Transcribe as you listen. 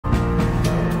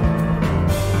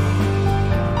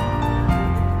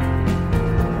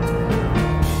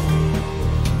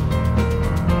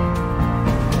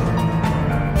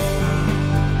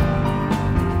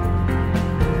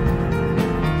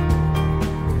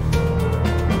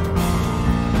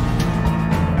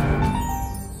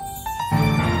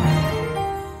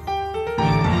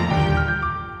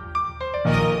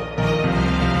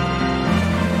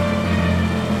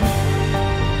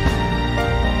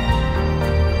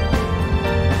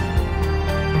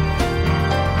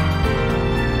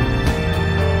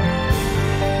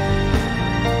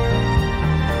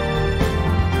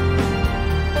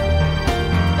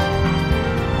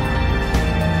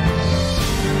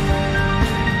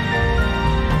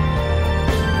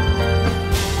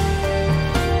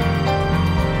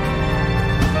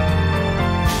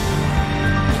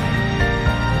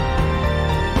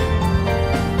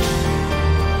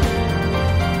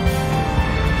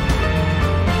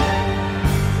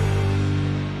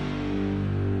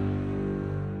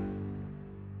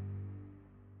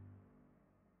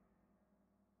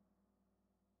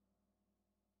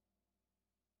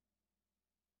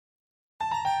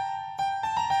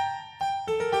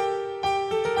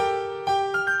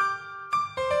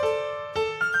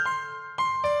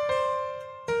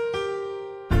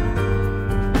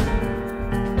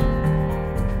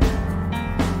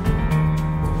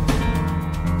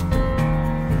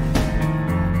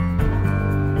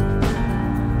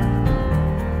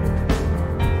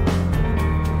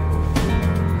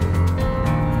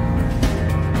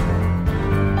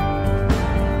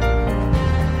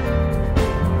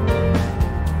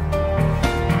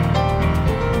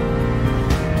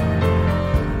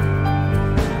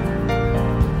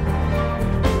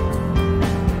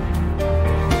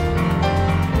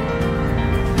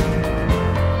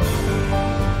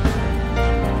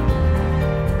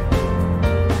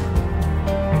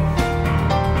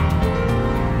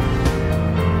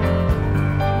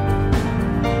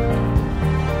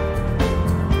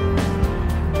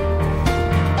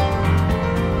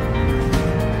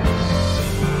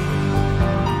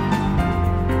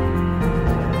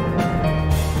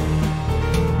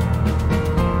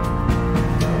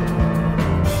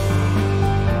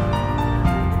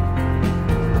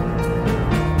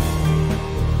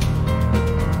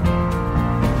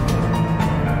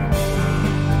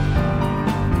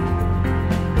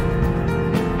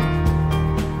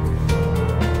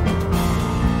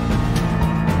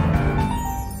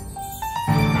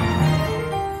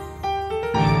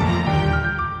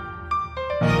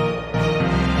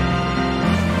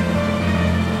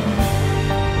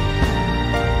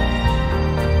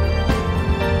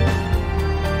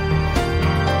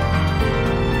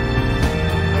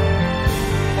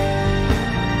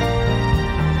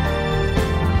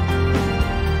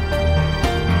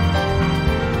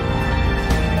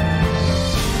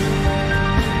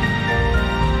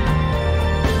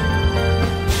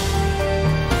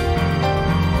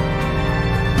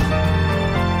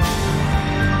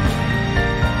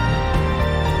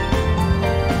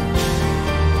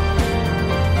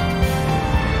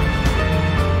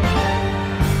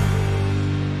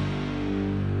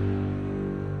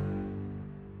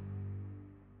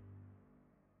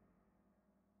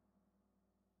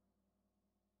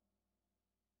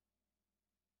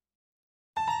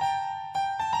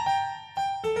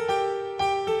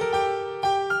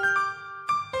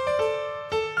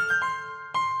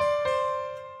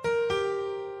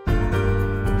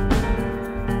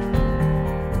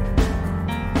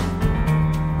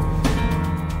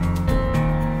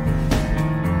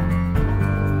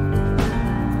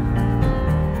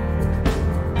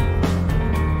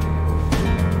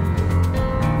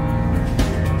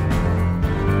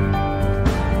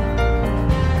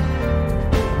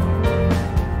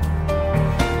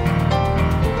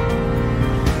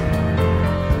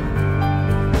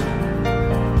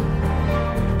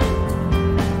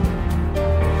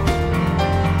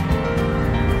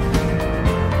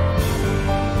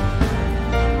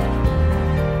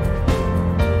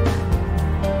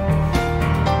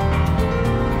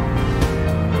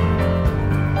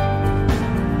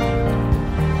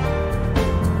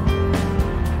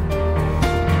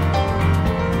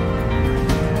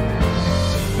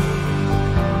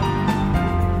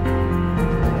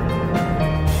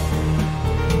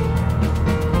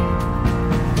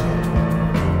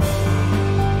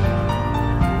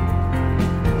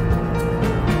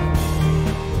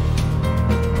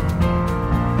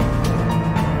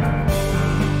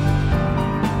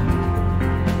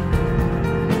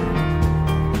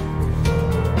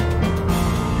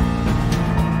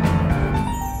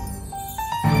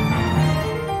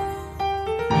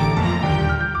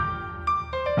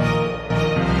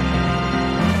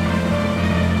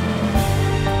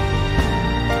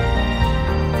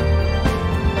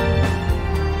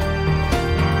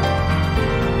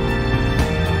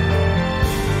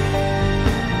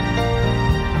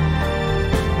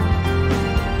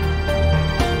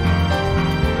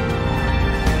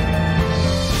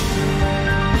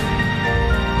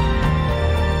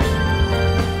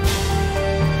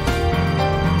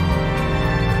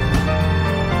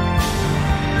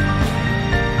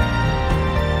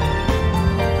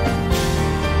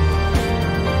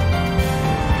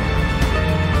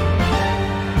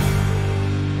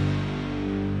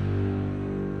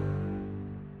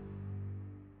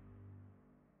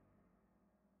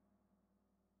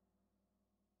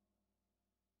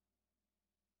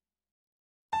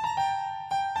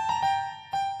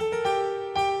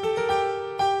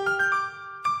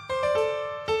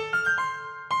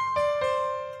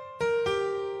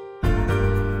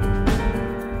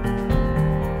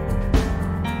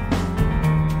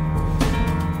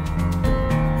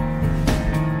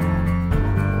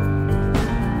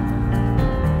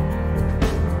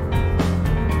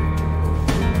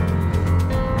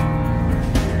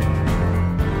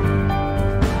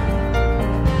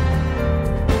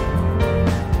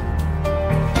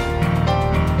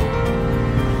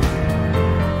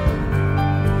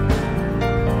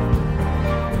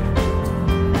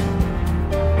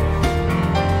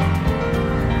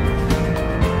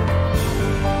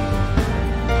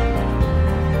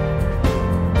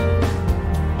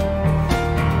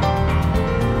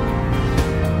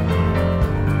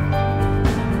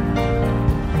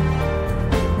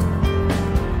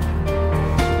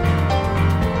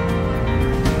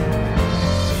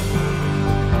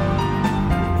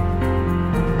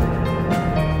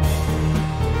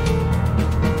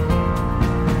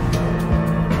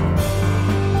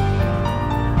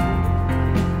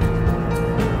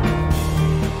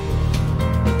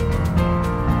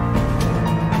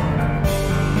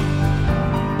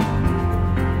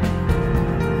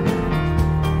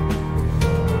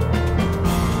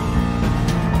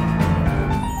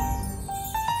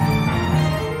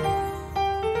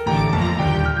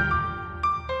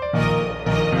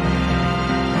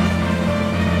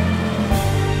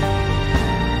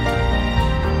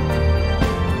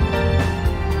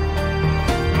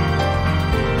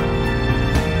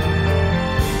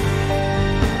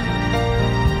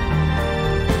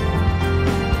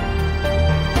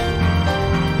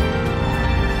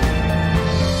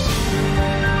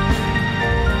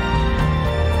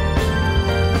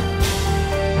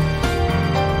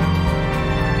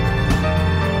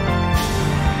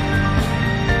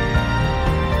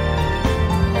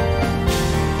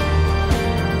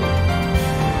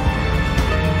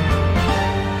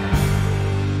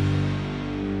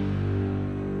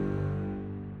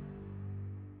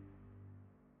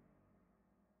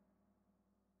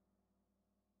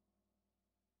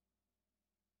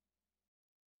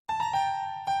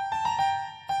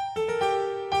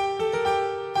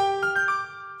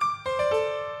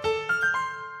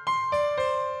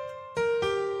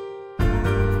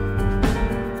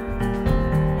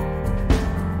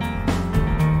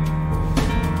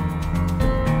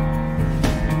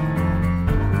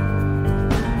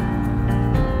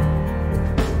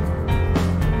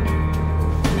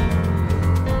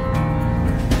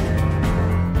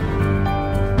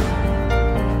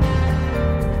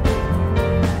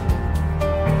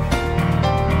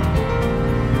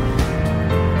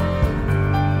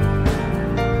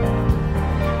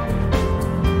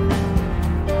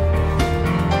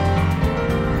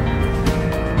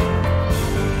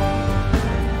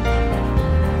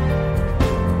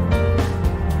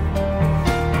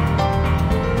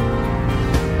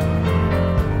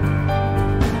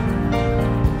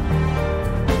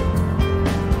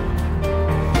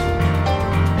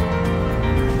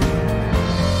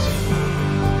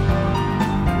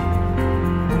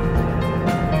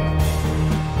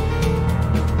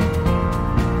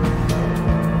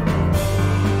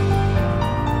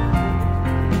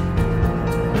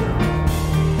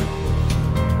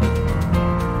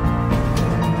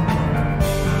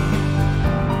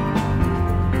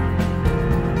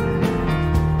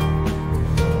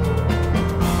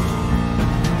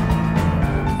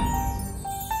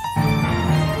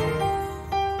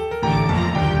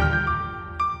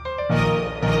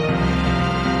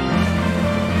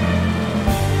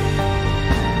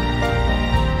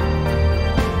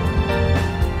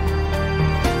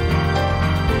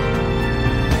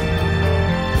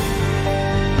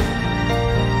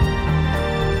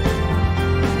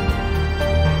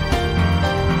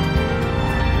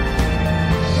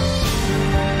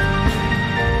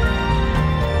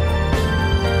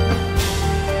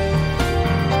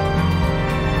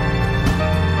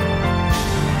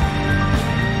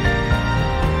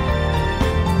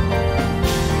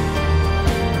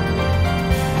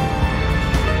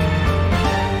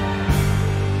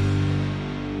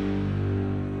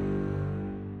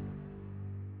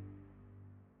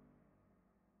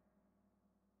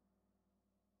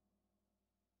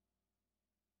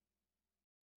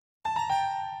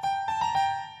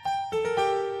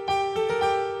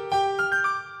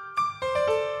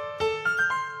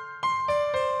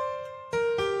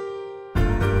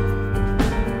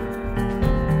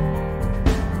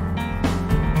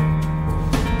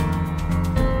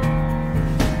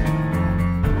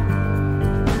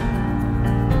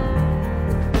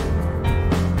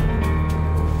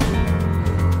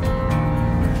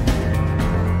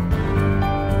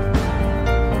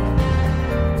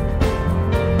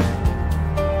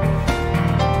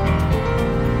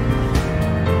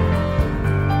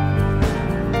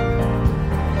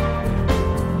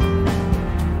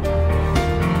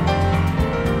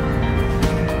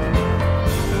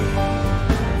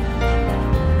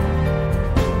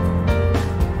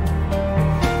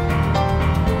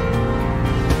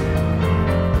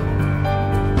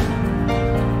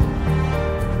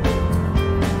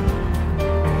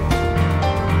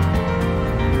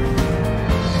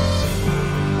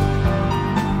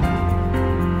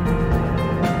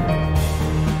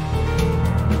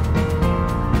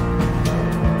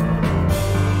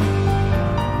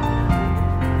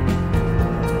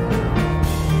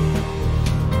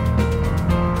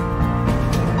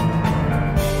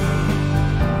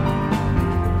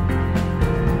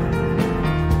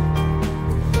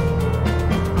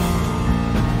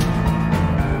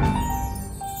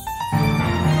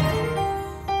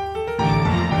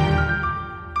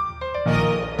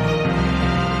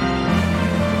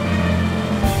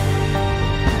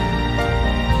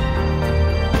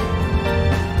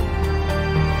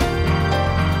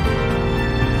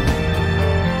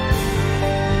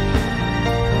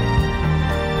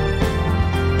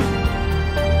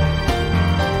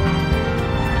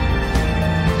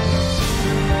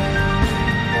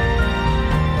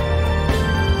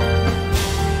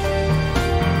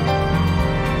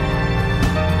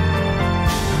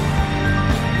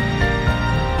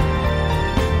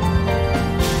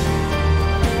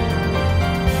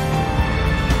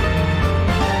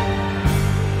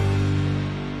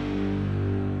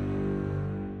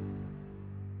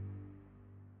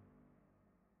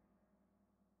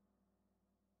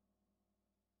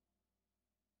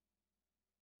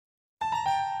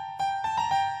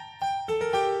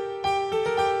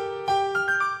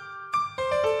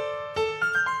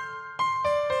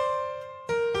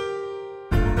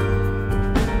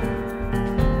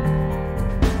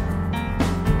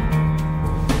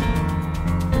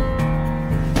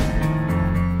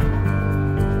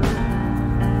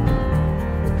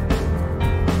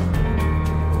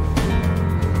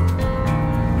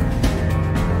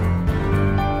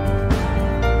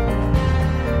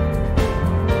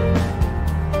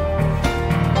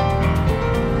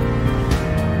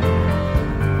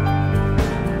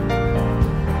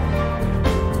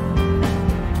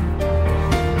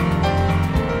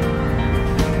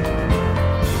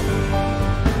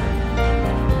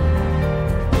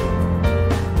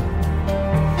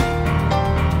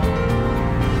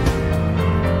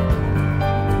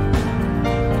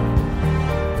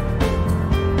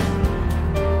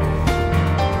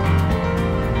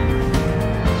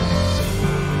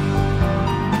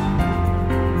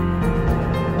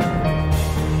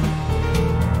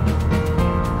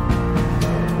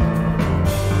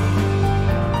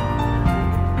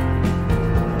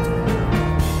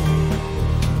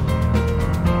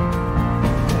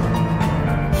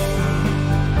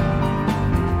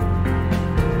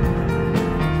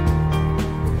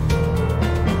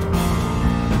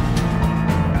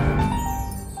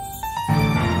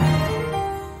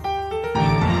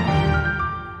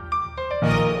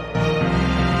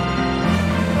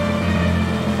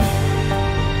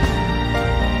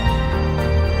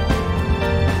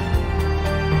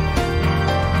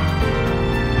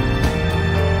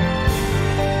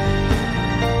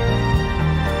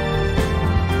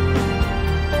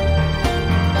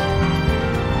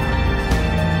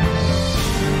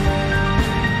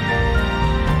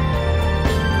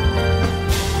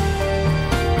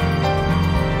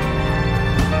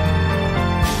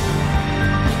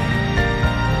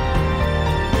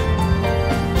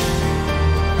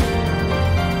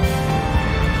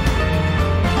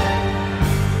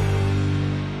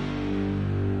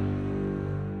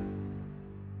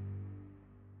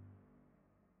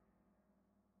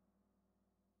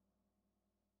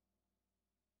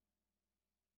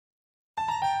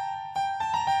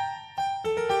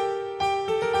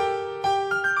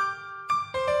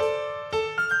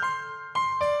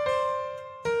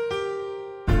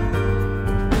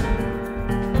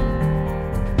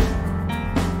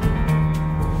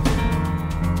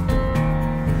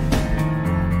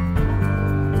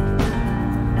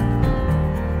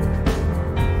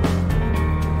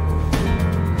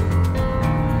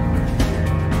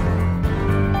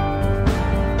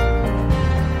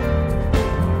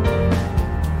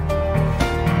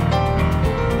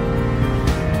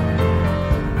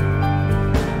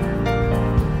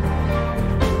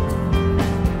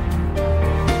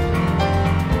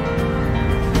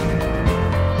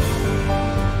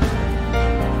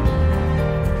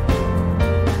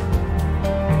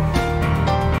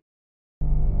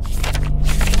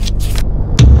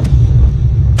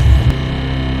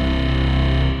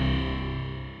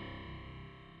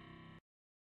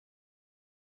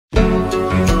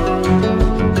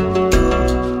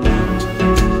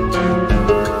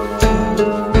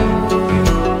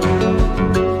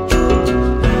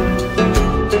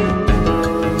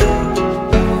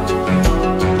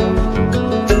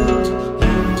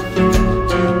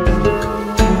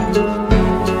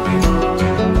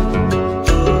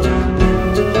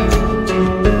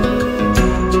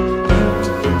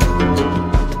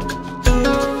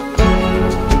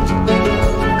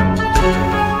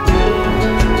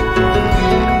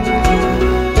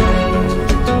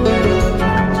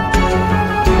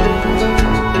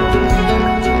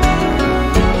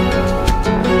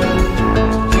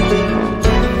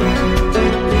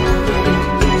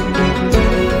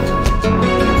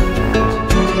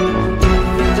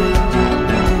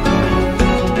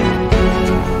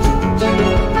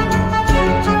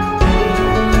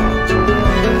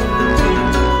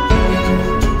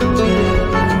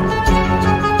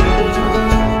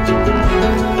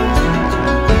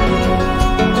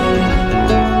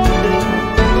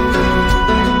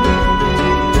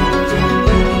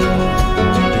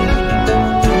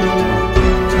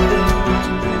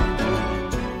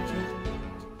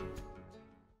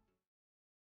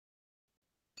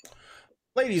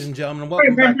Ladies and gentlemen,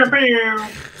 welcome back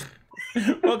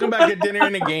welcome back to Dinner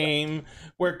and a Game,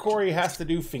 where Corey has to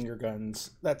do finger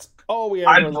guns. That's all we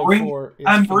ever look for.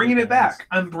 I'm bringing it back.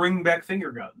 I'm bringing back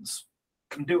finger guns.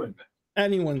 I'm doing it.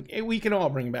 Anyone, we can all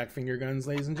bring back finger guns,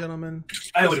 ladies and gentlemen.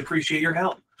 I would appreciate your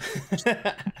help.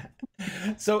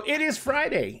 So it is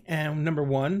Friday, and number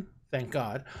one, thank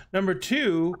God. Number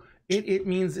two, it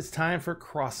means it's time for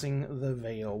Crossing the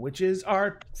Veil, which is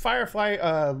our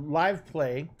Firefly live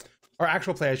play, or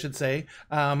actual play, I should say,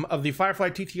 of the Firefly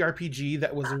TTRPG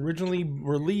that was originally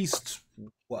released,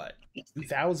 what,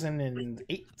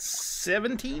 2008,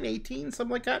 17, 18,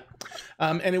 something like that?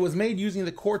 And it was made using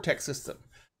the Cortex system.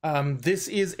 This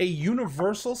is a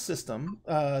universal system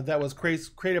that was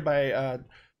created by,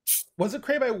 was it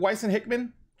created by Weiss and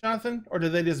Hickman, Jonathan? Or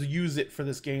did they just use it for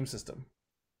this game system?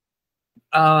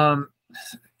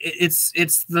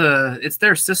 It's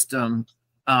their system.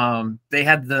 They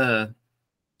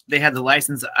had the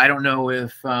license. I don't know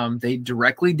if they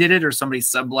directly did it or somebody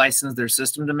sub-licensed their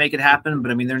system to make it happen,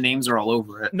 but I mean, their names are all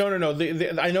over it. No.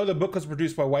 I know the book was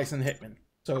produced by Weiss and Hickman.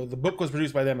 So the book was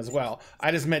produced by them as well.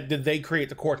 I just meant, did they create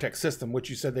the Cortex system, which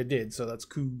you said they did, so that's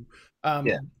cool.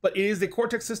 Yeah. But it is the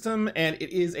Cortex system, and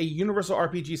it is a universal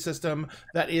RPG system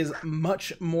that is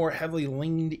much more heavily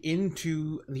leaned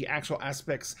into the actual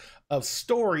aspects of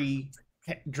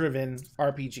story-driven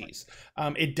RPGs.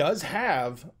 It does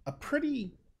have a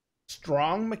pretty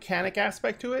strong mechanic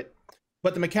aspect to it,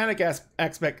 but the mechanic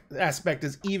aspect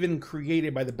is even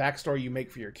created by the backstory you make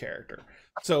for your character.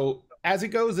 So as it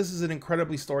goes, this is an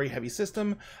incredibly story heavy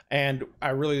system, and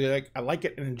I like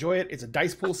it and enjoy it. It's a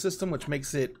dice pool system, which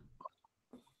makes it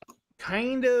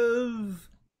kind of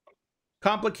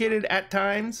complicated at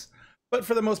times, but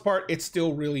for the most part, it's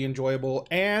still really enjoyable.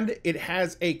 And it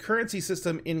has a currency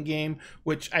system in game,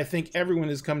 which I think everyone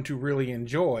has come to really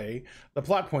enjoy, the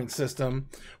plot point system,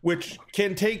 which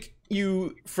can take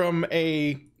you from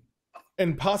a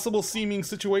impossible seeming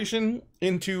situation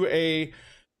into a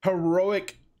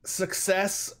heroic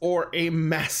success or a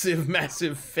massive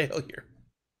failure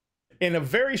in a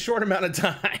very short amount of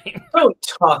time. Don't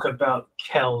talk about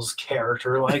Kel's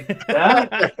character like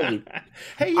that.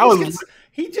 Hey,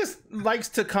 he just likes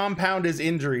to compound his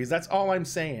injuries. That's all I'm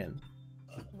saying.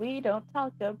 We don't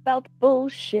talk about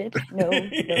bullshit. No.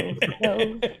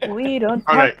 We don't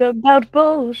talk about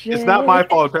bullshit. It's not my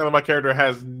fault. Apparently, my character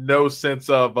has no sense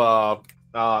of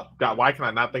God. Why can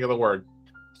I not think of the word?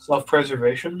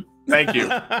 Self-preservation. Thank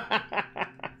you.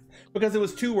 Because it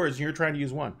was 2 words and you're trying to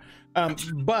use 1.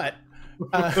 But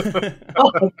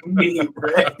Me,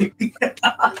 Ray.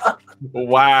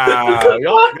 Wow,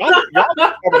 y'all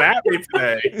coming at me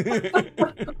today.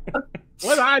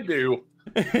 What did I do?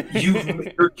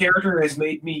 Your character has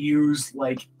made me use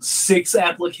like 6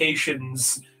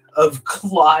 applications of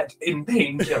clot and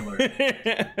painkiller.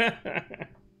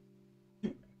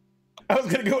 I was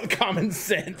gonna go with common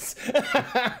sense.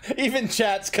 Even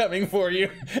chat's coming for you.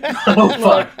 Oh,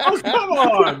 fuck. Oh, come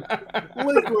on,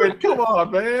 Liquid, come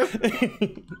on, man.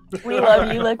 We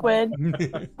love you, Liquid.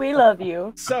 We love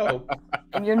you. So,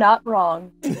 and you're not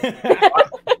wrong.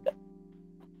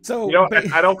 So, you know,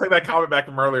 I don't take that comment back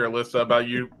from earlier, Alyssa, about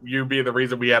you being the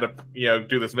reason we had to,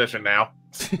 do this mission now.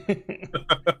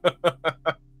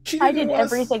 I did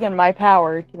everything in my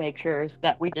power to make sure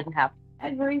that we didn't have.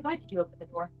 I've already invited you open the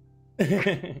door.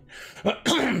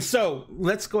 So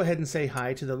let's go ahead and say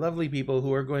hi to the lovely people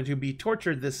who are going to be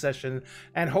tortured this session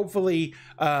and hopefully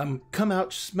come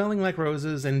out smelling like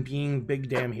roses and being big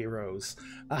damn heroes.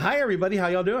 Hi everybody, how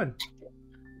y'all doing?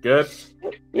 Good.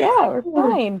 Yeah, we're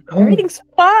fine. Everything's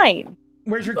fine.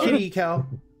 Where's your kitty, Cal?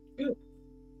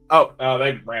 Oh,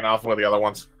 they ran off one of the other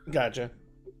ones. Gotcha.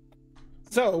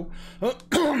 So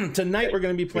tonight we're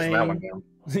going to be playing.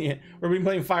 Yeah, we're going to be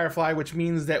playing Firefly, which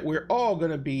means that we're all going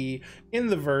to be in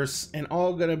the verse and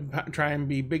all going to try and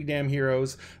be big damn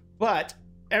heroes. But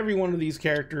every one of these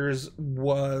characters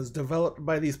was developed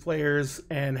by these players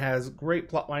and has great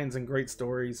plot lines and great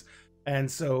stories. And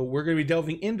so we're going to be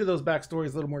delving into those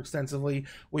backstories a little more extensively.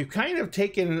 We've kind of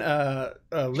taken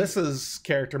Alyssa's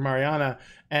character, Mariana,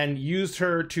 and used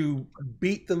her to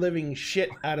beat the living shit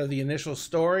out of the initial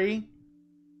story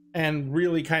and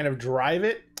really kind of drive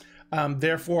it.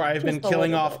 Therefore, I've been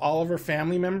killing off all of her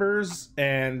family members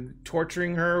and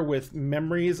torturing her with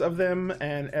memories of them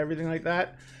and everything like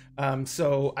that.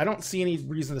 So I don't see any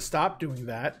reason to stop doing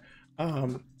that.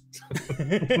 Well,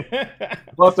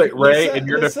 like Ray,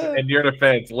 Lissa, in your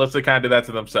defense, Alyssa kind of did that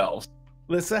to themselves.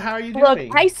 Lissa, how are you doing?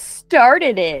 Look, I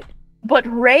started it, but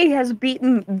Ray has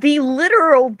beaten the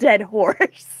literal dead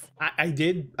horse. I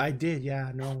did,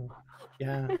 yeah, no.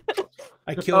 Yeah.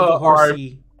 I killed the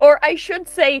horsey. Or I should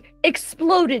say,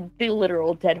 exploded the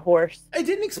literal dead horse. It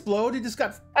didn't explode. It just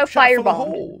got A shot full of firebombed.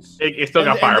 holes. It still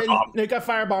got firebombed. It got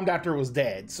firebombed after it was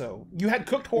dead. So you had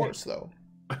cooked horse though.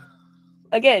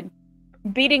 Again,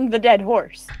 beating the dead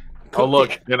horse. Oh,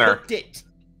 look, dinner. Cooked it.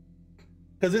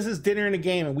 Because this is dinner in a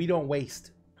game, and we don't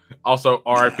waste. Also,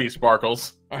 R.I.P.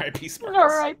 Sparkles. R.I.P. Sparkles.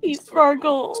 R.I.P.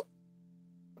 Sparkle.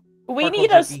 We Sparkle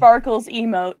need a Jiffy. Sparkles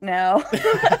emote now.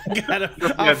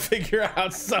 I'll figure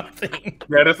out something.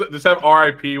 Yeah, just have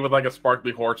R.I.P. with like a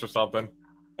sparkly horse or something.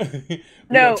 We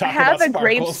No, don't talk have about a sparkles.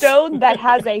 gravestone that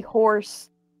has a horse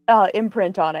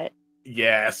imprint on it.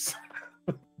 Yes.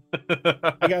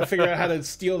 I gotta figure out how to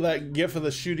steal that gif of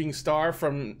the shooting star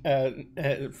from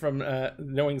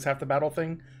knowing's half the battle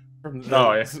thing. From the,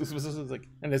 Oh, yeah. like,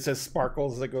 and it says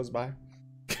sparkles as it goes by.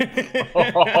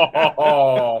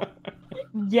 Oh.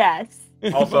 Yes.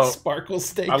 Also, sparkle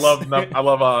stakes. I love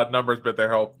numbers bit their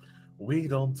help. We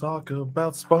don't talk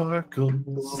about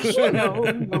sparkles.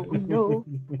 No.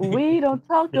 We don't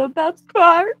talk about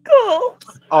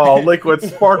sparkles. Oh, liquid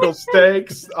sparkle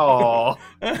steaks. Oh.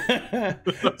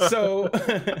 So,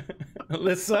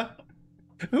 Alyssa,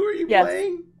 who are you Yes.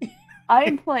 playing? I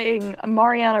am playing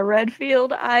Mariana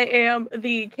Redfield. I am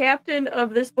the captain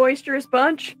of this boisterous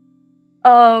bunch.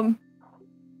 And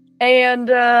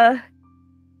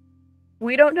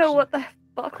we don't know what the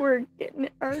fuck we're getting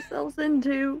ourselves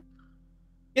into.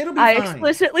 It'll be I fine.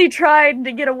 explicitly tried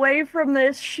to get away from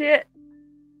this shit,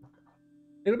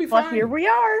 It'll be but fine. here we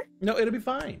are. No, it'll be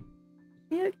fine.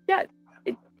 Yeah,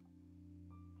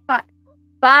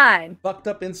 fine. Fucked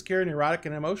up, insecure, neurotic,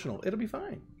 and emotional. It'll be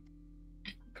fine.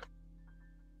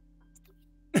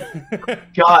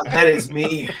 God, that is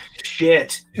me.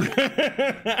 Shit.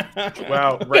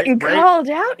 Wow, Ray Getting called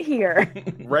out here.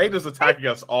 is attacking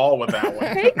us all with that one.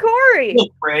 Hey, Corey.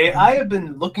 Look, Ray, I have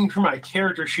been looking for my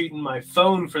character sheet in my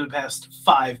phone for the past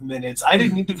 5 minutes. I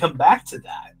didn't need to come back to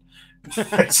that.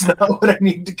 That's not what I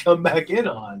need to come back in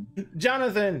on.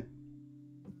 Jonathan,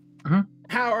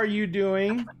 how are you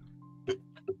doing?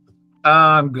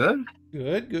 Good.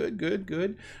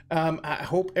 Good. I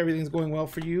hope everything's going well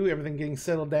for you. Everything getting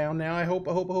settled down now. I hope.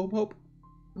 It's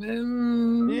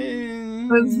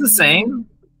the same.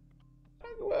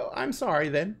 Well, I'm sorry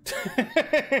then.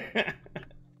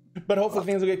 But hopefully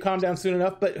things will get calmed down soon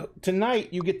enough. But tonight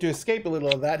you get to escape a little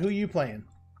of that. Who are you playing?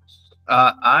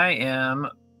 I am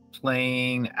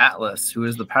playing Atlas, who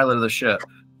is the pilot of the ship.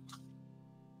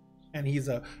 And he's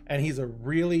a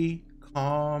really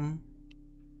calm,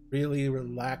 really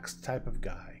relaxed type of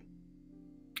guy.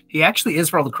 He actually is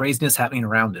for all the craziness happening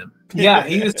around him. Yeah,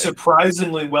 he is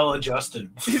surprisingly well adjusted.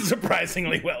 He's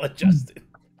surprisingly well adjusted.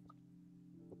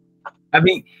 I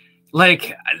mean,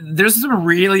 like, there's some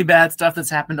really bad stuff that's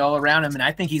happened all around him, and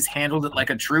I think he's handled it like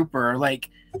a trooper. Like,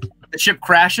 the ship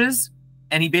crashes,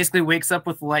 and he basically wakes up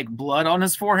with, like, blood on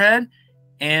his forehead,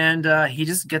 and he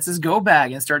just gets his go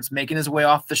bag and starts making his way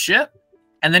off the ship.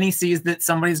 And then he sees that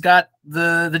somebody's got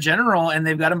the general, and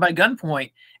they've got him by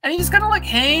gunpoint. And he just kind of, like,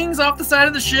 hangs off the side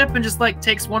of the ship and just, like,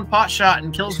 takes one pot shot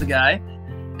and kills the guy.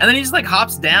 And then he just, like,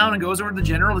 hops down and goes over to the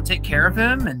general to take care of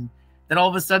him. And then all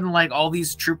of a sudden, like, all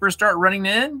these troopers start running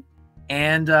in.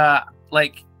 And,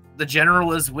 like, the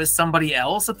general is with somebody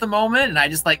else at the moment. And I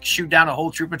just, like, shoot down a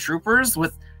whole troop of troopers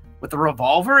with a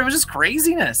revolver. It was just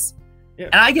craziness. Yeah.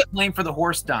 And I get blamed for the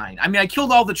horse dying. I mean, I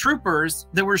killed all the troopers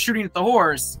that were shooting at the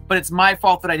horse, but it's my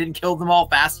fault that I didn't kill them all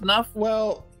fast enough.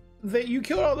 Well, you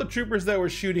killed all the troopers that were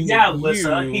shooting Yeah, at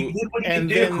Alyssa, you, he did what he and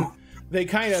could then do. they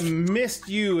kind of missed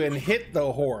you and hit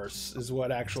the horse is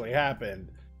what actually happened.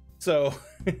 So,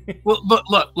 well,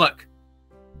 look.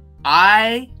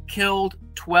 I killed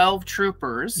 12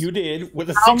 troopers. You did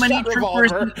with a How 6-shot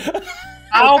revolver.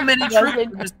 How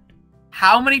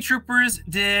many troopers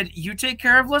did you take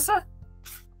care of, Lissa?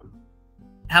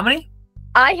 How many?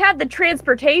 I had the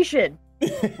transportation.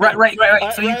 Right.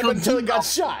 So you killed until it got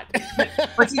shot.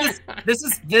 But see,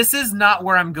 this is not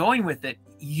where I'm going with it.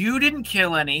 You didn't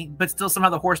kill any, but still somehow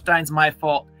the horse dying's my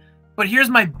fault. But here's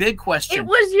my big question. It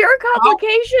was your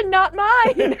complication, not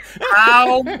mine.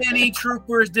 How many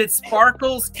troopers did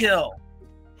Sparkles kill?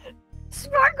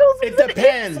 Sparkles It is an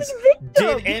depends. innocent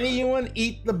victim. Did anyone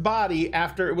eat the body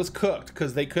after it was cooked?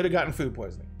 Because they could have gotten food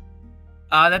poisoning.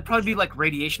 That'd probably be like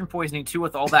radiation poisoning too,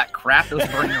 with all that crap that was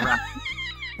burning around.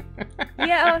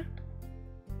 Yeah.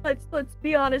 Let's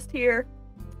be honest here.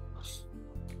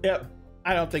 Yep.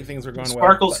 I don't think things are going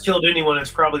Sparkles well. killed anyone, it's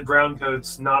probably ground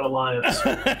coats, not alliance.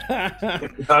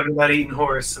 If we're talking about eating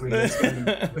horse, I mean,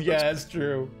 Yeah, that's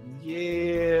true.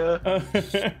 Yeah.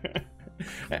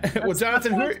 Well,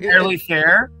 Jonathan, Fairly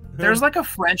fair. There's like a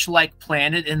French-like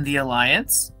planet in the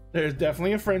Alliance. There's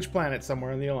definitely a French planet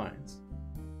somewhere in the Alliance.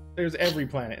 There's every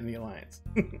planet in the Alliance.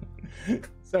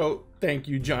 So thank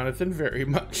you, Jonathan, very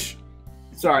much.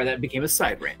 Sorry, that became a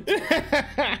side rant.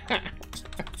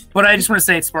 But I just want to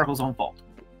say it's Sparkle's own fault.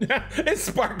 It's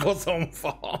Sparkle's own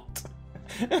fault.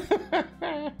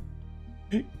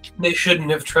 They shouldn't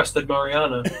have trusted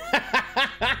Mariana.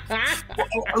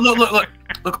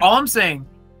 Look, all I'm saying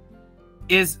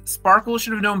is Sparkle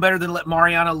should have known better than let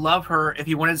Mariana love her if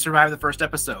he wanted to survive the first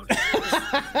episode.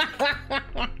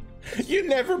 You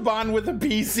never bond with a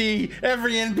PC.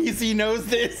 Every NPC knows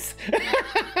this.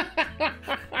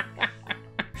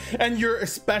 And you're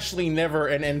especially never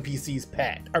an NPC's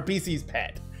pet, or PC's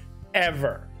pet,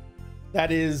 ever.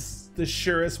 That is the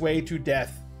surest way to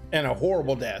death, and a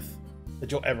horrible death,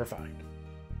 that you'll ever find.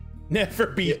 Never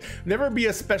be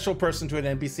a special person to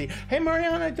an NPC. Hey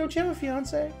Mariana, don't you have a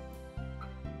fiance?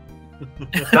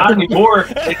 Not anymore.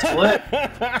 It's lit.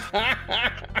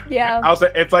 Yeah. I'll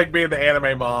say it's like being the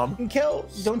anime mom. And Kel,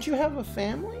 don't you have a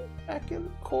family back in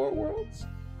the core worlds?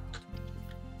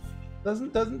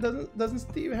 Doesn't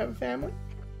Steve have a family?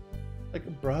 Like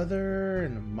a brother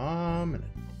and a mom and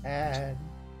a dad.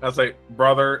 I'll say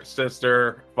brother,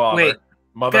 sister, father. Wait,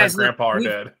 mother guys, and grandpa are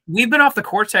look, dead. We've been off the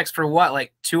Cortex for what,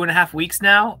 like 2.5 weeks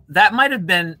now? That might have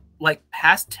been like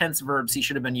past tense verbs he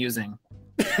should have been using.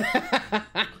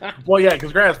 Well, yeah,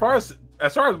 because Grant,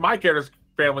 as far as my character's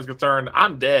family is concerned,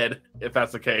 I'm dead. If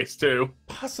that's the case, too.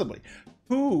 Possibly.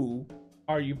 Who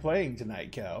are you playing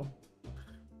tonight, Kel?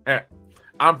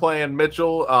 I'm playing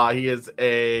Mitchell. He is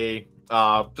a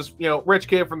just rich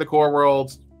kid from the core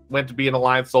worlds. Went to be an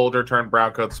Alliance soldier, turned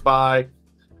browncoat spy.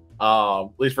 At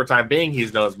least for the time being,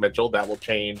 he's known as Mitchell. That will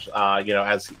change,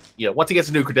 as once he gets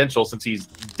a new credential, since he's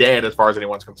dead as far as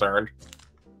anyone's concerned.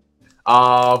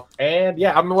 And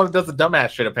yeah, I'm the one that does the dumbass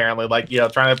shit apparently, like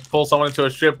trying to pull someone into a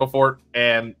ship before,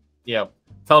 and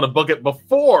telling them to book it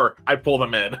before I pull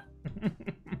them in.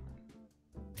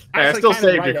 I still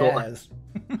saved you, Corey.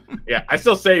 Yeah, I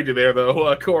still saved you there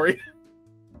though, Corey.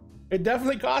 It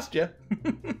definitely cost you.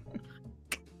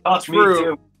 Cost me True.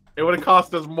 too. It would have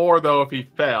cost us more though if he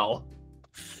fell.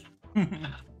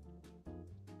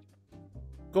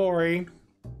 Corey,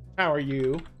 how are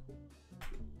you?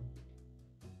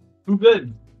 I'm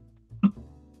good.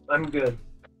 I'm good.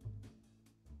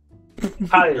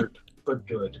 Tired, but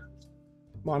good.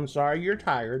 Well, I'm sorry you're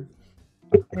tired.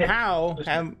 How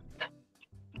have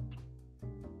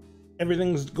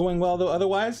everything's going well though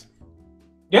otherwise?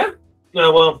 Yeah.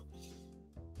 No,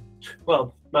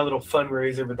 well, my little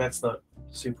fundraiser, but that's not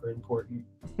super important.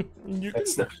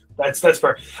 That's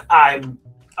fair.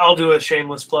 I'll do a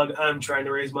shameless plug. I'm trying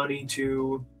to raise money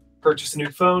to purchase a new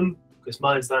phone because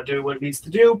mine's not doing what it needs to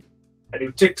do. I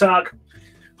do TikTok.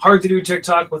 Hard to do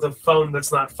TikTok with a phone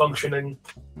that's not functioning.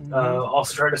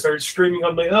 Also trying to start streaming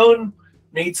on my own.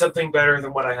 Need something better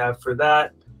than what I have for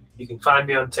that. You can find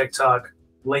me on TikTok.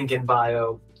 Link in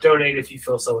bio. Donate if you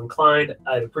feel so inclined.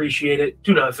 I'd appreciate it.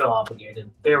 Do not feel obligated.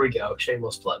 There we go.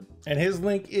 Shameless plug. And his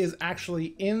link is actually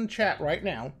in chat right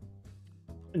now.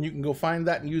 And you can go find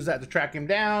that and use that to track him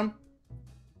down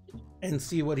and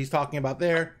see what he's talking about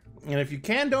there. And if you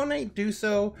can donate, do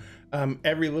so.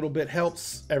 Every little bit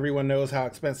helps. Everyone knows how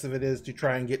expensive it is to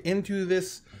try and get into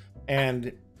this.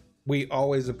 And we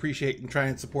always appreciate and try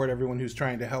and support everyone who's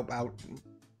trying to help out,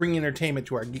 bring entertainment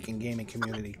to our geek and gaming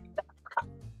community.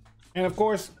 And of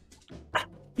course,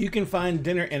 you can find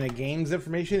Dinner and a Games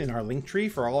information in our link tree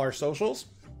for all our socials.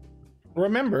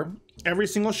 Remember, every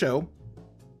single show,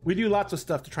 we do lots of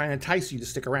stuff to try and entice you to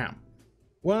stick around.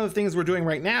 One of the things we're doing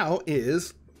right now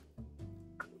is,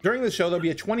 during the show, there'll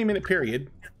be a 20-minute period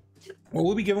where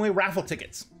we'll be giving away raffle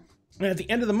tickets. And at the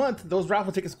end of the month, those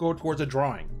raffle tickets go towards a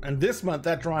drawing. And this month,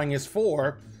 that drawing is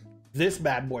for this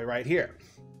bad boy right here.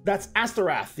 That's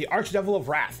Astaroth, the Archdevil of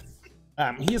Wrath.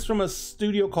 He is from a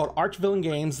studio called Archvillain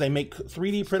Games. They make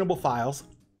 3D printable files.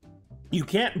 You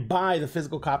can't buy the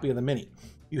physical copy of the mini.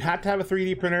 You have to have a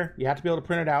 3D printer, you have to be able to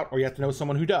print it out, or you have to know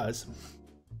someone who does.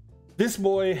 This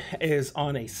boy is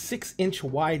on a 6-inch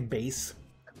wide base.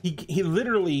 He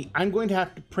literally, I'm going to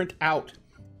have to print out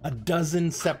a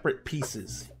dozen separate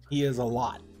pieces. He is a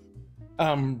lot.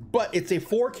 But it's a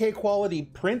 4K quality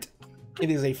print. It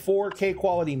is a 4K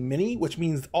quality mini, which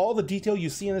means all the detail you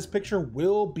see in this picture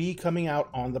will be coming out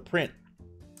on the print.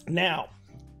 Now,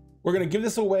 we're going to give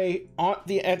this away at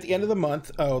the end of the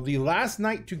month. Oh, the last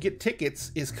night to get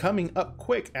tickets is coming up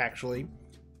quick, actually.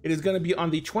 It is going to be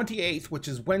on the 28th, which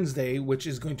is Wednesday, which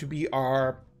is going to be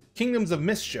our Kingdoms of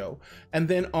Mist show. And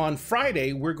then on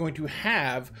Friday, we're going to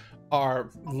have our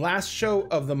last show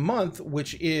of the month,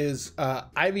 which is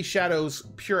Ivy Shadow's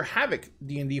Pure Havoc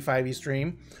D&D 5e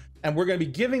stream. And we're going to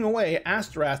be giving away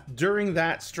Astaroth during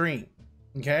that stream.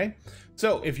 Okay,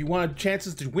 so if you want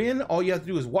chances to win, all you have to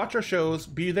do is watch our shows,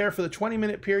 be there for the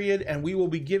 20-minute period, and we will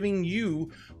be giving you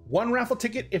 1 raffle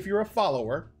ticket if you're a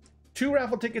follower, 2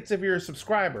 raffle tickets if you're a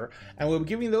subscriber, and we'll be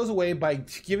giving those away by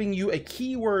giving you a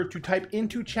keyword to type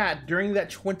into chat during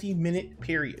that 20-minute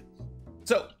period.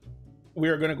 So we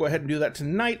are going to go ahead and do that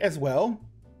tonight as well.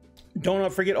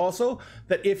 Don't forget also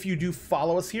that if you do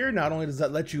follow us here, not only does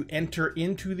that let you enter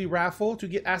into the raffle to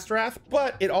get Astrath,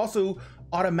 but it also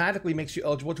automatically makes you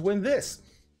eligible to win this.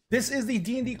 This is the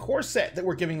D&D core set that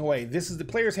we're giving away. This is the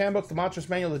player's handbook, the monstrous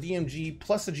manual, the DMG,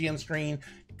 plus the GM screen.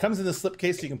 It comes in the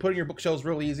slipcase so you can put it in your bookshelves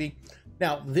real easy.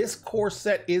 Now, this core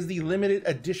set is the limited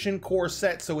edition core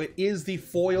set, so it is the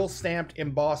foil stamped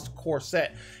embossed core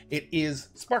set. It is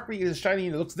sparkly, it is shiny,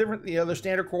 and it looks different than the other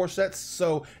standard core sets.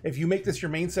 So if you make this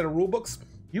your main set of rule books,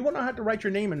 you will not have to write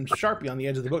your name in Sharpie on the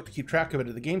edge of the book to keep track of it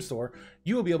at the game store.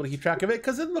 You will be able to keep track of it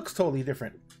because it looks totally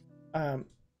different.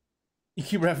 You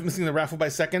keep missing the raffle by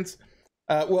seconds.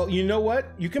 Well, you know what?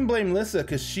 You can blame Lissa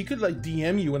because she could like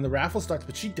DM you when the raffle starts,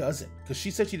 but she doesn't because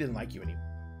she said she didn't like you anymore.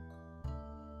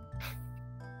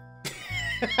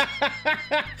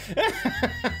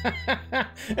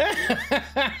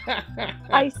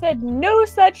 I said no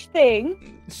such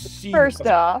thing. First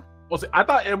off. Well, see, I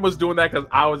thought Em was doing that because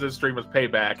I was in stream as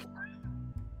payback.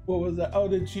 What was that? Oh,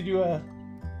 did she do a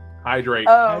hydrate?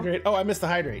 Hydrate. Oh, I missed the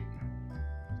hydrate.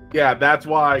 Yeah, that's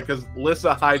why, because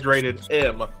Lissa hydrated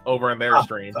Em over in their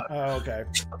stream. Oh, okay.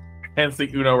 Hence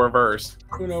the Uno reverse.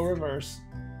 Uno reverse.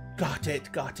 Got it.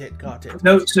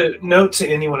 Note to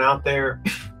anyone out there: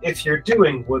 if you're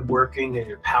doing woodworking and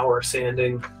you're power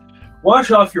sanding,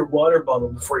 wash off your water bottle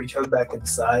before you come back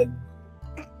inside.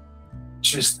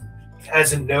 Just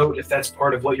as a note, if that's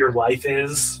part of what your life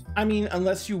is. I mean,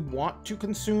 unless you want to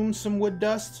consume some wood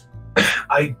dust.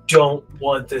 I don't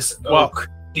want this oak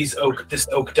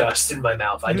dust in my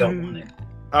mouth. I don't want it.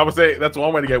 I would say that's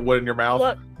one way to get wood in your mouth.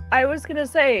 Look, I was gonna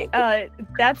say,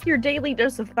 that's your daily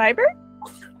dose of fiber.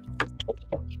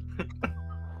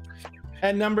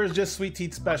 And Number's just Sweet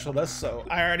Teeth Special Dust, so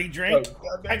I already drank.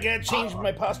 I gotta change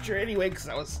my posture anyway because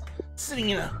I was sitting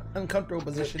in an uncomfortable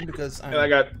position because I'm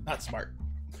not smart.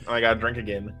 I gotta drink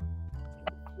again.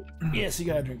 Yes, you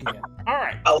gotta drink again. All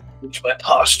right. I'll switch my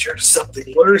posture to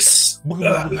something worse.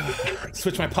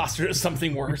 Switch my posture to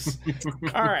something worse.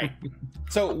 All right.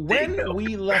 So when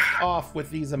we left off with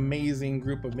these amazing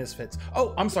group of misfits.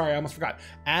 Oh, I'm sorry, I almost forgot.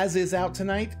 As is out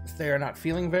tonight. They are not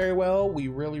feeling very well. We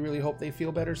really, really hope they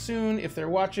feel better soon. If they're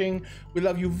watching, we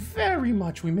love you very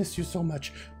much. We miss you so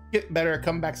much. Get better.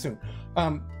 Come back soon.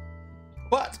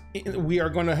 But we are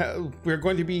going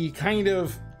to be kind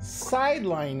of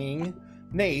sidelining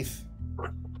Nath,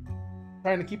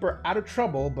 trying to keep her out of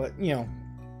trouble, but you know,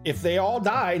 if they all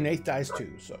die, Nath dies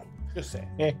too. So just saying.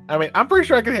 Yeah, I mean, I'm pretty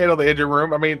sure I can handle the injury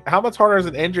room. I mean, how much harder is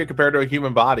an injury compared to a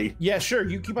human body? Yeah, sure.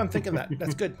 You keep on thinking that.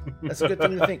 That's good. That's a good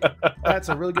thing to think. That's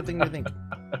a really good thing to think.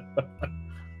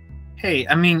 Hey,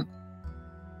 I mean,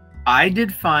 I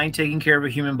did fine taking care of a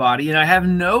human body, and I have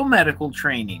no medical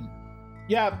training.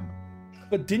 Yeah.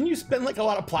 But didn't you spend like a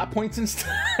lot of plot points and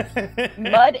stuff?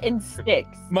 Mud and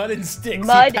sticks. Mud and sticks.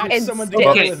 Mud and someone sticks.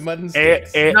 together with mud and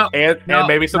sticks. And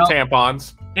maybe some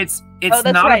tampons. It's that's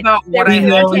not right. about what I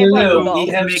had to do We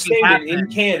to have make it stated happen. in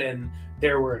canon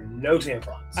there were no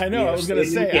tampons. I know. I was gonna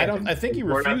say. I think he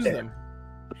refused them.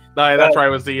 No, that's right.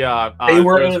 It was the they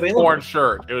were it was unavailable. torn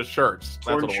shirt. It was shirts. That's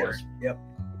Torn what it shirt. was. Yep.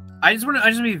 I just want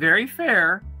to be very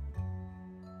fair.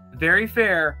 Very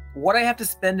fair. What I have to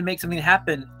spend to make something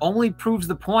happen only proves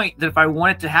the point that if I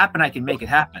want it to happen, I can make it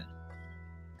happen.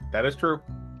 That is true.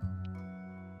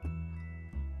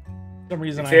 For some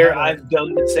reason, I've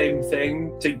done the same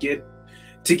thing to get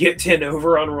 10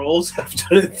 over on rolls. I've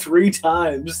done it 3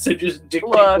 times to just dictate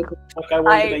what the fuck I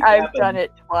want to make happen. I've done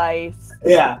it twice.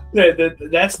 Yeah,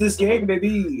 that's this game,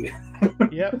 baby.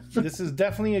 Yep, this is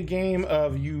definitely a game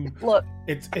of you. Look,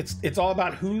 it's all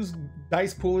about whose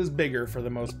dice pool is bigger for the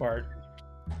most part.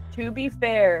 to be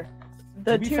fair,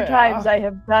 the 2 times I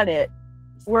have done it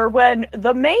were when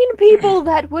the main people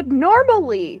that would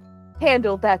normally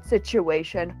handle that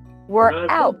situation were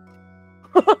out.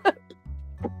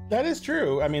 That is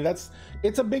true. I mean,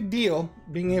 it's a big deal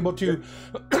being able to.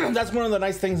 That's one of the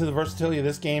nice things of the versatility of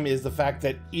this game is the fact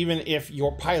that even if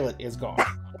your pilot is gone,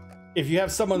 if you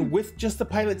have someone with just the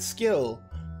pilot skill,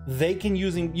 they can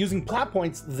using plot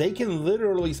points. They can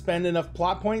literally spend enough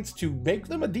plot points to make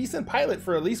them a decent pilot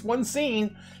for at least one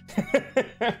scene.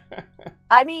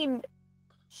 I mean,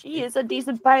 she is a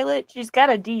decent pilot. She's got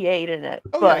a D8 in it.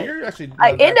 Oh but yeah, you're actually.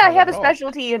 I have a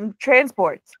specialty in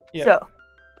transports. Yeah. So.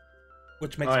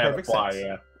 Which makes perfect sense.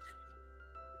 Yeah.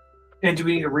 And do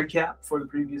we need a recap for the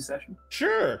previous session?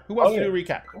 Sure. Who wants to do a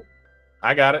recap?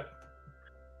 I got it.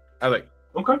 I was like,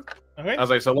 okay. I was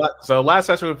like, so last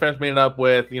session we finished meeting up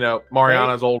with,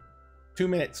 Mariana's old. 2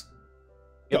 minutes.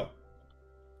 Go.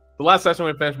 The last session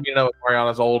we finished meeting up with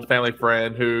Mariana's old family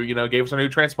friend who, gave us a new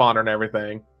transponder and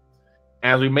everything.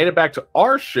 As we made it back to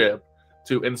our ship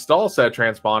to install said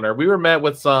transponder, we were met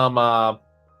with some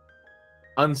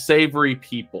unsavory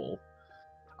people.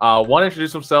 One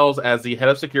introduced themselves as the head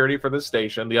of security for this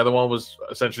station. The other one was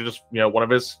essentially just, one of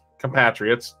his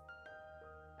compatriots.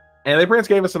 And they pretty much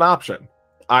gave us an option.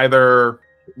 Either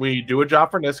we do a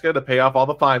job for Niska to pay off all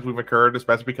the fines we've incurred,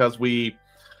 especially because we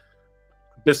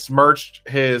besmirched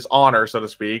his honor, so to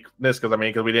speak. Niska's,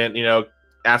 because we didn't,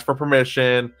 ask for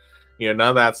permission, none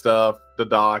of that stuff, the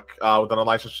dock with an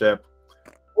unlicensed ship.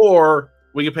 Or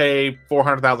we could pay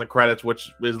 400,000 credits,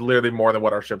 which is literally more than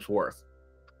what our ship's worth.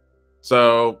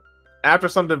 So after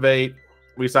some debate,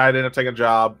 we decided to end up taking a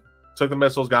job, took the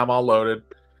missiles, got them all loaded,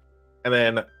 and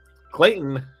then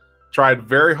Clayton tried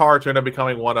very hard to end up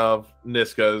becoming one of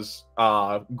Niska's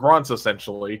grunts,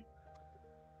 essentially.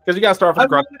 Because you got to start off with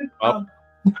grunts.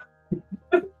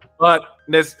 But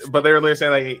they were literally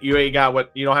saying, like, you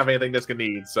don't have anything Niska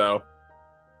needs. So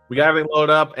we got everything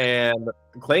loaded up, and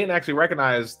Clayton actually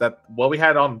recognized that what we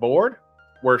had on board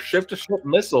were ship-to-ship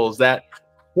missiles that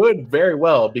could very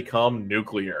well become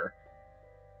nuclear.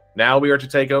 Now we are to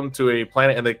take them to a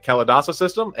planet in the Kalidasa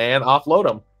system and offload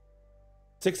them.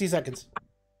 60 seconds.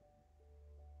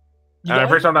 I'm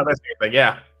pretty sure I'm not missing anything.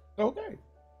 Yeah. Okay.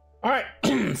 All right.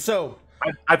 So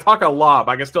I talk a lot,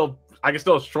 but I can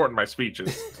still shorten my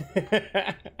speeches.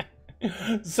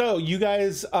 So you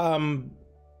guys,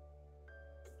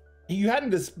 you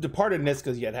hadn't departed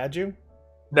Niska's yet, had you?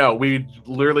 No, we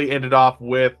literally ended off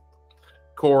with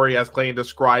Corey as Clayton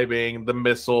describing the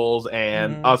missiles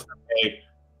and us a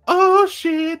oh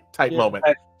shit type moment.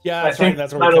 I think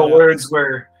that's final words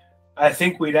where I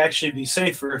think we'd actually be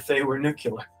safer if they were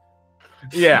nuclear.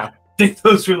 Yeah. I think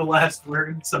those were the last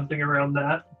words, something around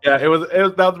that. Yeah, that was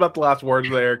about the last words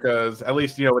there, because at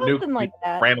least, a nuke like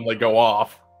randomly go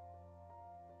off.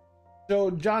 So,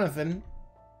 Jonathan.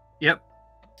 Yep.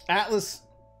 Atlas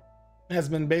has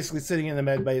been basically sitting in the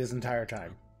med bay this entire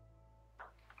time.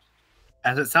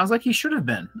 As it sounds like he should have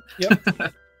been.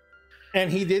 Yep.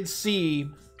 And he did see...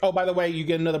 Oh, by the way, you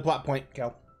get another plot point,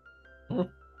 Kel. Mm-hmm.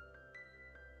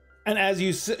 And as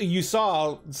you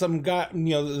saw, some guy...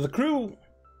 the crew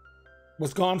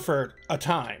was gone for a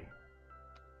time.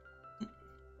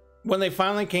 When they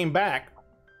finally came back,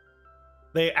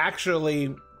 they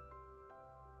actually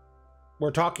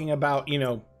were talking about,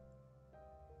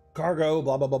 cargo,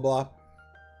 blah, blah, blah, blah.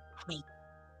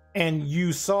 And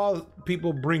you saw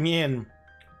people bring in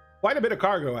quite a bit of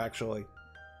cargo, actually.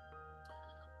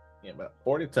 Yeah, about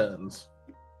 40 tons.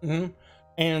 Mm-hmm.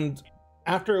 And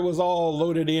after it was all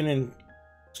loaded in and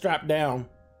strapped down,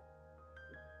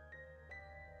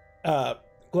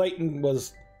 Clayton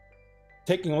was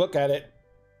taking a look at it.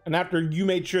 And after you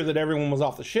made sure that everyone was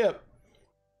off the ship,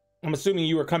 I'm assuming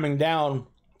you were coming down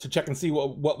to check and see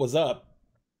what was up.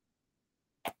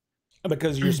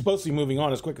 Because you're supposed to be moving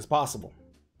on as quick as possible.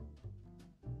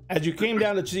 As you came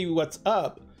down to see what's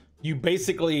up, you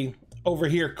basically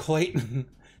overhear Clayton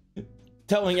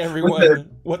telling everyone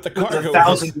what the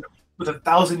cargo is. With a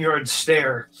 1,000-yard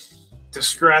stare,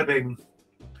 describing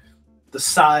the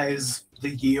size, the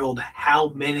yield, how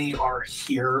many are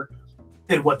here,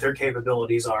 and what their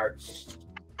capabilities are.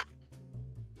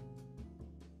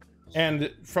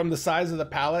 And from the size of the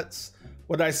pallets,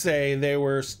 what I say, they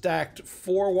were stacked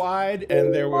 4 wide,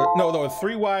 and there were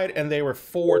 3 wide, and they were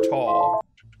 4 tall.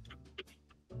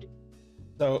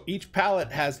 So each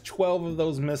pallet has 12 of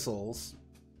those missiles.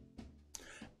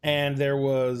 And there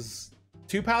was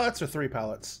 2 pallets or 3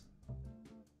 pallets?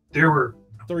 There were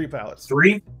 3 pallets.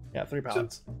 3? Yeah, 3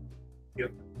 pallets.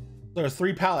 Yep. There are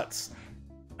 3 pallets.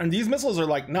 And these missiles are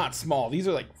like not small. These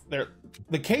are like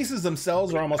the cases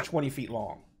themselves are almost 20 feet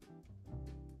long.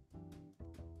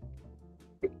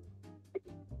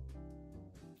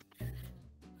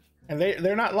 And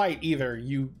they're not light either.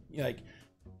 You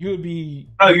would be...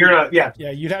 Oh, you're not... Yeah. Yeah,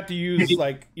 you'd have to use,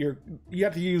 you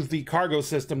have to use the cargo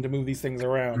system to move these things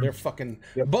around. They're fucking...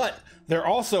 Yep. But they're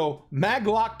also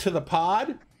mag-locked to the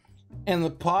pod, and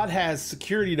the pod has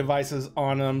security devices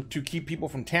on them to keep people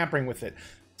from tampering with it.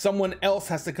 Someone else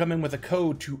has to come in with a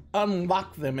code to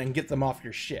unlock them and get them off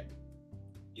your ship.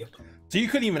 Yep. So you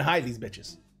couldn't even hide these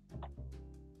bitches.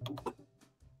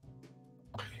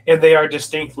 And they are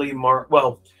distinctly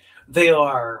they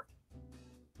are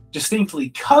distinctly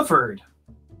covered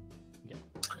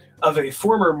of a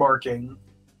former marking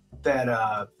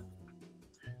that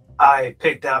I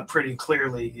picked out pretty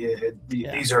clearly.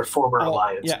 These are former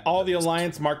Alliance. Yeah, all the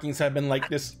Alliance markings have been like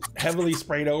this heavily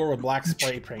sprayed over with black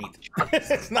spray paint.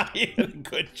 It's not even a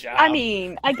good job. I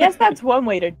mean, I guess that's one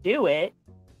way to do it.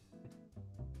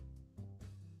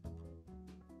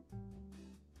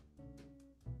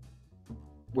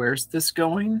 Where's this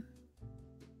going?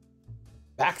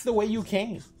 Back the way you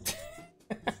came.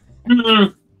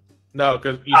 No,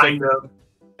 because you think.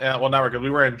 Yeah, well, not because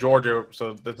we were in Georgia,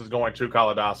 so this is going to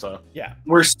Kalidasa. Yeah,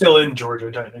 we're still in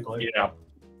Georgia technically. Yeah,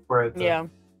 we're at the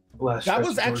last. That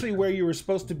was actually where you were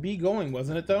supposed to be going,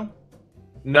 wasn't it? Though.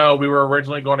 No, we were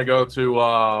originally going to go to.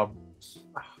 Hold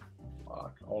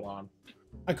on.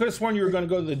 I could have sworn you were going to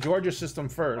go to the Georgia system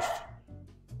first,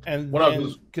 and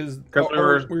because we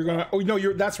were going to. Oh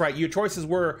no, that's right. Your choices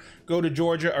were go to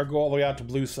Georgia or go all the way out to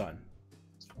Blue Sun.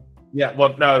 Yeah,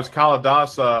 well, no, it was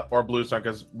Kalidasa or Blue Sun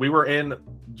because we were in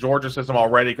Georgia system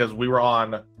already because we were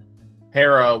on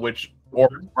Hera, or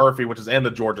Murphy, which is in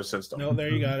the Georgia system. No, there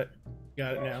you got it.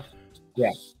 Got it now.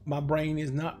 Yeah. My brain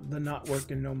is not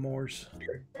working no more.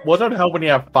 Well, it doesn't help when you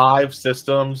have 5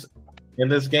 systems in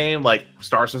this game, like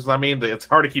star systems. I mean, it's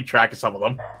hard to keep track of some of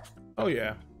them. Oh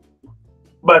yeah.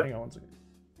 But hang on one second.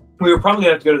 We were probably going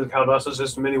to have to go to the Kalidasa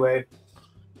system anyway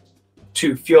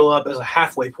to fuel up as a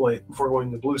halfway point before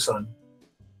going to Blue Sun.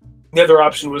 The other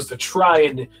option was to try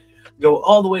and go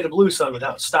all the way to Blue Sun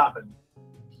without stopping,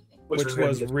 which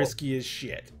was risky as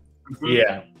shit. Mm-hmm.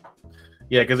 Yeah.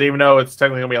 Yeah, because even though it's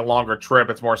technically going to be a longer trip,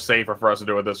 it's more safer for us to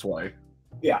do it this way.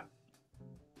 Yeah.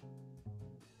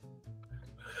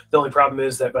 The only problem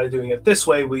is that by doing it this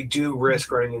way, we do risk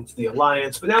running into the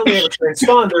Alliance. But now we have a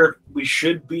transponder, we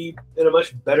should be in a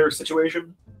much better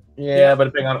situation. Yeah, but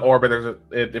depending on orbit,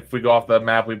 if we go off the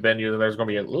map we've been using, there's going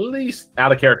to be at least, out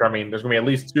of character, I mean, there's going to be at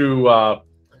least 2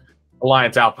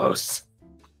 Alliance outposts.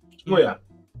 Oh, yeah.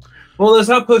 Well, those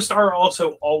outposts are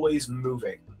also always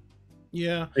moving.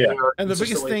 Yeah. Yeah. And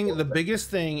the biggest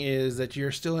thing is that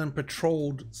you're still in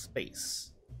patrolled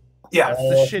space. Yeah.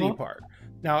 That's the shitty part.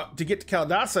 Now, to get to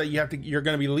Kalidasa, you're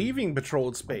going to be leaving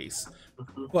patrolled space,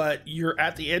 but you're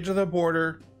at the edge of the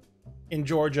border in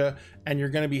Georgia, and you're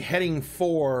going to be heading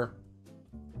for,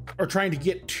 or trying to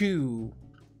get to,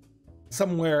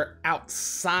 somewhere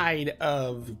outside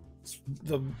of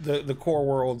the core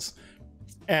worlds,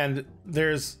 and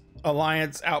there's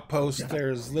Alliance outposts,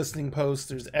 there's listening posts,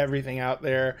 there's everything out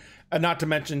there, and not to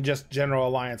mention just general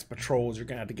Alliance patrols you're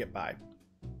going to have to get by.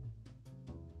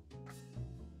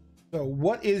 So,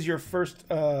 what is your first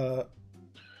thought?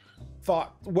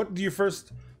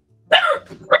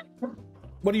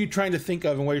 What are you trying to think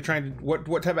of, and what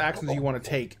type of actions do you want to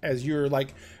take as you're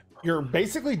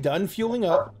basically done fueling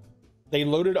up? They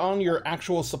loaded on your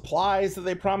actual supplies that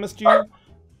they promised you,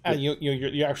 and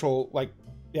your actual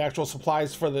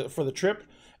supplies for the trip,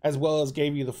 as well as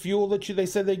gave you the fuel that they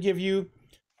said they give you,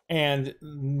 and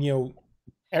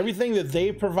everything that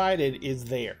they provided is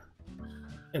there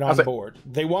and on board.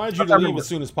 They wanted you to leave as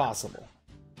soon as possible.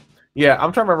 Yeah,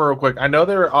 I'm trying to remember real quick. I know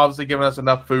they were obviously giving us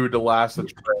enough food to last the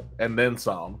trip, and then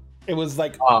some. It was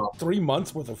like 3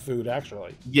 months worth of food,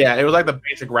 actually. Yeah, it was like the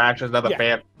basic rations, nothing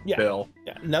fancy bill.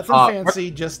 Yeah, nothing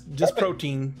fancy, just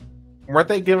protein. Weren't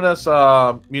they giving us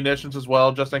munitions as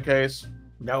well, just in case?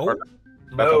 No.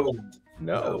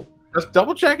 Just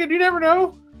double checking. You never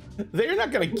know. They're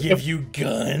not going to give you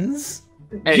guns.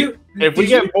 Hey, if we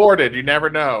get boarded, you never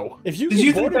know. If you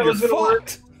get boarded, you're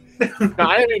fucked. No,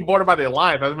 I didn't mean boarded by the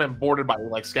Alliance. I meant boarded by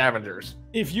scavengers.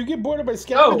 If you get boarded by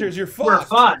scavengers, you're fucked. We're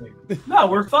fine. No,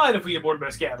 we're fine if we get boarded by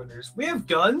scavengers. We have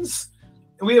guns,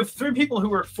 and we have 4 people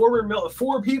who are former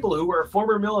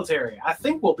military. I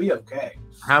think we'll be okay.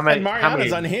 How many?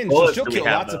 Mariana's unhinged, so she'll kill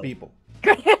lots of people.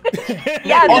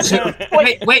 Yeah.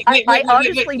 Wait. I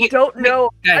honestly don't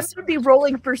know. I'm gonna be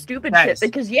rolling for stupid shit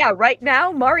because right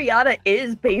now Mariana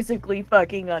is basically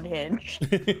fucking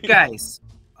unhinged. Guys,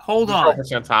 hold on.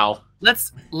 Percentile.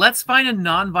 Let's find a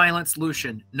non-violent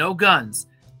solution. No guns.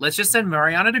 Let's just send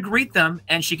Mariana to greet them,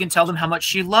 and she can tell them how much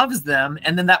she loves them,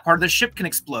 and then that part of the ship can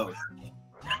explode.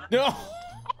 No.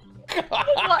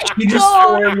 She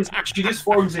just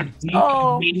forms a deep,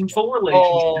 meaningful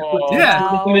relationship with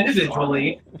them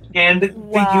individually, and the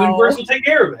universe will take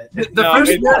care of it. The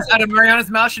first words out of Mariana's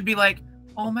mouth should be like,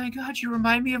 "Oh my God, you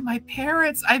remind me of my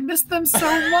parents. I miss them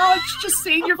so much. Just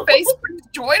seeing your face brings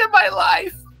joy to my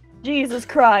life." Jesus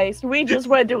Christ, we just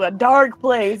went to a dark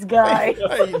place, guy.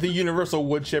 The universal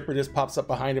wood chipper just pops up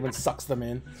behind him and sucks them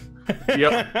in.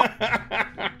 Yep.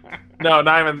 No,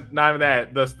 not even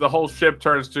that. The whole ship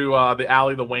turns to the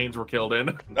alley the Waynes were killed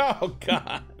in. Oh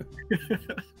God.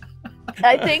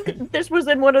 I think this was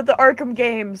in one of the Arkham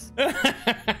games.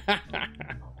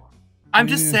 I'm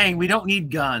just saying we don't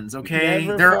need guns, okay?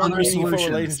 Never There are form other a meaningful solutions.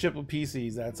 relationship with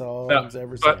PCs. That's all No, I'm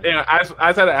ever saying. But yeah, I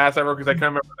had to ask that because I couldn't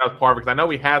remember if that was part, because I know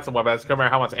we had some weapons. I couldn't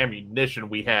remember how much ammunition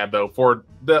we had though for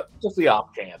just the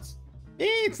off chance.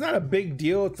 It's not a big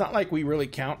deal. It's not like we really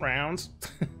count rounds.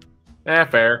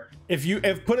 Fair.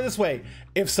 If put it this way,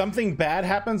 if something bad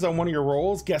happens on one of your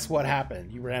rolls, guess what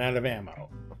happened? You ran out of ammo.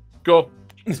 Cool.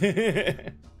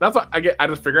 This That's what I get. I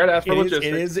just figured I'd ask for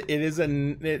logistics.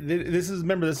 This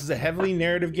is a heavily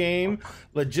narrative game.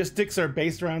 Logistics are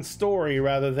based around story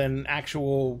rather than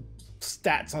actual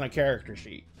stats on a character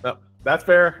sheet. No, that's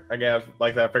fair. Again,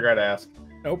 like that. I figured I'd ask.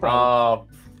 No problem.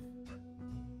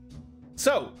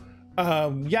 So,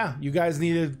 yeah, you guys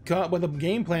need to come up with a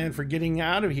game plan for getting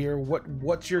out of here.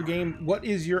 What's your game? What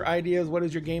is your ideas? What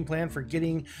is your game plan for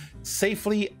getting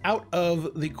safely out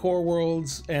of the core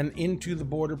worlds and into the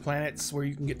border planets where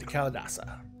you can get to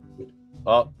Kalidasa?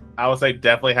 Well, I would say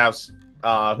definitely have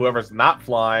whoever's not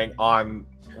flying on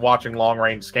watching long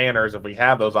range scanners if we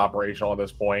have those operational at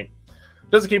this point.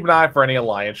 Just to keep an eye for any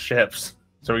Alliance ships,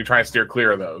 so we try and steer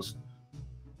clear of those.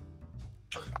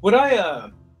 Would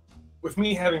I, with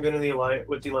me having been in the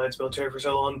Alliance military for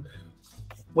so long,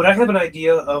 would I have an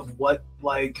idea of what,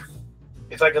 like,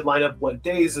 if I could line up what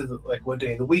days of what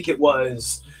day of the week it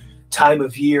was, time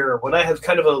of year? Would I have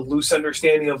kind of a loose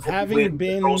understanding of having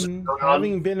been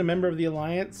a member of the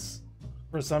Alliance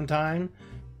for some time?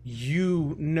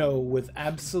 You know with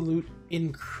absolute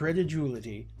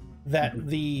incredulity that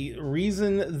the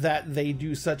reason that they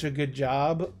do such a good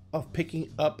job of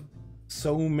picking up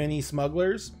so many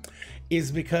smugglers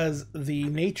is because the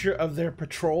nature of their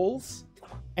patrols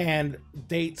and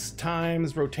dates,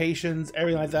 times, rotations,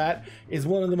 everything like that is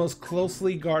one of the most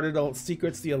closely guarded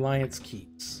secrets the Alliance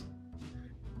keeps.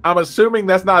 I'm assuming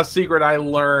that's not a secret I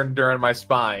learned during my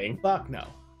spying. Fuck no.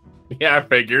 Yeah, I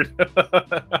figured.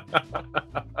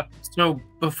 So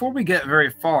before we get very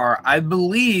far, I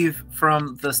believe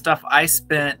from the stuff I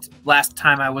spent last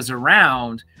time I was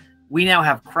around, we now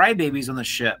have crybabies on the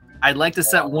ship. I'd like to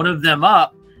set one of them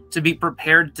up to be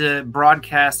prepared to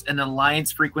broadcast an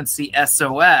Alliance frequency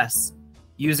SOS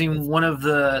using one of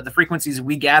the frequencies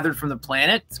we gathered from the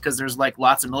planet, because there's like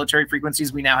lots of military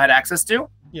frequencies we now had access to.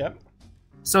 Yep.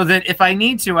 So that if I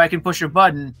need to, I can push a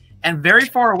button, and very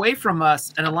far away from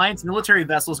us, an Alliance military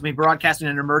vessel is going to be broadcasting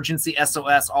an emergency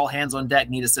SOS, all hands on deck,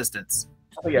 need assistance.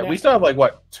 Oh, yeah, we still have like,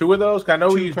 what, 2 of those? I know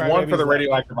we used one for the left.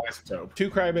 radioactive isotope. 2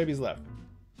 crybabies left.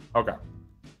 Okay.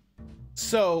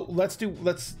 So let's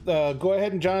go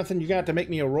ahead, and Jonathan, you're gonna have to make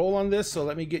me a roll on this. So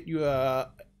let me get you a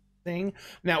thing.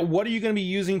 Now, what are you going to be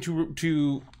using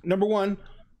to number one?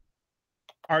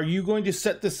 Are you going to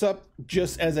set this up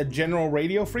just as a general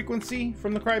radio frequency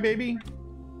from the crybaby?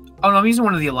 Oh no, I'm using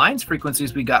one of the Alliance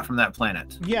frequencies we got from that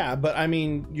planet. Yeah, but I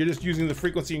mean, you're just using the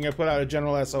frequency you're gonna put out a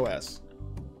general SOS.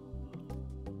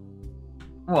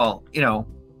 Well, you know,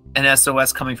 an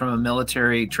SOS coming from a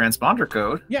military transponder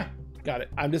code. Yeah, got it.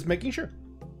 I'm just making sure.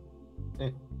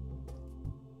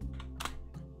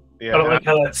 Yeah, I don't like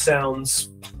how that sounds.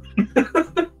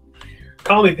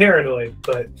 Call me paranoid,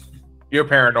 but you're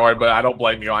paranoid, but I don't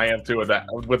blame you. I am too with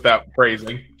that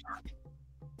phrasing.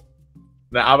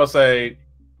 Now I would say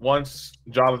once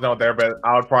Jonathan's done with their bed,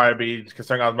 I would probably be,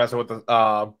 considering I was messing with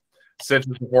the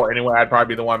Citrus before anyway, I'd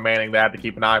probably be the one manning that to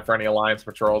keep an eye for any Alliance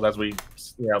patrols as we,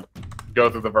 go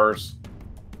through the verse.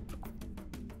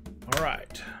 All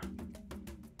right.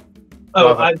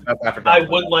 Oh, I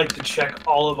would like to check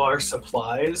all of our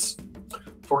supplies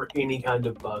for any kind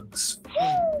of bugs.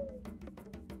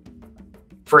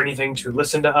 For anything to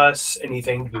listen to us,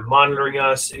 anything to be monitoring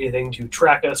us, anything to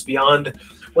track us beyond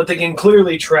what they can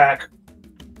clearly track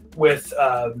with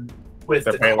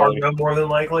the cargo, more than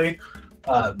likely.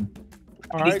 All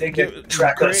right,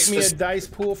 track us. Create me a dice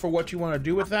pool for what you want to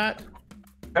do with that.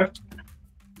 Okay.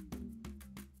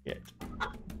 Yeah.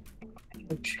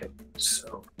 Okay.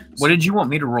 So, what did you want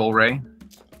me to roll, Ray?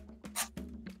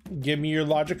 Give me your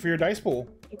logic for your dice pool.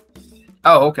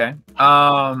 Oh, okay.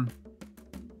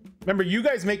 Remember, you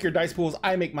guys make your dice pools.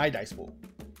 I make my dice pool.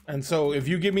 And so if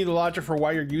you give me the logic for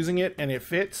why you're using it and it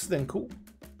fits, then cool.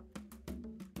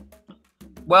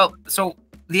 Well, so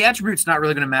the attribute's not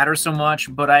really going to matter so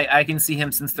much, but I can see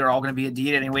him, since they're all going to be a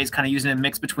D8 anyways, kind of using a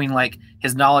mix between like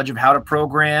his knowledge of how to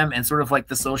program and sort of like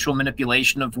the social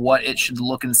manipulation of what it should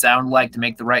look and sound like to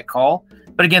make the right call.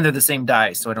 But again, they're the same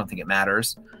dice, so I don't think it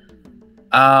matters.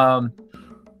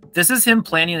 This is him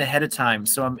planning ahead of time,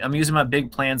 so I'm using my big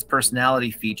plans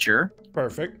personality feature.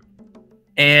 Perfect.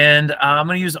 And I'm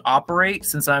going to use operate,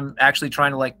 since I'm actually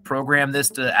trying to like program this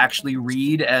to actually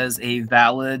read as a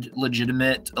valid,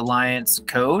 legitimate Alliance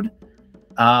code.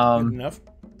 Good enough.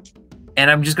 and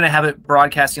I'm just going to have it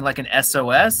broadcasting like an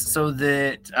SOS so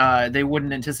that they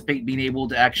wouldn't anticipate being able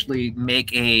to actually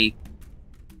make a,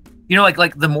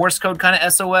 like the Morse code kind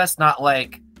of SOS, not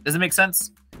like, does it make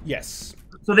sense? Yes.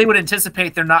 So they would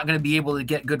anticipate they're not going to be able to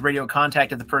get good radio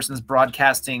contact if the person's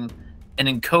broadcasting and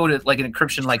encode it like an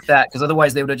encryption like that, because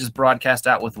otherwise they would have just broadcast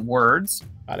out with words.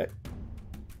 Got it.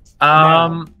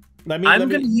 I'm going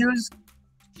to use...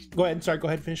 Go ahead. Sorry, go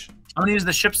ahead, finish. I'm going to use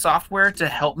the ship software to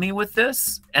help me with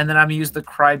this, and then I'm going to use the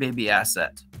Crybaby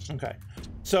asset. Okay.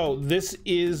 So this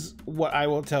is what I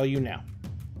will tell you now.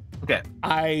 Okay.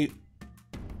 I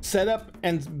set up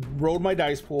and rolled my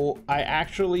dice pool. I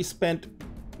actually spent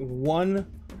 1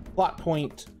 plot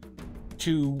point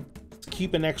to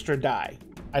keep an extra die.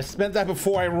 I spent that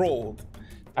before I rolled.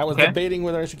 I was debating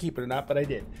whether I should keep it or not, but I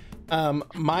did.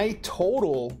 My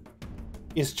total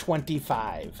is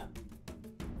 25.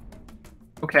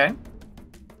 Okay.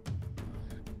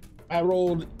 I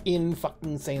rolled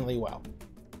insanely well.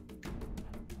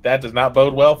 That does not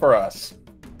bode well for us.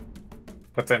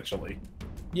 Potentially.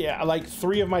 Yeah, like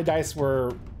 3 of my dice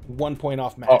were 1 point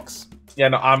off max. Oh, yeah,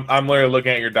 no, I'm literally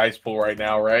looking at your dice pool right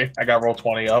now, right? I got roll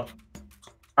 20 up.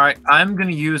 All right, I'm going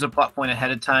to use a plot point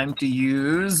ahead of time to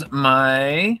use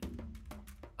my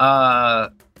I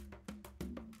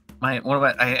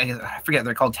forget,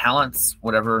 they're called talents,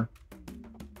 whatever.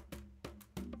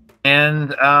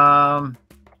 And I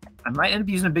might end up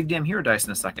using a big damn hero dice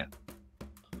in a second.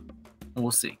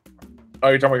 We'll see. Oh,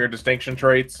 you're talking about your distinction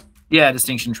traits? Yeah,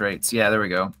 distinction traits. Yeah, there we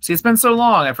go. See, it's been so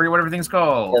long, I forget what everything's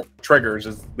called. Or triggers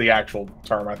is the actual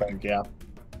term, I think, yeah.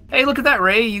 Hey, look at that,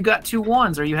 Ray. You got 2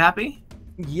 1s. Are you happy?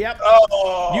 Yep.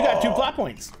 Oh! You got 2 plot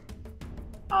points.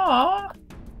 Aw.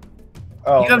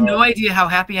 Oh, you have no idea how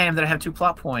happy I am that I have 2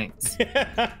 plot points.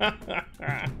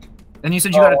 And you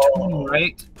said you got a 20,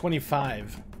 right?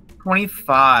 25.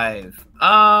 25. So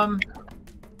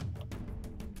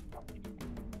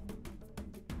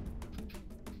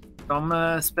I'm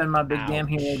gonna spend my big damn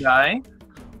hero die.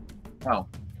 Oh.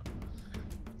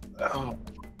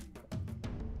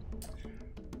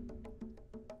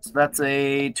 So that's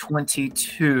a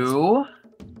 22.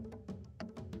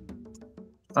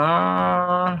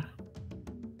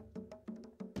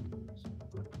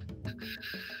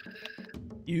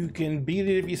 You can beat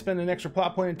it if you spend an extra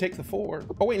plot point and take the 4.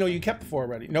 Oh wait, no, you kept the 4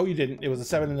 already. No, you didn't. It was a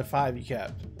 7 and a 5 you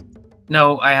kept.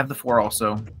 No, I have the 4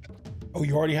 also. Oh,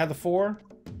 you already had the 4?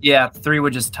 Yeah, 3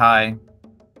 would just tie.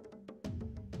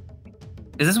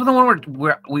 Is this the one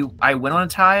where I win on a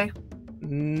tie?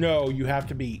 No, you have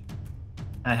to beat.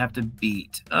 I have to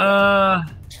beat. But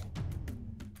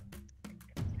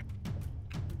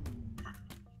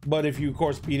if you, of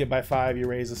course, beat it by 5, you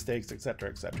raise the stakes, etc.,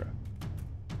 etc.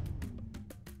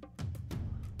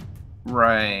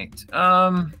 Right.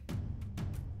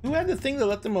 Who had the thing that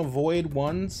let them avoid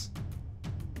 1s?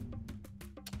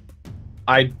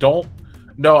 I don't.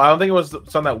 No, I don't think it was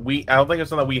something that we. I don't think it's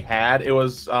something that we had. It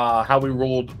was how we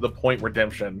ruled the point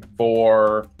redemption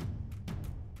for.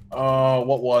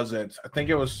 What was it? I think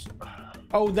it was.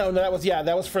 Oh no, that was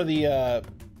for the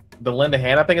lend a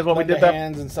hand. I think is what we did that.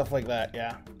 Hands and stuff like that.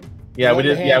 Yeah. Yeah, we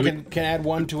did. Yeah, we can add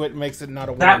 1 to it. Makes it not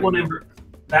a 1. That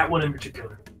one in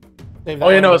particular. Oh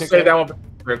yeah, no, say that one.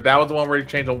 That was the one where you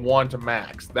changed a 1 to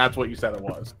max. That's what you said it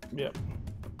was. Yep.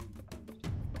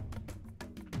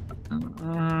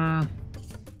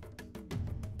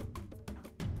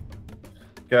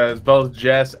 Because both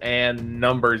Jess and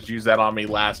Numbers used that on me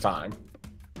last time.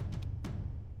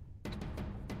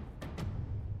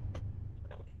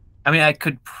 I mean, I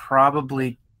could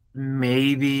probably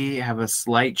maybe have a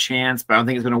slight chance, but I don't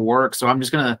think it's going to work. So I'm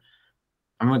gonna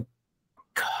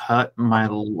cut my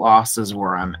losses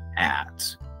where I'm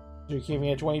at. You're keeping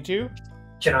it at 22?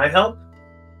 Can I help?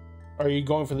 Or are you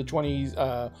going for the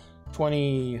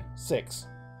 26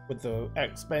 with the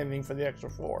expanding for the extra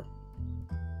 4?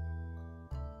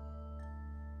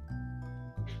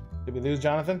 Did we lose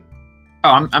Jonathan?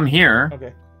 Oh, I'm here.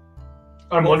 Okay.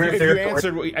 I'm wondering if you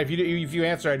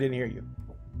answer, I didn't hear you.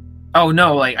 Oh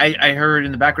no, like I heard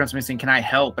in the background somebody saying, "Can I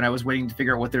help?" And I was waiting to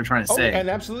figure out what they're trying to say. And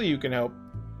absolutely, you can help.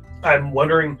 I'm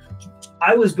wondering.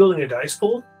 I was building a dice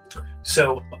pool,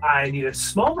 so I need a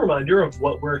small reminder of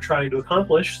what we're trying to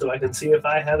accomplish, so I can see if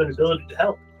I have an ability to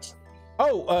help.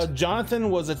 Oh,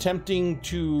 Jonathan was attempting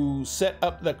to set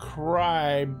up the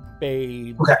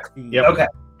crybaby. Okay. Yep.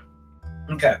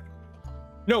 Okay.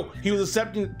 No, he was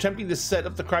attempting to set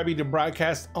up the crybaby to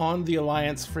broadcast on the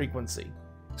Alliance frequency.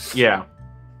 Yeah.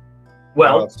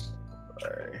 Well,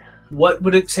 what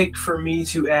would it take for me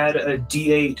to add a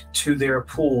D8 to their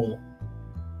pool?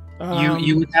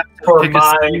 You would have to for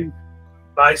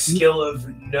my skill of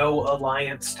no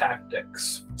Alliance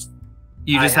tactics.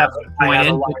 You just have to I have point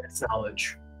in. alliance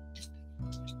knowledge.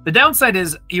 The downside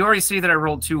is you already see that I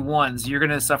rolled 2 1s. You're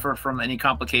going to suffer from any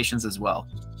complications as well.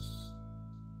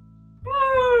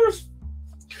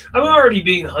 I'm already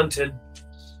being hunted.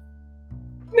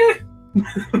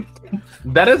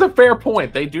 That is a fair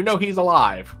point. They do know he's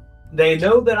alive. They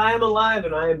know that I am alive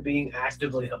and I am being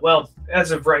actively... Well,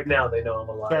 as of right now, they know I'm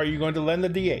alive. So are you going to lend the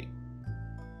D8?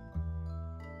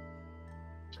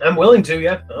 I'm willing to,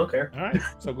 yeah. I don't care. All right.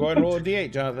 So go ahead and roll a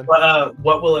D8, Jonathan. But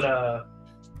what will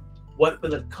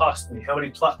it cost me? How many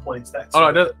plot points?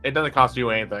 It doesn't cost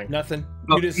you anything. Nothing.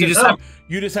 Oh,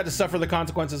 You just have to suffer the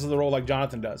consequences of the roll like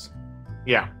Jonathan does.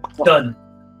 Yeah. Done.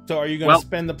 So are you going to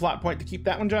spend the plot point to keep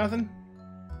that one, Jonathan?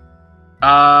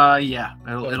 Yeah.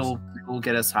 It'll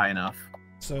get us high enough.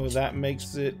 So that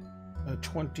makes it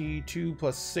 22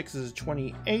 plus 6 is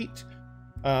 28.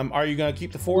 Are you going to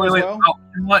keep the 4 as well?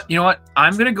 Oh, you know what?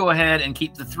 I'm going to go ahead and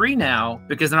keep the 3 now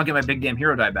because then I'll get my big damn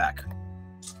hero die back.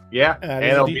 Yeah, and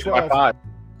it'll be my 5.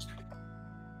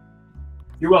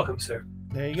 You're welcome, sir.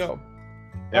 There you go.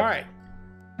 Yep. All right.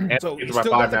 And So you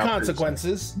still got the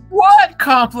consequences. What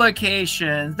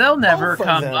complications? They'll never Both of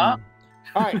come them. up.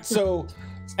 All right. So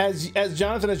as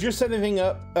Jonathan, as you're setting everything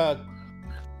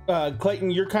up,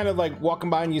 Clayton, you're kind of like walking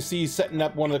by and you see he's setting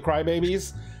up one of the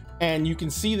crybabies, and you can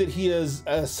see that he is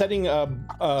setting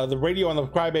the radio on the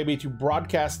crybaby to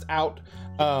broadcast out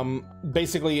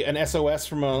basically an SOS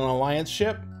from an alliance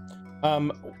ship.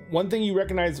 One thing you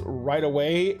recognize right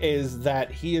away is that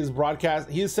he is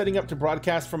setting up to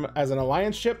broadcast from as an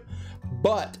alliance ship,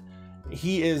 but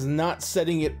he is not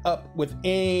setting it up with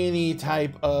any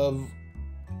type of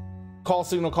call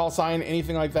signal, call sign,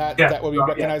 anything like that that would be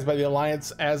recognized by the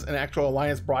alliance as an actual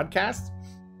alliance broadcast.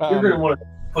 You're going to want to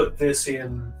put this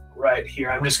in right here.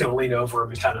 I'm just going to lean over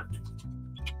and kind of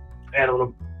add a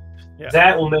little. Yeah.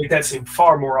 That will make that seem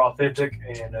far more authentic,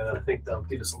 and I think that'll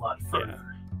get us a lot further. Yeah.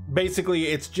 Basically,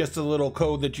 it's just a little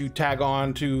code that you tag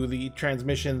on to the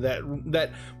transmission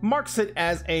that marks it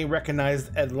as a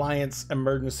recognized Alliance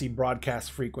emergency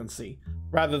broadcast frequency,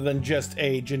 rather than just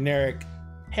a generic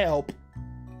help.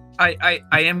 I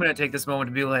am going to take this moment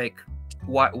to be like,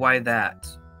 why that?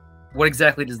 What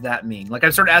exactly does that mean? Like, I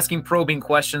started asking probing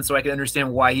questions so I can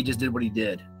understand why he just did what he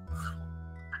did.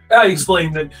 I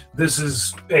explained that this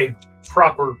is a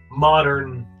proper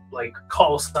modern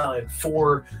call sign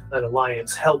for an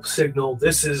alliance help signal.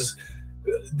 This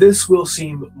will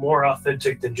seem more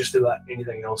authentic than just about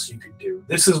anything else you could do.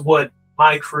 This is what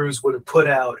my crews would have put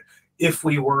out if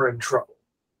we were in trouble.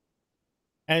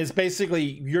 And it's basically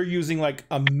you're using like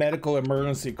a medical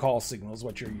emergency call signal is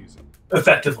what you're using.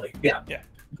 Effectively, yeah. Yeah.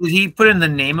 Did he put in the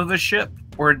name of a ship,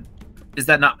 or is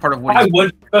that not part of what I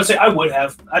would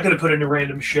have. I could have put in a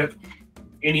random ship,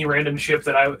 any random ship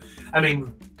that I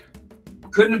mean.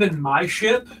 Couldn't have been my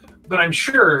ship, but I'm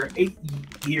sure 8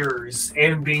 years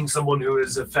and being someone who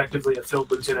is effectively a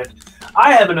field lieutenant,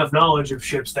 I have enough knowledge of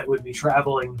ships that would be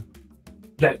traveling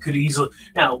that could easily...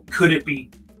 Now, could it be...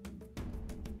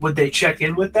 Would they check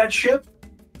in with that ship?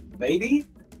 Maybe?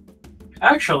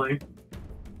 Actually,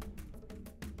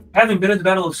 having been at the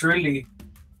Battle of Serenity,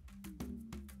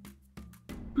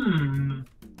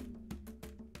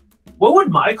 what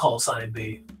would my call sign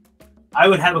be? I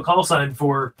would have a call sign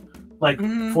for...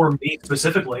 for me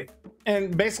specifically.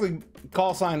 And basically,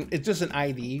 call sign, it's just an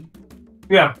ID.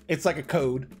 Yeah. It's like a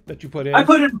code that you put in. I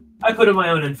put in my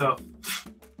own info.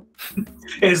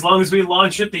 As long as we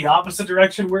launch it the opposite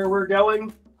direction where we're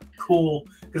going, cool.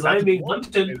 Because I'm being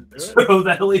hunted, so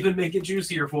that'll even make it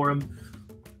juicier for him.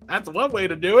 That's one way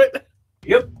to do it.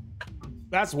 Yep.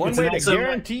 That's one way to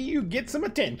guarantee you get some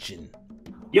attention.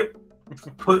 Yep.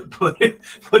 Put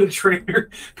a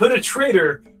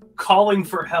traitor calling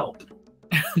for help.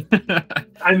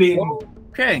 I mean,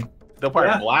 okay. They'll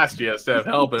probably blast you instead of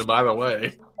helping, by the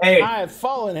way. Hey, I have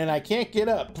fallen and I can't get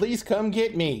up. Please come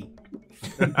get me.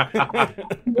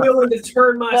 Willing to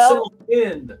turn myself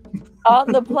in. On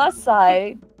the plus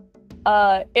side,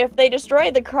 if they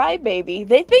destroy the crybaby,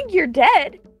 they think you're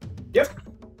dead. Yep.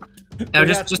 Now,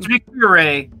 just to be clear,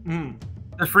 Ray,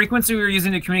 the frequency we were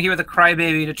using to communicate with the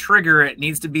crybaby to trigger it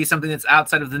needs to be something that's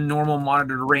outside of the normal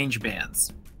monitored range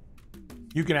bands.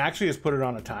 You can actually just put it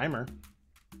on a timer.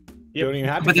 You Yep. don't even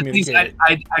have to But communicate.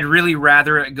 I'd really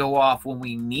rather it go off when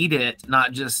we need it,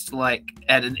 not just like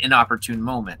at an inopportune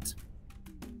moment.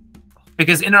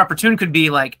 Because inopportune could be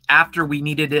like after we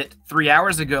needed it 3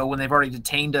 hours ago when they've already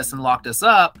detained us and locked us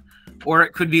up, or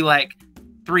it could be like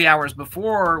 3 hours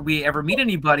before we ever meet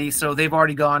anybody, so they've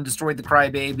already gone, destroyed the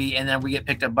crybaby, and then we get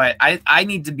picked up by it. I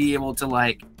need to be able to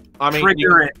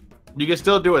trigger it. You can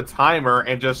still do a timer,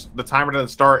 and just the timer doesn't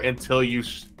start until you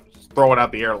throw it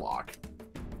out the airlock.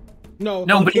 No,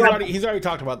 but he's already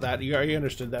talked about that. You already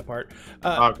understood that part.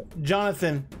 Okay.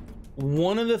 Jonathan,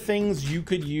 one of the things you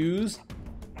could use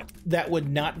that would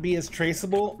not be as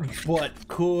traceable, but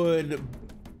could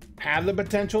have the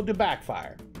potential to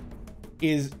backfire,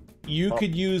 is you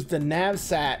could use the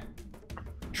NavSat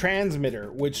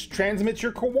transmitter, which transmits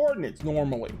your coordinates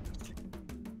normally.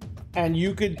 And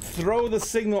you could throw the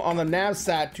signal on the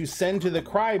NavSat to send to the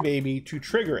crybaby to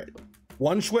trigger it.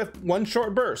 One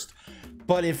short burst.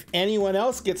 But if anyone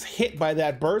else gets hit by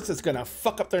that burst, it's gonna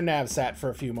fuck up their NavSat for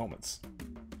a few moments.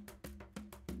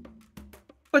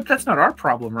 But that's not our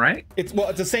problem, right? It's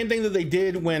the same thing that they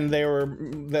did when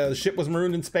the ship was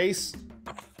marooned in space.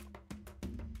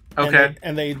 Okay.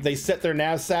 And they set their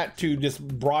NavSat to just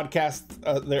broadcast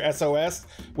their SOS,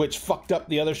 which fucked up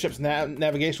the other ship's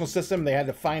navigational system. They had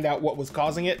to find out what was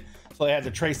causing it, so they had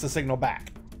to trace the signal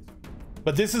back.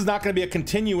 But this is not going to be a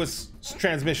continuous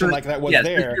transmission like that was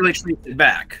there. Really trace it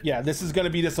back. Yeah, this is going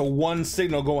to be just a one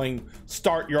signal going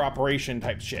start your operation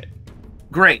type shit.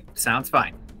 Great. Sounds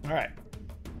fine. All right.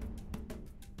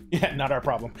 Yeah, not our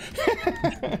problem.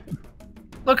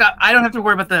 Look, I don't have to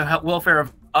worry about the welfare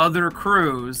of other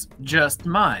crews, just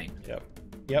mine.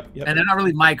 Yep. And they're not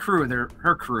really my crew; they're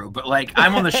her crew. But like,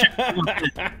 I'm on the ship.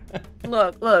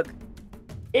 Look.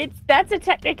 That's a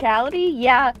technicality.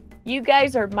 Yeah, you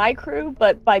guys are my crew,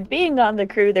 but by being on the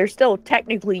crew, they're still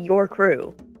technically your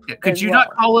crew. Yeah, could you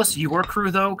not call us your crew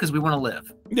though? Because we want to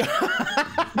live.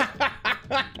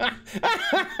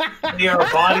 They are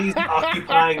bodies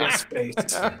occupying a space.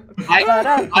 I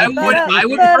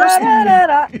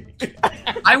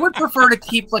would prefer to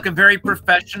keep like a very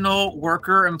professional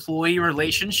worker-employee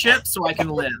relationship so I can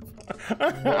live.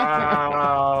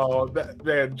 Wow,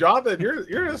 man, Jonathan, you're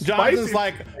a Jonathan's spicy.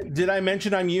 like, did I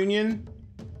mention I'm union?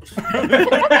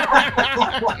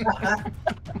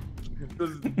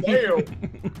 Damn.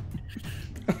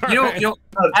 You know,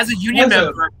 as a union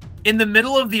member, in the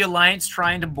middle of the Alliance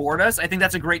trying to board us, I think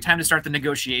that's a great time to start the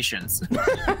negotiations.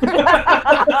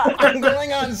 I'm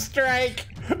going on strike.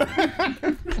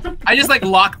 I just like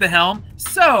lock the helm.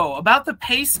 So, about the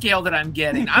pay scale that I'm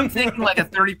getting, I'm thinking like a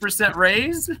 30%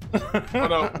 raise. Oh,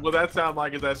 no, what that sounds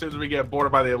like is that as soon as we get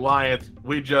boarded by the Alliance,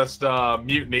 we just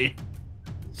mutiny.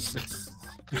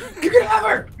 You can have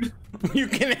her. You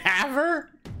can have her?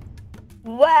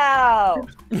 Wow.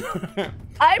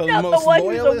 I'm not the one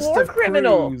who's a war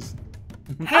criminal.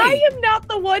 Hey, I am not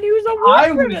the one who's a war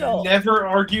I criminal. would never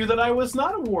argue that I was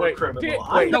not a war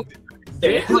criminal.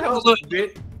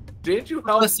 Did you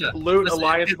help Listen, loot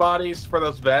Alliance bodies for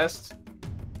those vests?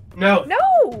 No.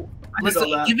 No.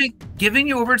 listen, giving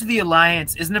you over to the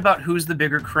Alliance isn't about who's the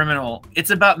bigger criminal. It's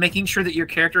about making sure that your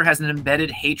character has an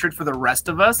embedded hatred for the rest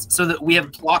of us so that we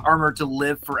have plot armor to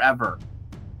live forever.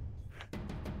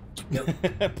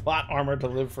 Plot armor to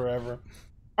live forever.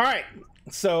 All right,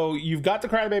 so you've got the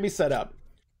crybaby set up.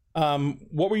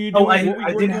 What were you doing?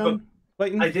 I did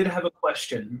have a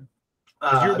question.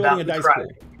 You're building a dice pool.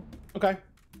 Okay.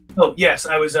 Oh yes,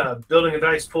 I was building a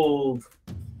dice pool.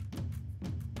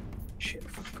 Shit,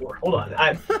 hold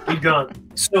on. We've gone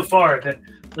so far that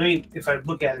if I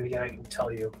look at it again, I can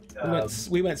tell you.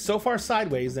 We went so far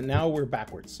sideways that now we're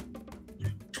backwards.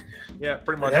 Yeah,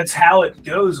 pretty much. That's how it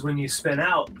goes when you spin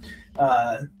out.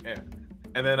 Yeah.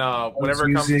 And then whenever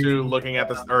it comes to looking at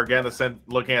this, or again,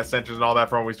 looking at centers and all that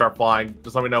from when we start flying,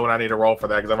 just let me know when I need to roll for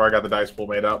that because I've already got the dice pool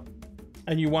made up.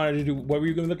 And you wanted to do, what were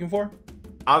you looking for?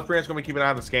 I was pretty much going to be keeping an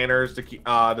eye on the scanners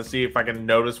to see if I can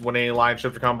notice when any line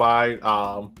ships are come by.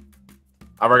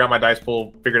 I've already got my dice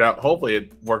pool figured out. Hopefully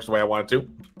it works the way I want it to.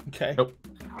 Okay. Nope.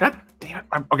 God damn it.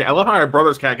 Okay, I love how my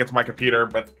brother's cat gets my computer,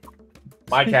 but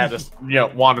my cat just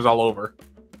wanders all over.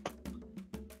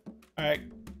 All right.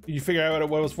 Did you figure out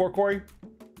what it was for, Corey?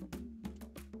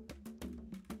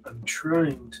 I'm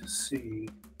trying to see.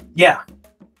 Yeah.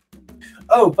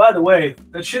 Oh, by the way,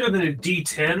 that should have been a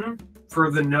D10 for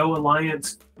the no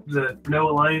alliance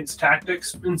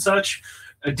tactics and such.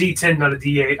 A D10, not a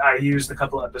D8. I used a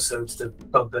couple episodes to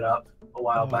bump it up a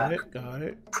while back. Got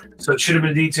it. So it should have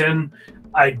been a D10.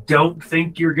 I don't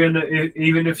think you're gonna,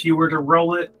 even if you were to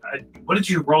roll it. What did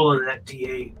you roll in that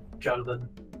D8, Jonathan?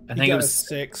 I think it was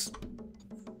 6.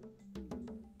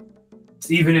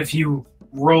 Even if you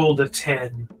rolled a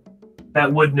 10,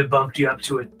 that wouldn't have bumped you up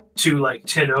to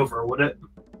 10 over, would it?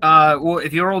 Well,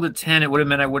 if you rolled a 10, it would have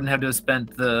meant I wouldn't have to have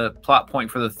spent the plot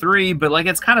point for the 3, but like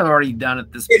it's kind of already done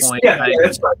at this point. Yeah,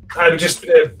 that's fine. I'm just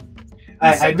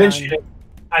I mentioned it.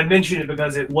 I mentioned it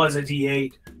because it was a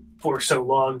D8 for so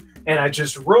long, and I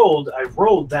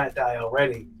rolled that die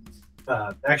already.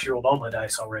 Actually rolled all my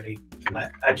dice already.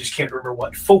 I just can't remember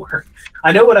what for.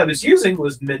 I know what I was using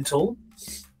was mental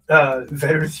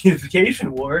veteran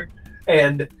unification war,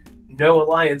 and no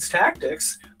alliance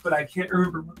tactics, but I can't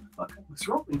remember what the fuck I was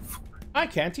rolling for. I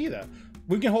can't either.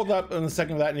 We can hold up in a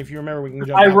second of that, and if you remember, we can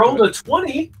jump. I rolled a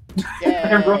 20.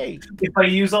 Yay. If I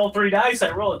use all 3 dice,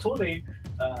 I roll a 20.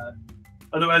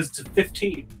 Otherwise, it's a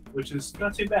 15, which is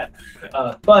not too bad.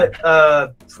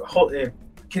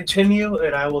 Continue,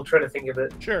 and I will try to think of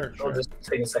it. Sure. I'll just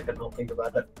take a second. I'll think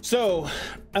about it. So,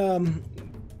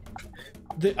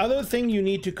 the other thing you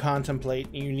need to contemplate,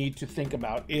 and you need to think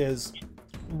about is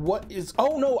what is.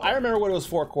 Oh no, I remember what it was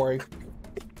for, Corey.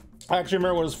 I actually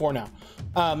remember what it was for now.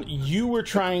 You were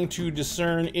trying to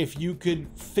discern if you could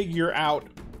figure out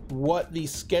what the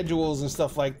schedules and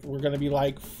stuff like were going to be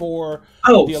like for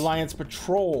the Alliance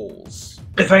patrols.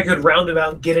 If I could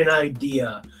roundabout get an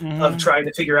idea of trying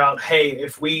to figure out, hey,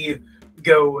 if we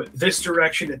go this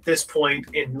direction at this point,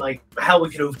 and like how we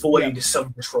can avoid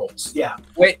some patrols. Yeah.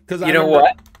 Wait, because you know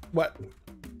what? What?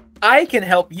 I can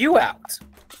help you out.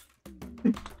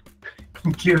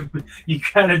 You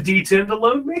got a D10 to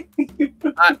load me?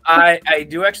 I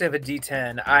do actually have a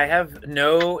D10. I have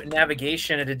no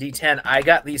navigation at a D10. I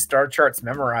got these star charts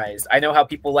memorized. I know how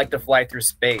people like to fly through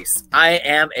space. I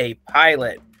am a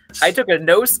pilot. I took a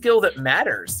no skill that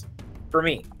matters for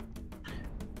me.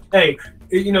 Hey,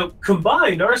 you know,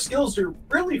 combined, our skills are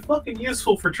really fucking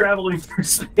useful for traveling through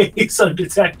space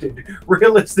undetected.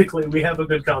 Realistically, we have a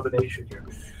good combination here.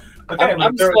 Okay,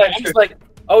 I'm just like,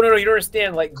 oh no, you don't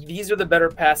understand. Like, these are the better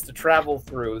paths to travel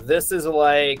through. This is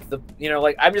like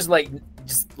I'm just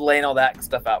laying all that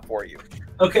stuff out for you.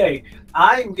 Okay,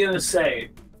 I'm gonna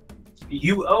say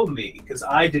you owe me because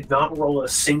I did not roll a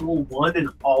single one, and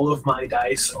all of my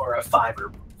dice are a 5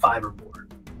 or more.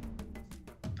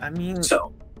 I mean,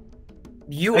 so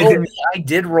you owe me. I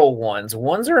did roll ones.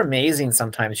 Ones are amazing.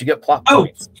 Sometimes you get plot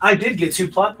points. I did get 2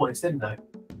 plot points, didn't I?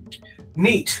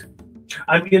 Neat.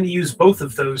 I'm going to use both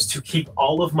of those to keep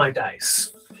all of my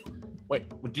dice. Wait,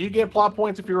 do you get plot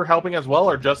points if you were helping as well,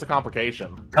 or just a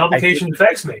complication? Complication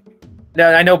affects me.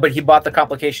 No, I know, but he bought the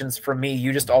complications from me.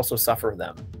 You just also suffer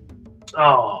them.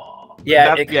 Oh.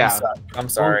 Yeah, it can suck. I'm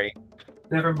sorry.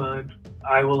 Never mind.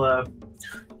 I will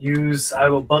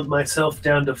bump myself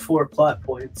down to 4 plot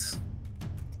points.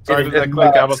 Sorry for that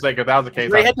quick. I was thinking if that was the case.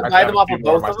 If we had to buy them off of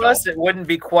both of us, it wouldn't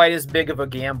be quite as big of a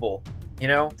gamble, you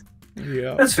know?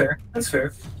 Yeah. That's fair. I'm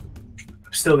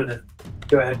still going to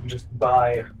go ahead and just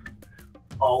buy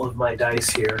all of my dice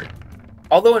here.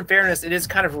 Although, in fairness, it is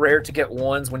kind of rare to get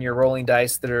ones when you're rolling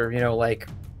dice that are, like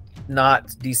not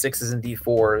D6s and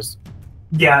D4s.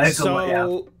 Yeah, it's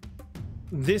so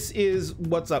this is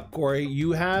what's up, Corey.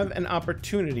 You have an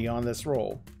opportunity on this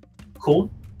roll. Cool.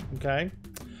 Okay.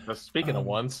 Speaking of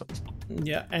ones.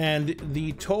 Yeah, and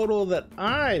the total that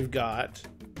I've got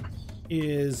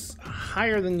is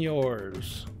higher than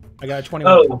yours. I got a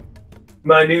 21. Oh,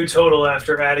 my new total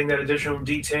after adding that additional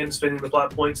D10, spending the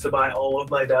plot points to buy all of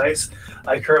my dice,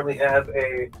 I currently have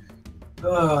a...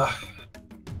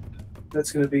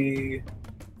 that's going to be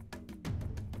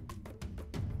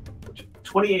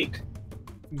 28.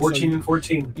 14 and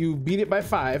 14. You beat it by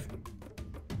 5.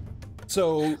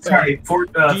 So sorry,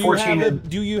 14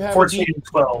 and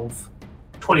 12.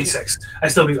 26. I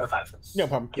still beat by 5. No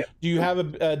problem. Yep. Do you have a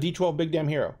D12 Big Damn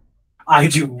Hero? I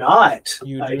do not.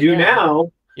 I do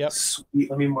now. Yep. Sweet.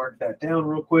 Let me mark that down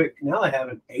real quick. Now I have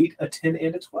an 8, a 10,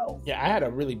 and a 12. Yeah, I had a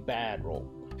really bad roll.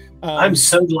 I'm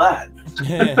so glad.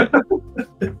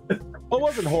 Well, it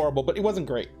wasn't horrible, but it wasn't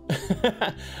great.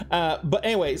 But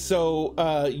anyway, so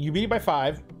you beat it by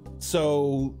 5.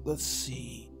 So let's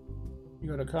see. You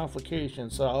got a complication,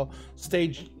 so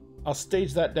I'll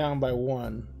stage that down by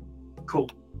 1. Cool.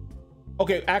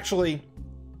 Okay, actually,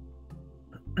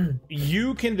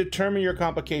 you can determine your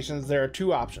complications. There are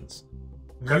 2 options.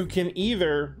 Okay. You can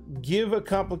either give a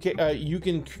you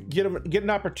can get an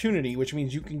opportunity, which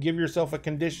means you can give yourself a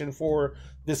condition for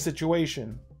this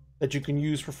situation that you can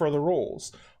use for further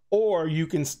rolls, or you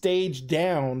can stage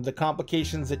down the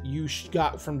complications that you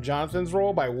got from Jonathan's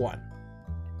roll by 1.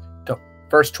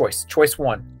 First choice. Choice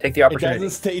 1. Take the opportunity. It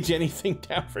doesn't stage anything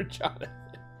down for Jonathan.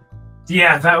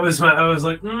 Yeah, that was I was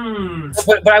like,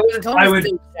 But I wasn't telling him to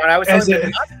stage it down. I was telling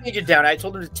him not to stage it down. I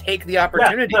told him to take the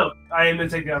opportunity. Yeah, no, I am going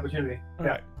to take the opportunity. All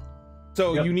right.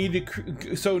 So you need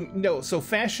to... So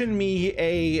fashion me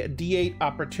a D8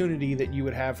 opportunity that you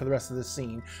would have for the rest of the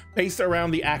scene based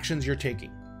around the actions you're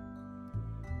taking.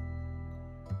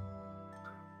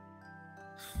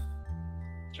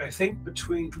 I think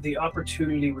between the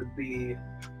opportunity would be...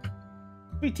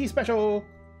 Sweet tea special!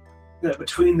 Yeah,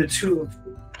 between the 2 of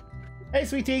them. Hey,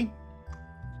 sweet tea!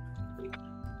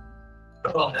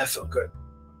 Oh, that felt good.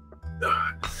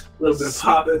 A little bit of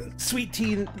popping. Sweet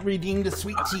tea redeemed a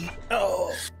sweet tea.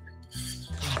 Oh!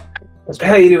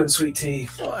 How you doing, sweet tea?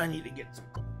 Oh, I need to get some.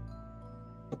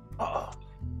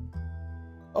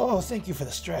 Oh, thank you for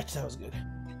the stretch. That was good.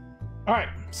 All right,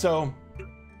 so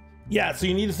yeah, so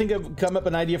you need to come up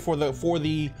an idea for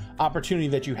the opportunity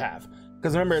that you have,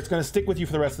 because remember, it's going to stick with you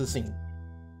for the rest of the scene.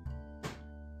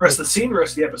 Rest of the scene,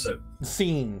 rest of the episode.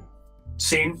 Scene.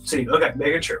 Okay,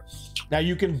 making sure. Now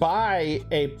you can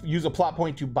use a plot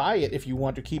point to buy it if you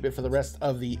want to keep it for the rest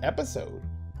of the episode.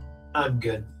 I'm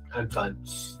good. I'm fine.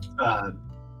 I'm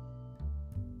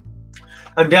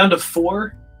down to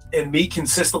 4, and me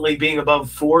consistently being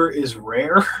above 4 is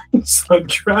rare, so I'm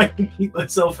trying to keep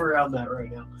myself around that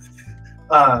right now.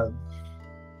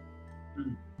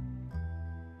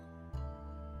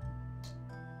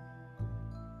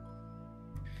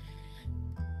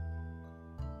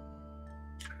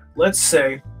 Let's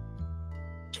say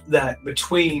that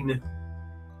between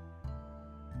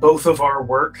both of our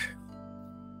work,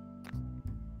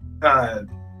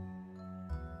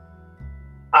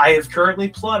 I have currently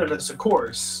plotted us a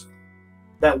course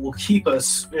that will keep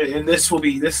us, and that's what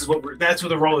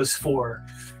the role is for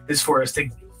us to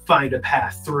find a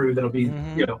path through that'll be,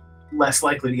 less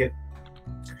likely to get.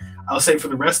 I'll say for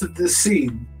the rest of this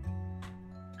scene,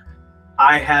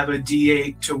 I have a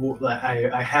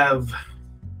D8 I have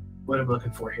what I'm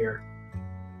looking for here.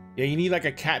 Yeah, you need like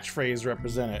a catchphrase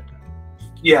represent it.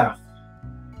 Yeah.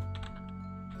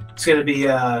 It's gonna be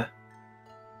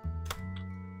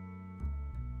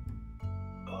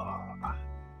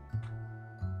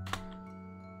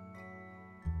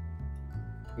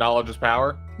knowledge is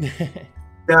power.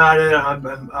 No.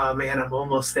 I'm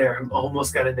almost there. I'm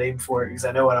almost got a name for it because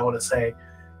I know what I want to say,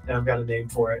 and I've got a name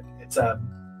for it. It's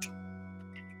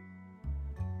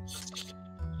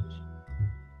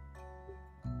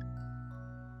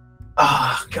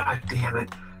God damn it.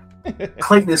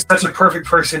 Clayton is such a perfect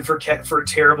person for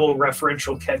terrible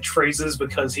referential catchphrases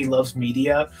because he loves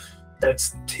media.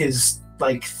 That's his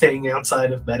thing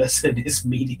outside of medicine is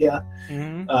media.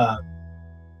 Mm-hmm.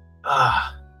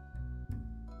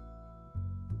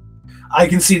 I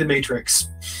can see the Matrix.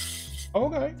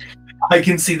 Okay. I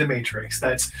can see the Matrix.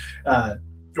 That's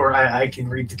or I can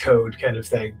read the code kind of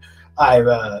thing.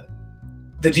 The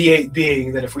D8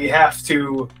 being that if we have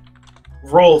to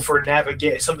roll for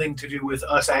navigate something to do with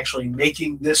us actually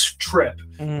making this trip,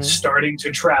 starting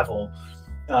to travel,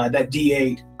 that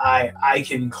D8 I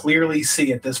can clearly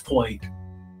see at this point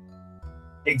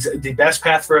the best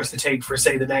path for us to take for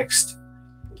say the next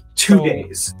 2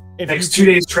 days. Next 2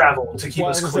 days travel to keep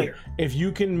us clear. If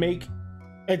you can make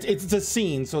it's a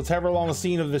scene, so it's however long the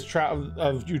scene of this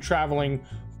of you traveling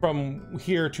from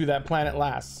here to that planet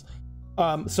lasts.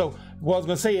 So what I was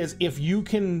gonna say is if you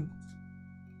can,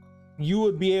 you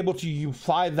would be able to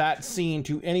apply that scene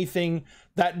to anything,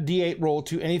 that D8 roll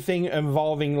to anything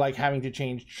involving like having to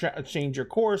change your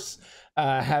course,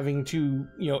 having to,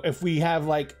 if we have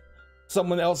like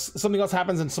something else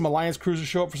happens and some Alliance cruisers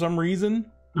show up for some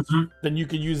reason, then you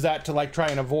could use that to like try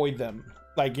and avoid them.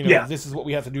 Like, this is what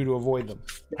we have to do to avoid them.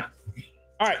 Yeah.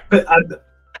 All right. But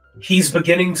he's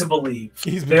beginning to believe.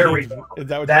 There we go.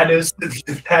 That is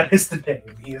the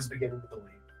name. He is beginning to believe.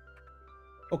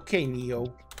 Okay,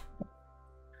 Neo.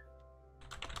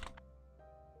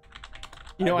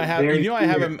 I have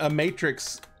a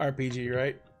Matrix RPG,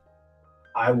 right?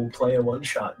 I will play a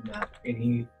one-shot in that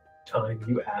any time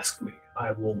you ask me.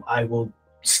 I will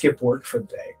skip work for the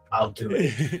day. I'll do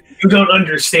it. You don't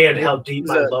understand how deep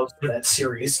my love for that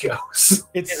series goes.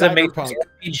 It's a Matrix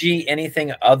RPG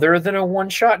anything other than a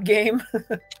one-shot game?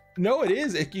 No, it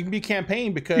is. You can be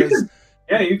campaign because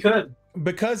yeah, you could.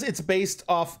 Because it's based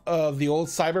off of the old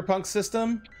Cyberpunk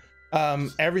system.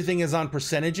 Everything is on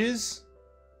percentages.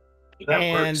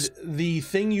 And the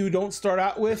thing you don't start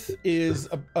out with is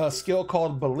a skill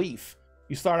called belief.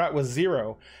 You start out with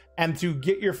 0, and to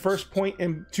get your first point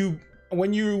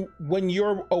when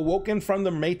you're awoken from the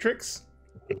Matrix,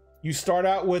 you start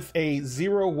out with a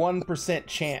 0.1%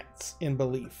 chance in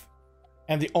belief,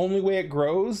 and the only way it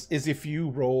grows is if you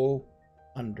roll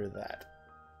under that.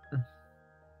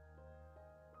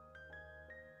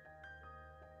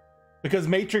 Because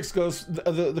Matrix goes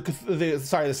the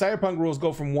Cyberpunk rules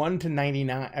go from 1 to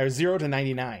 99 or 0 to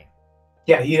 99.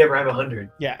 Yeah, you never have 100.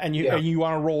 Yeah, and you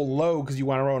want to roll low because you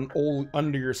want to roll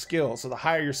under your skill. So the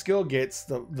higher your skill gets,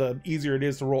 the easier it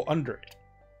is to roll under it.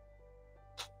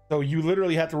 So you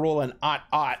literally have to roll an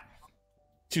ot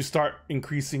to start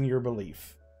increasing your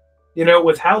belief.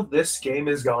 With how this game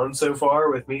has gone so far,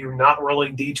 with me not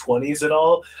rolling D20s at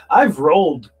all, I've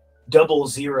rolled double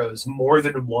zeros more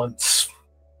than once.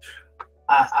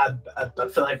 I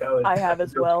feel like I have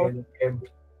as well.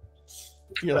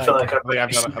 I feel like I've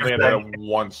done it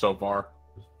once so far.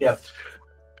 Yeah.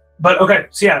 But okay,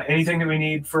 so yeah, anything that we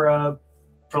need for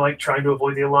like trying to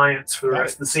avoid the alliance for the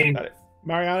rest of the scene. Got it.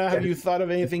 Mariana, have you thought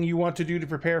of anything you want to do to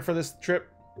prepare for this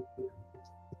trip?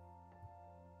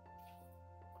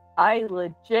 I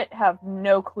legit have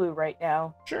no clue right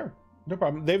now. Sure, no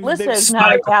problem. Lissa's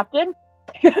not a captain.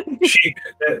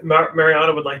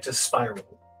 Mariana would like to spiral.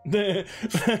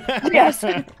 Yes.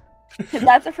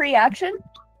 That's a free action?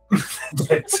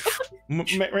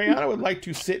 Mariana would like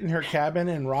to sit in her cabin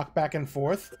and rock back and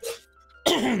forth.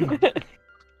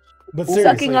 But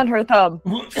sucking on her thumb.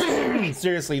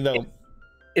 Seriously, though.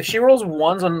 If she rolls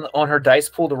ones on her dice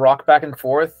pool to rock back and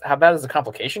forth, how bad is the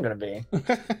complication going to be?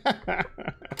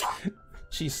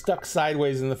 She's stuck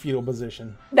sideways in the fetal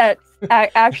position. That's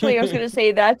actually, I was going to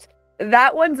say that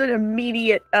one's an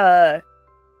immediate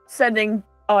sending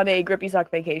on a grippy sock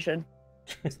vacation.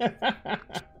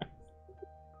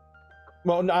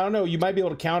 Well, I don't know. You might be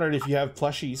able to counter it if you have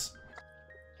plushies.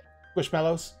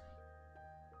 Squishmallows.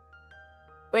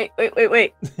 Wait.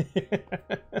 What?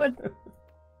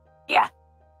 Yeah.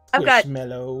 I've got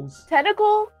Squishmallows.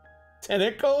 tentacle.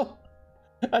 Tentacle?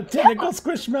 A tentacle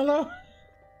squishmallow?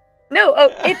 No,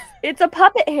 it's a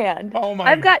puppet hand. Oh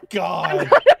my God. God.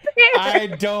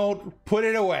 I don't put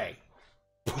it away.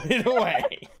 Put it away.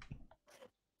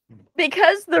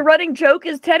 Because the running joke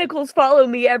is tentacles follow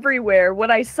me everywhere. When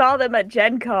I saw them at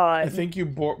Gen Con, I think you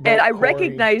and I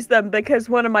recognized them because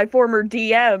one of my former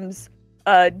DMs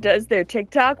does their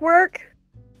TikTok work.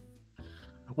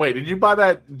 Wait, did you buy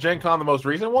that Gen Con, the most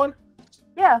recent one?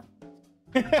 Yeah.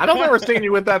 I don't remember seeing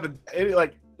you with that.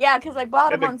 Like. Yeah, because I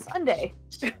bought them on Sunday.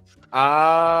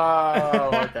 Oh,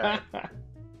 okay.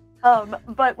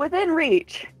 But within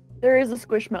reach, there is a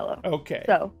Squishmallow. Okay.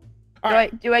 So,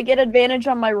 do I get advantage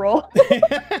on my roll?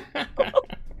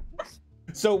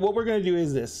 So what we're gonna do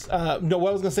is this. No, what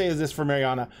I was gonna say is this for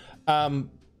Mariana.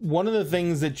 One of the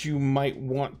things that you might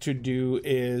want to do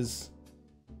is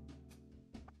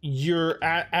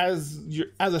as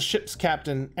a ship's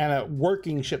captain and a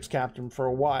working ship's captain for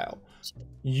a while,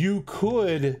 you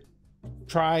could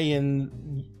try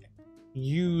and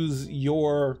use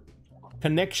your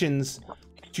connections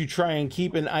to try and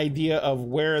keep an idea of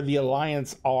where the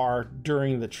Alliance are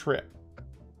during the trip.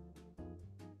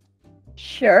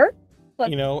 Sure.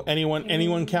 You know, anyone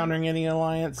encountering any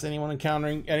Alliance, anyone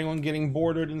getting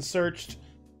boarded and searched,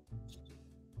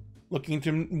 looking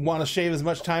to want to shave as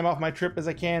much time off my trip as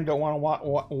I can. Don't want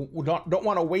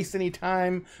to waste any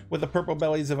time with the purple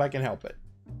bellies if I can help it.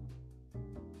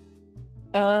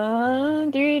 I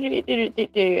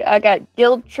got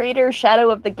Guild Trader, Shadow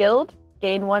of the Guild.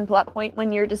 Gain 1 plot point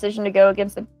when your decision to go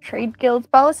against the trade guild's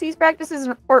policies, practices,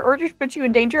 or orders put you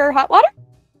in danger or hot water.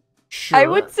 Sure. I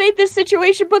would say this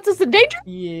situation puts us in danger.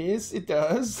 Yes, it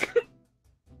does.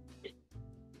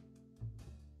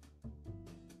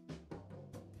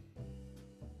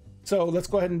 So let's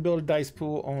go ahead and build a dice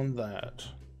pool on that.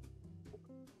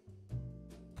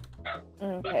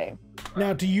 Okay.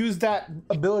 Now, to use that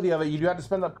ability of it, you do have to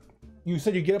spend up. You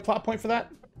said you get a plot point for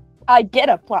that? I get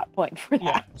a plot point for that.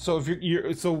 Yeah. So if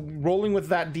you're rolling with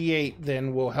that D8,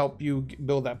 then will help you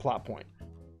build that plot point.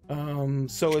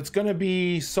 So it's going to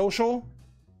be social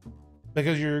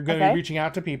because you're going to be reaching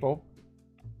out to people.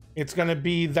 It's going to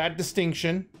be that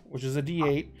distinction, which is a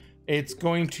D8. It's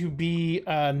going to be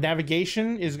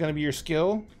navigation is going to be your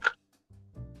skill.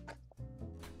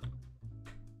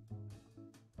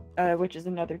 Which is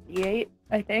another D8,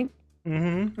 I think.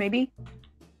 Mm-hmm. Maybe.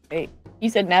 Wait, you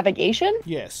said navigation?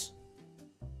 Yes.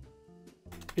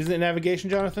 Isn't it navigation,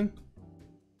 Jonathan?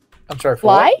 I'm sorry.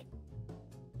 Fly?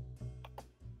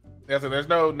 Yeah, so there's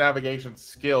no navigation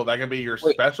skill. That can be your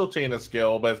specialty in a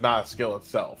skill, but it's not a skill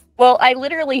itself. Well, I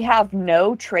literally have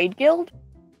no trade guild.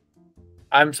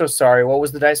 I'm so sorry. What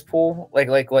was the dice pool? Like,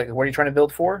 what are you trying to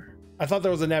build for? I thought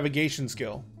there was a navigation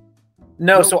skill.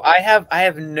 No, Nope. so I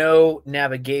have no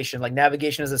navigation. Like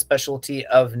navigation is a specialty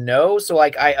of no. So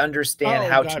like I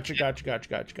understand how to.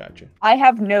 Gotcha. I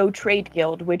have no trade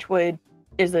guild, which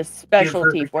is a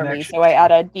specialty for me. So I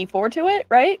add a D4 to it,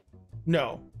 right?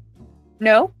 No.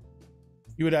 No?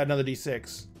 You would add another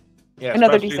D6. Yeah,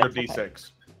 Another specialties D6, are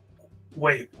D6.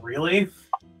 Wait, really?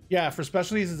 Yeah, for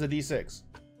specialties it's a D6.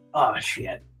 Oh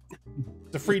shit!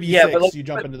 It's a free D6. Yeah, but you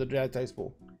jump into the dice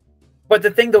pool. But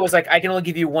the thing though is like I can only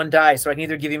give you one die, so I can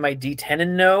either give you my D10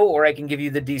 and no, or I can give you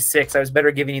the D6. I was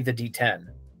better giving you the D10.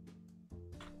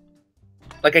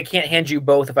 Like I can't hand you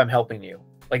both if I'm helping you.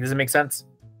 Like, does it make sense?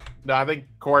 No, I think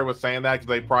Corey was saying that because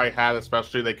they probably had a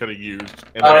specialty they could have used.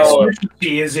 In Oh.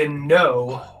 Specialty is in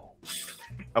no.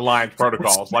 Alliance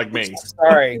protocols, like me.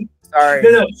 Sorry.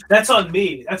 No, that's on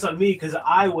me. That's on me because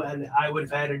I would have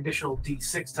had an additional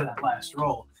D6 to that last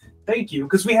roll. Thank you,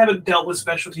 because we haven't dealt with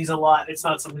specialties a lot. It's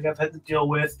not something I've had to deal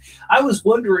with. I was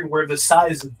wondering where the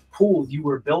size of pool you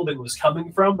were building was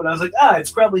coming from, but I was like, it's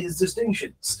probably his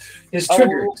distinctions, his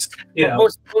triggers.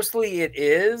 Mostly it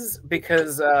is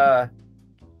because I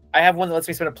have one that lets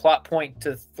me spend a plot point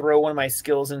to throw one of my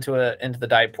skills into the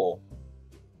die pool.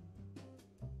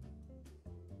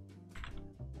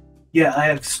 Yeah, I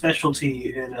have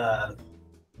specialty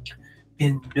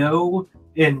in know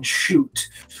and shoot.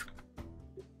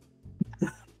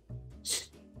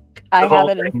 I have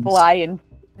it in fly and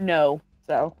no.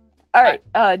 So, all right.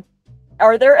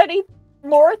 Are there any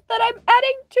more that I'm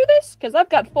adding to this? Because I've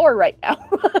got 4 right now.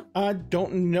 I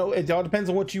don't know. It all depends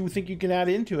on what you think you can add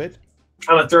into it.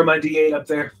 I'm gonna throw my D8 up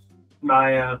there.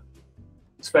 My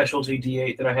specialty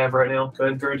D8 that I have right now. Go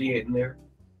ahead and throw a D8 in there.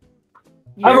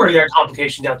 I've already got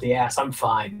complications out the ass. I'm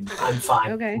fine.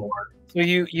 Okay. More. So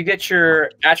you get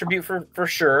your attribute for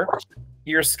sure,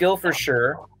 your skill for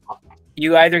sure.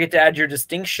 You either get to add your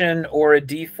distinction or a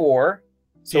D4.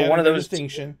 So one of those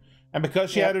distinction, and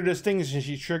because she had her distinction,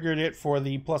 she triggered it for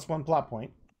the +1 plot point.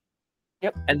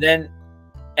 Yep. And then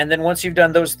once you've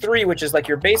done those 3, which is like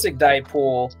your basic die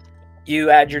pool, you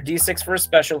add your D6 for a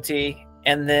specialty,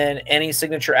 and then any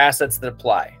signature assets that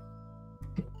apply.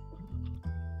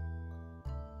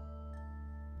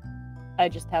 I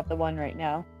just have the one right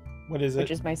now. What is it?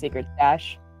 Which is my secret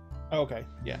stash. Okay,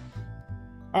 yeah.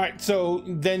 All right, so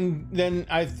then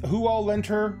who all lent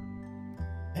her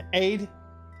aid?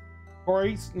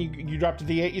 Corey, you dropped a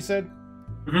D8, you said?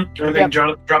 Mm-hmm. Everything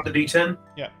drop the D10?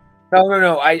 Yeah.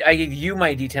 No. I gave you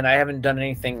my D10. I haven't done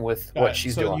anything with what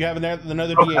she's doing. So you have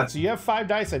another D8. So you have 5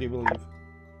 dice, I do believe.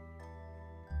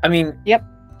 I mean... Yep.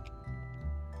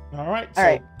 All right,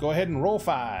 so go ahead and roll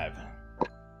 5.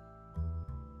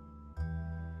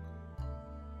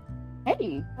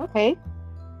 Hey, okay.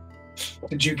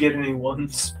 Did you get any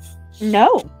ones?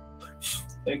 No.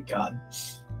 Thank God.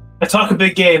 I talk a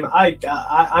big game.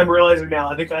 I'm realizing now.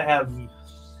 I think I have.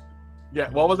 Yeah.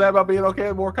 What was that about being okay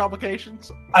with more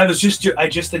complications? I just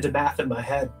did the math in my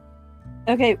head.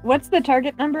 Okay, what's the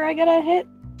target number I gotta hit?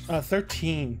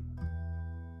 13.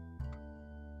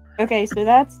 Okay, so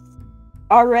that's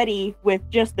already with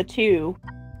just the 2,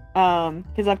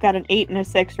 because I've got an 8 and a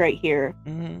 6 right here.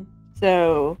 Mm-hmm.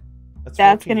 So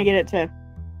that's gonna get it to.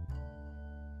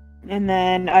 And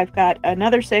then I've got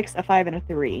another 6, a 5, and a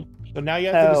 3. So now you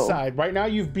have to decide. Right now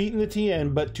you've beaten the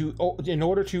TN, but in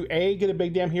order to A, get a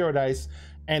big damn hero dice,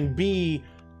 and B,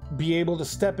 be able to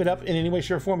step it up in any way,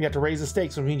 shape, or form, you have to raise the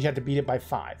stakes, which means you have to beat it by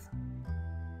 5.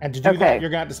 And to do that,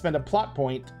 you're going to have to spend a plot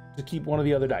point to keep one of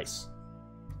the other dice.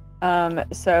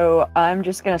 So I'm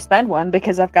just going to spend one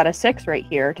because I've got a 6 right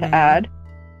here to add.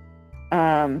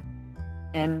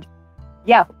 And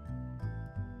yeah.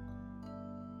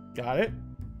 Got it.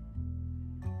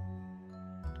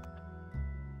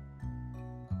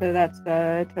 So that's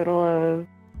a total of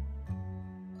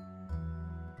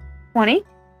 20.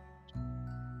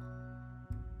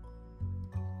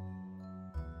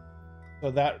 So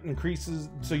that increases.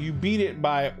 So you beat it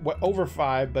by over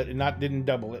 5, but didn't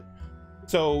double it.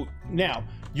 So now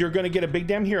you're going to get a big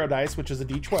damn hero dice, which is a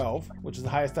D12, which is the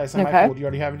highest dice on my pool. Do you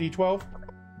already have a D12?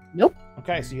 Nope.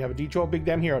 Okay, so you have a D12 big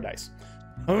damn hero dice.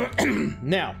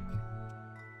 Now,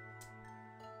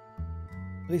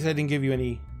 at least I didn't give you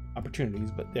any opportunities,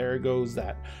 but there goes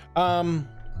that.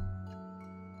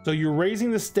 So you're raising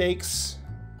the stakes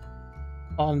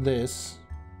on this.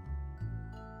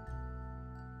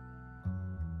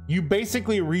 You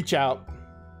basically reach out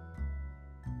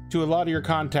to a lot of your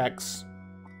contacts,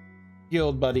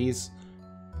 guild buddies,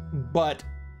 but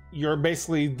you're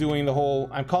basically doing the whole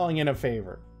I'm calling in a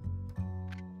favor.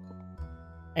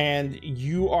 And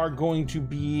you are going to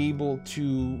be able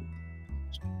to,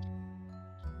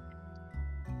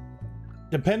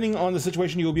 depending on the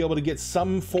situation, you'll be able to get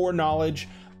some foreknowledge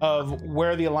of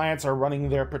where the Alliance are running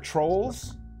their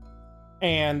patrols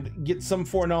and get some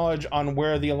foreknowledge on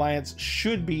where the Alliance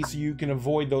should be so you can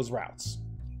avoid those routes.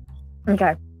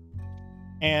 Okay.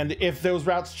 And if those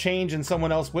routes change and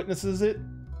someone else witnesses it,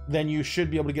 then you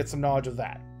should be able to get some knowledge of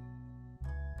that.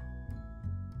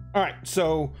 All right,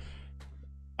 so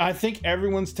I think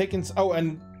everyone's taken... Oh,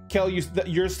 and Kel,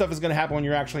 your stuff is going to happen when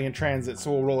you're actually in transit,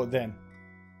 so we'll roll it then.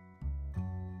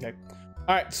 Okay.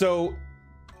 All right, so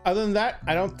other than that,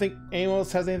 I don't think anyone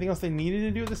else has anything else they needed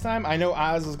to do at this time. I know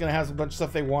Oz is going to have a bunch of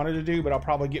stuff they wanted to do, but I'll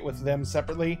probably get with them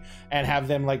separately and have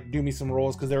them like do me some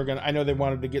rolls because they were going to... I know they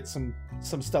wanted to get some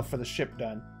stuff for the ship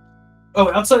done.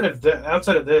 Oh, outside of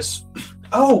this...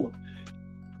 Oh!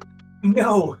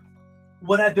 No!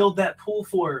 What I built that pool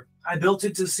for, I built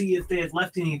it to see if they had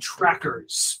left any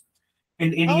trackers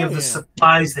in any of the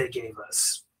supplies they gave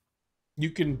us. You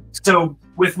can. So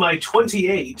with my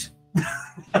 28,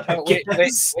 Oh, wait.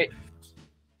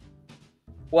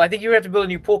 Well, I think you have to build a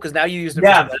new pool because now you use the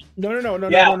Yeah.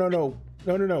 No.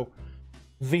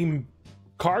 The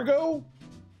cargo,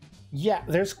 yeah,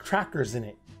 there's trackers in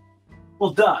it.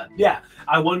 Well, duh. Yeah,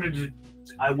 I wanted to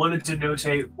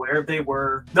notate where they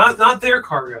were. Not their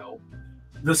cargo,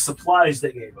 the supplies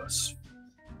they gave us,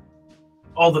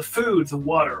 all the food, the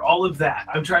water, all of that.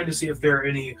 I'm trying to see if there are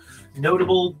any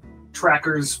notable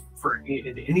trackers for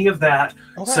any of that.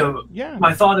 Okay. So Yeah,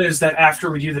 my thought is that after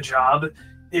we do the job,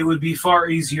 it would be far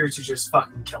easier to just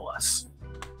fucking kill us.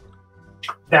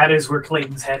 That is where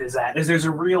Clayton's head is at. Is there's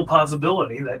a real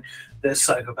possibility that this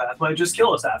psychopath might just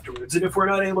kill us afterwards, and if we're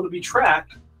not able to be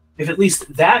tracked, if at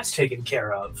least that's taken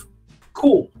care of,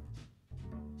 cool.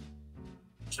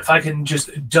 If I can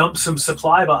just dump some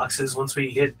supply boxes once we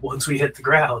hit the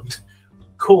ground,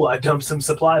 cool. I dumped some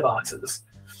supply boxes.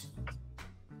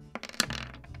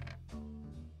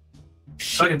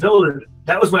 So I can build it.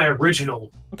 That was my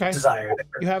original desire.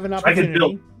 You have an I can opportunity.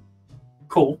 build.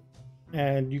 Cool.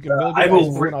 And you can build I your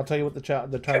will ice pool, and I'll tell you what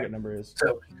the target number is.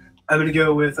 So I'm going to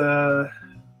go with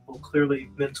clearly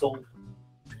mental,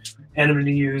 and I'm going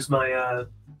to use my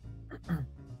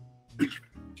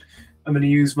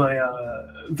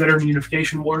veteran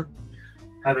unification war,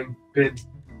 having been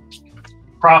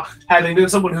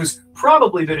someone who's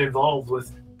probably been involved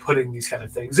with putting these kind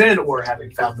of things in, or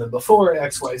having found them before.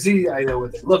 XYZ. I know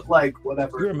what they look like.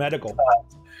 Whatever. You're medical.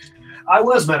 I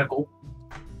was medical,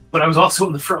 but I was also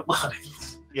on the front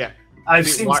lines. Yeah. I've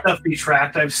seen stuff be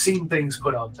tracked. I've seen things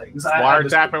put on things.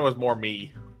 Wiretapping was more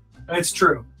me. It's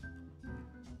true.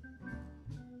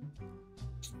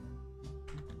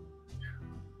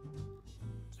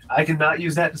 I cannot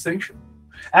use that distinction.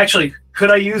 Actually,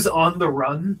 could I use on the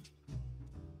run?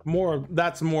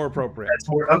 That's more appropriate. That's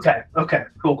more okay. Okay,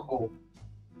 cool.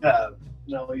 No,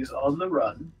 I'll use on the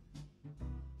run.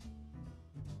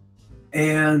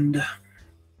 And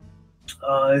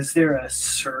is there a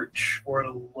search or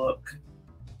a look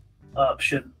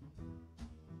option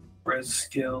for a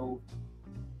skill?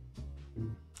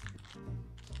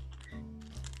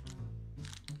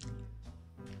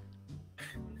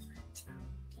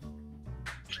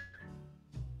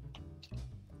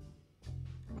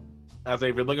 I say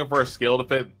if you're looking for a skill to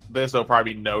fit this, it'll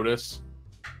probably be notice.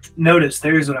 Notice,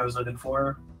 there's what I was looking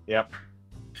for. Yep.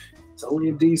 It's only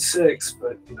a D6,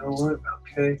 but you know what?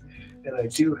 Okay. And I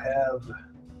do have.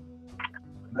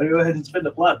 I'm going to go ahead and spend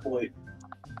a plot point.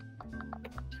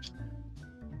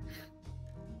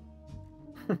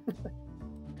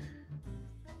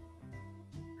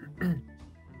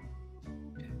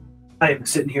 I am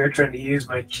sitting here trying to use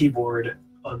my keyboard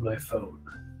on my phone.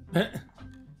 That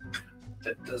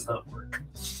does not work.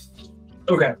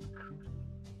 Okay.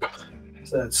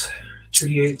 So that's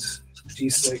 2d8s,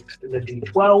 d6, and then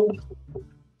d12.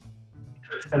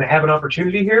 And I have an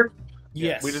opportunity here.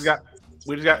 Yes. We just got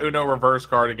Uno reverse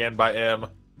card again by M.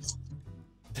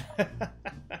 M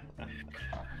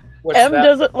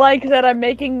doesn't like that I'm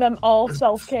making them all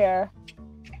self-care.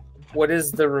 What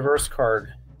is the reverse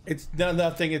card? It's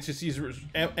nothing. It's just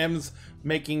M's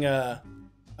making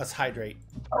us hydrate.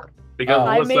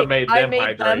 Because Melissa made them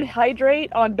hydrate. Them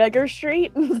hydrate on Beggar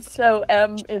Street, so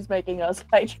M is making us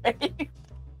hydrate.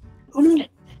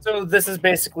 So this is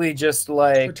basically just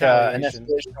like an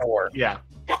escalation war. Yeah.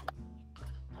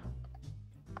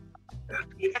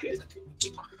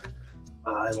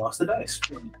 I lost a dice.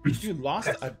 You lost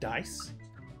a dice?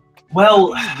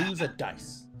 Well, how do you lose a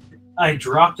dice? I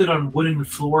dropped it on wooden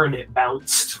floor and it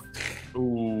bounced.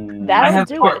 Ooh. That'll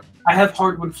do it. I have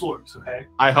hardwood floors, okay?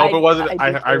 I hope it wasn't.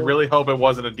 I really hope it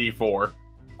wasn't a D4.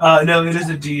 No, it is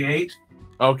a D8.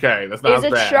 Okay, that's not Is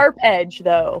it bad. sharp edge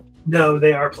though? No,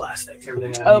 they are plastic.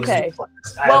 Everything. Okay.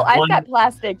 Well, I've got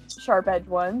plastic sharp edge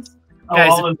ones.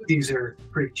 Guys, all of these are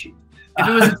pretty cheap. If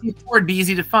it was a D4, it'd be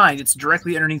easy to find. It's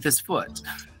directly underneath his foot.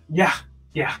 Yeah.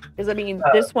 Because I mean,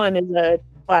 this one is a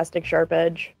plastic sharp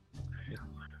edge.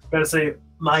 Gotta say,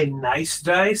 my nice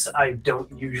dice I don't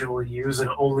usually use, and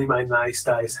only my nice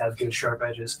dice have good sharp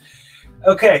edges.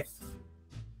 Okay,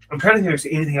 I'm trying to think if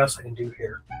there's anything else I can do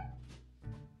here.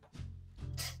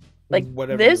 Like,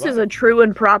 whatever this is a true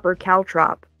and proper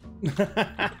caltrop.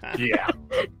 Yeah.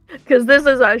 Because this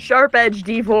is a sharp edge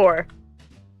D4.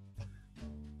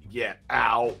 Yeah.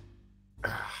 Ow.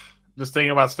 Just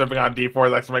thinking about stepping on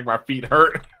D4 likes to make my feet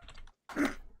hurt.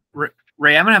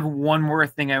 Ray, I'm gonna have one more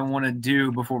thing I want to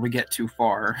do before we get too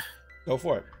far. Go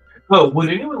for it. Oh, would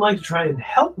anyone like to try and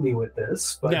help me with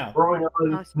this? By No. throwing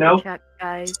on... Awesome No? check,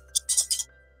 guys.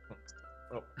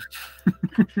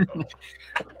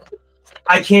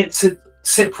 I can't sit...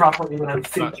 sit properly when I'm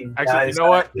thinking. Actually, guys. you know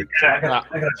what? I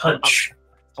got a hunch.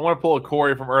 I want to pull a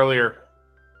Corey from earlier.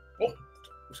 Oh.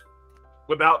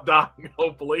 Without dying,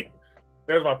 hopefully.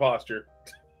 There's my posture.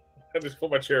 I just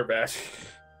put my chair back.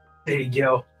 There you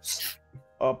go.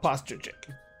 Posture check.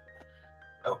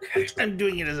 Okay. I'm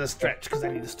doing it as a stretch because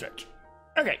I need to stretch.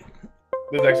 Okay.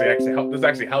 This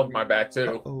actually helped my back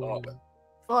too. Oh.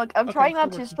 Look, I'm trying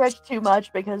not to stretch too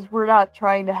much because we're not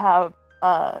trying to have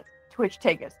Twitch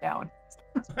take us down.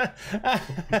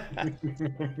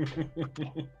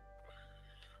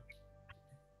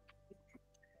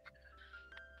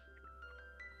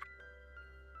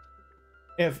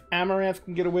 If Amaranth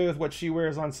can get away with what she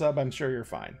wears on sub, I'm sure you're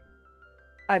fine.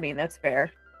 I mean, that's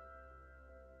fair.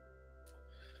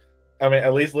 I mean,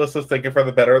 at least Lissa's thinking for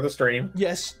the better of the stream.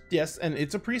 Yes, and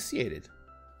it's appreciated.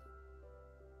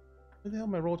 Where the hell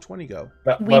did my roll 20 go?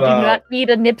 We do not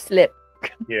need a nip slip.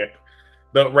 Yeah.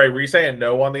 Ray, were you saying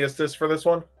no on the assist for this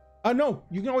one? No,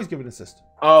 you can always give an assist.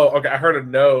 Oh, okay. I heard a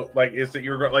no. Like, is that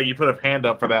you were like you put a hand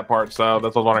up for that part? So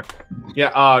that's what I was wondering.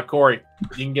 Yeah, Corey,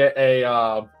 you can get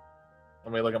a.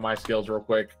 Let me look at my skills real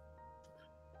quick.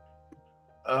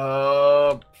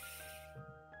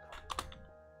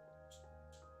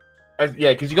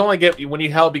 Yeah, because you can only get when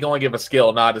you help, you can only give a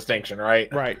skill, not a distinction,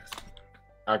 right? Right.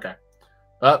 Okay.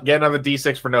 Well, get another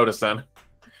D6 for notice then.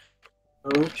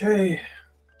 Okay.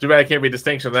 Too bad I can't be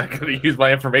distinction. Then I could have used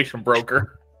my information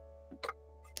broker.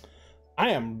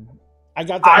 I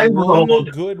got that one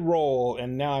good roll,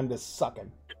 and now I'm just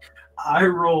sucking. I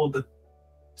rolled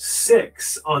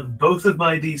 6 on both of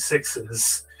my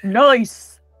D6s.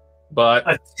 Nice. But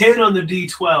a 10 on the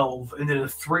D12, and then a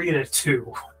 3 and a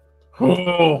 2.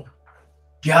 Oh.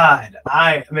 God,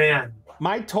 man.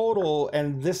 My total,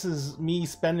 and this is me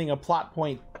spending a plot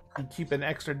point to keep an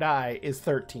extra die, is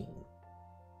 13.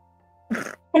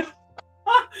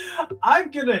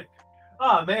 I'm gonna.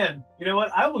 Oh man, you know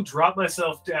what? I will drop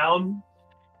myself down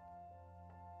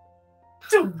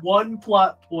to 1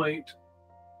 plot point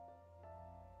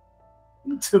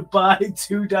to buy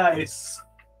 2 dice.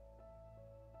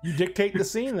 You dictate the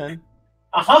scene then.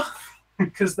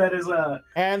 Because that is a.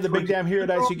 And the big damn hero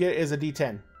dice you get is a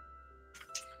D10.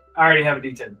 I already have a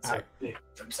D10. So yeah,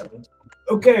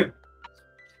 okay.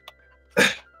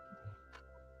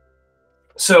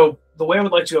 So the way I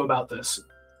would like to go about this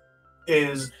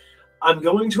is I'm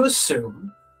going to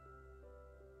assume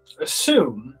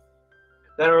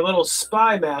that our little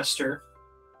spy master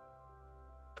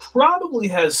probably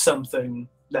has something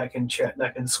that can check,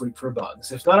 that can sweep for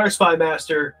bugs. If not our spy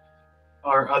master,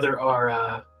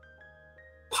 our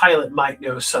pilot might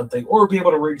know something or be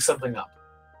able to rig something up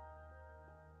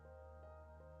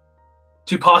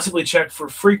to possibly check for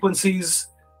frequencies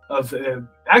of.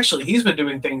 Actually, he's been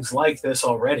doing things like this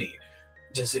already,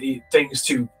 just things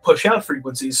to push out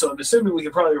frequencies. So I'm assuming we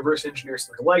could probably reverse engineer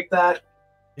something like that.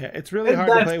 Yeah, it's really hard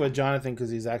to play with Jonathan because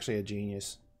he's actually a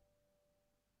genius.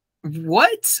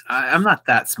 What? I'm not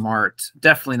that smart.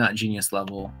 Definitely not genius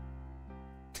level.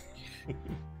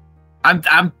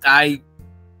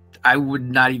 I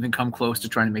would not even come close to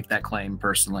trying to make that claim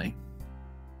personally.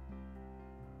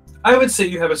 I would say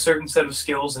you have a certain set of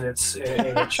skills, and it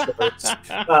shows.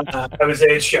 I would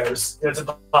say it shows. That's a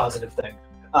positive thing.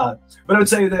 But I would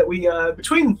say that we,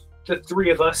 between the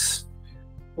 3 of us,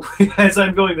 as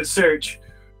I'm going to search,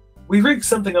 we rigged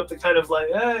something up that kind of like,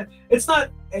 it's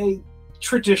not a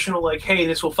traditional like, hey,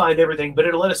 this will find everything, but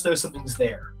it'll let us know something's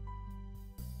there.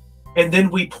 And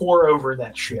then we pour over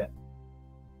that shit.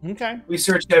 Okay. We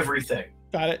searched everything.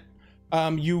 Got it.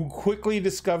 You quickly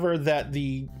discover that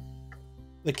the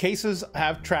cases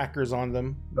have trackers on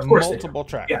them. Of course multiple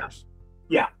trackers.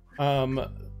 Yeah.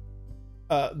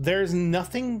 There's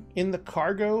nothing in the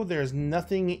cargo. There's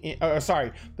nothing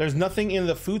there's nothing in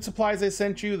the food supplies they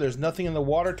sent you. There's nothing in the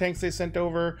water tanks they sent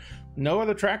over. No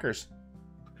other trackers.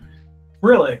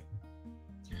 Really?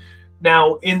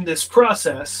 Now, in this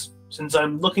process, since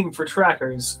I'm looking for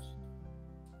trackers,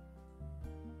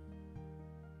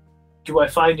 do I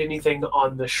find anything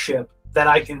on the ship that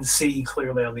I can see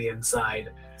clearly on the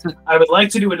inside? I would like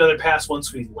to do another pass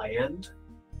once we land.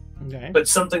 Okay. But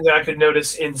something that I could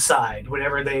notice inside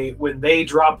when they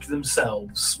dropped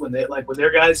themselves, when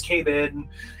their guys came in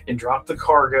and dropped the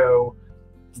cargo,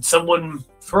 did someone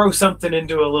throw something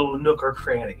into a little nook or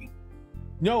cranny?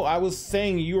 No, I was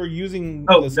saying you were using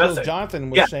the skills Jonathan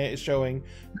was showing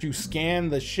to scan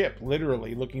the ship,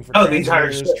 literally looking for the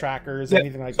entire ship. trackers,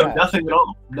 anything like that. Nothing at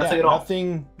all. Nothing at all.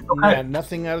 Nothing. Okay. Yeah,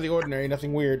 nothing out of the ordinary.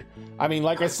 Nothing weird. I mean,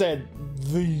 like I said,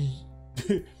 the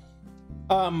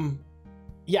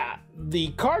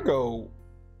cargo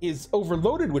is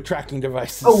overloaded with tracking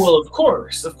devices. Oh, well, of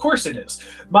course it is.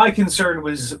 My concern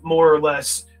was more or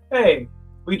less, hey,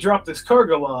 we drop this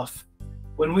cargo off.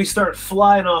 When we start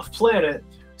flying off planet,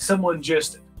 someone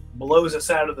just blows us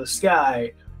out of the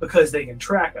sky because they can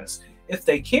track us. If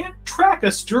they can't track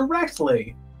us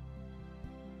directly,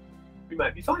 we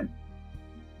might be fine.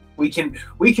 We can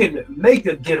make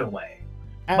a getaway.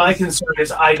 My concern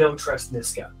is I don't trust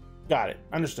Niska. Got it.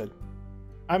 Understood.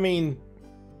 I mean,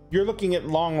 you're looking at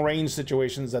long-range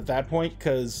situations at that point,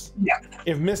 because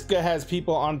if Miska has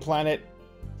people on planet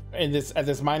at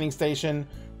this mining station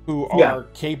who are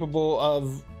capable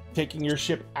of taking your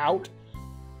ship out,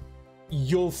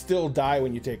 you'll still die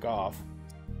when you take off.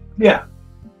 Yeah.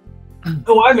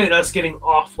 Oh, I meant us getting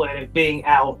off planet, being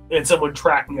out, and someone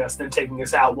tracking us, then taking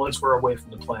us out once we're away from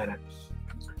the planet.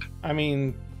 I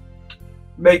mean,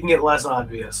 making it less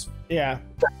obvious. Yeah.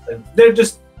 They're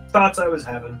just thoughts I was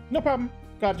having. No problem.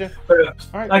 Gotcha. But,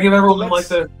 all right. I give everyone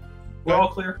we're all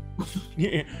clear.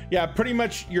 Yeah, pretty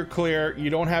much you're clear. You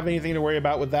don't have anything to worry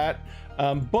about with that.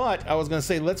 But I was going to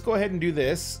say, let's go ahead and do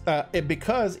this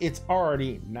because it's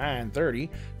already 9:30.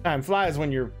 Time flies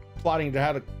when you're plotting to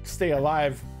how to stay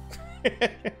alive.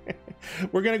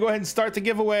 We're going to go ahead and start the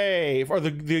giveaway, or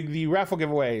the raffle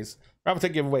giveaways, raffle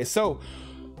ticket giveaways. So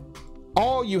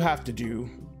all you have to do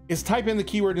is type in the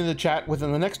keyword in the chat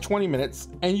within the next 20 minutes,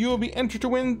 and you will be entered to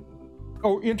win,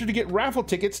 or entered to get raffle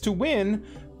tickets to win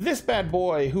this bad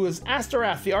boy, who is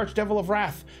Asterath, the Archdevil of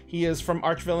Wrath. He is from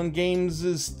Archvillain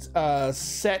Games'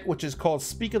 set, which is called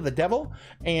Speak of the Devil,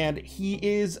 and he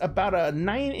is about a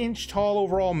 9-inch tall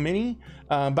overall mini,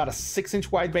 about a 6-inch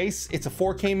wide base. It's a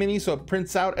 4K mini, so it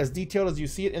prints out as detailed as you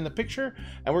see it in the picture,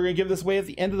 and we're going to give this away at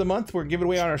the end of the month. We're giving it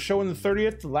away on our show on the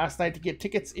 30th. The last night to get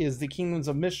tickets is the Kingdoms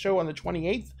of Mist show on the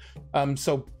 28th,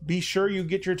 so be sure you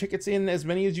get your tickets in, as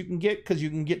many as you can get, because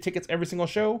you can get tickets every single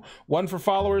show. 1 for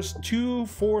followers, 2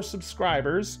 for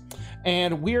subscribers,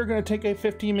 and we are going to take a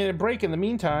 15-minute break in the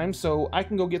meantime, so I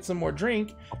can go get some more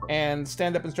drink and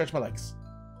stand up and stretch my legs.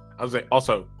 I was saying,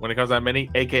 also, when it comes to that mini,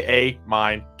 aka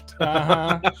mine.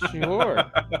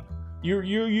 Sure.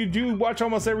 You do watch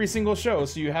almost every single show,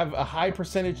 so you have a high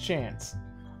percentage chance.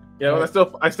 Yeah,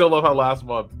 well, I still love how last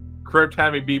month Crypt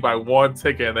had me beat by 1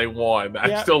 ticket and they won.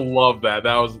 I still love that.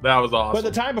 That was awesome. But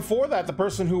the time before that, the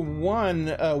person who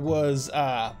won was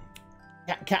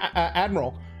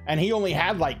Admiral, and he only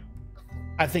had like,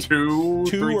 I think two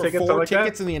or 4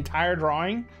 tickets in the entire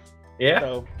drawing. Yeah.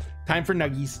 So time for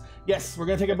nuggies. Yes, we're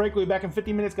gonna take a break. We'll be back in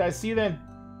 15 minutes, guys. See you then.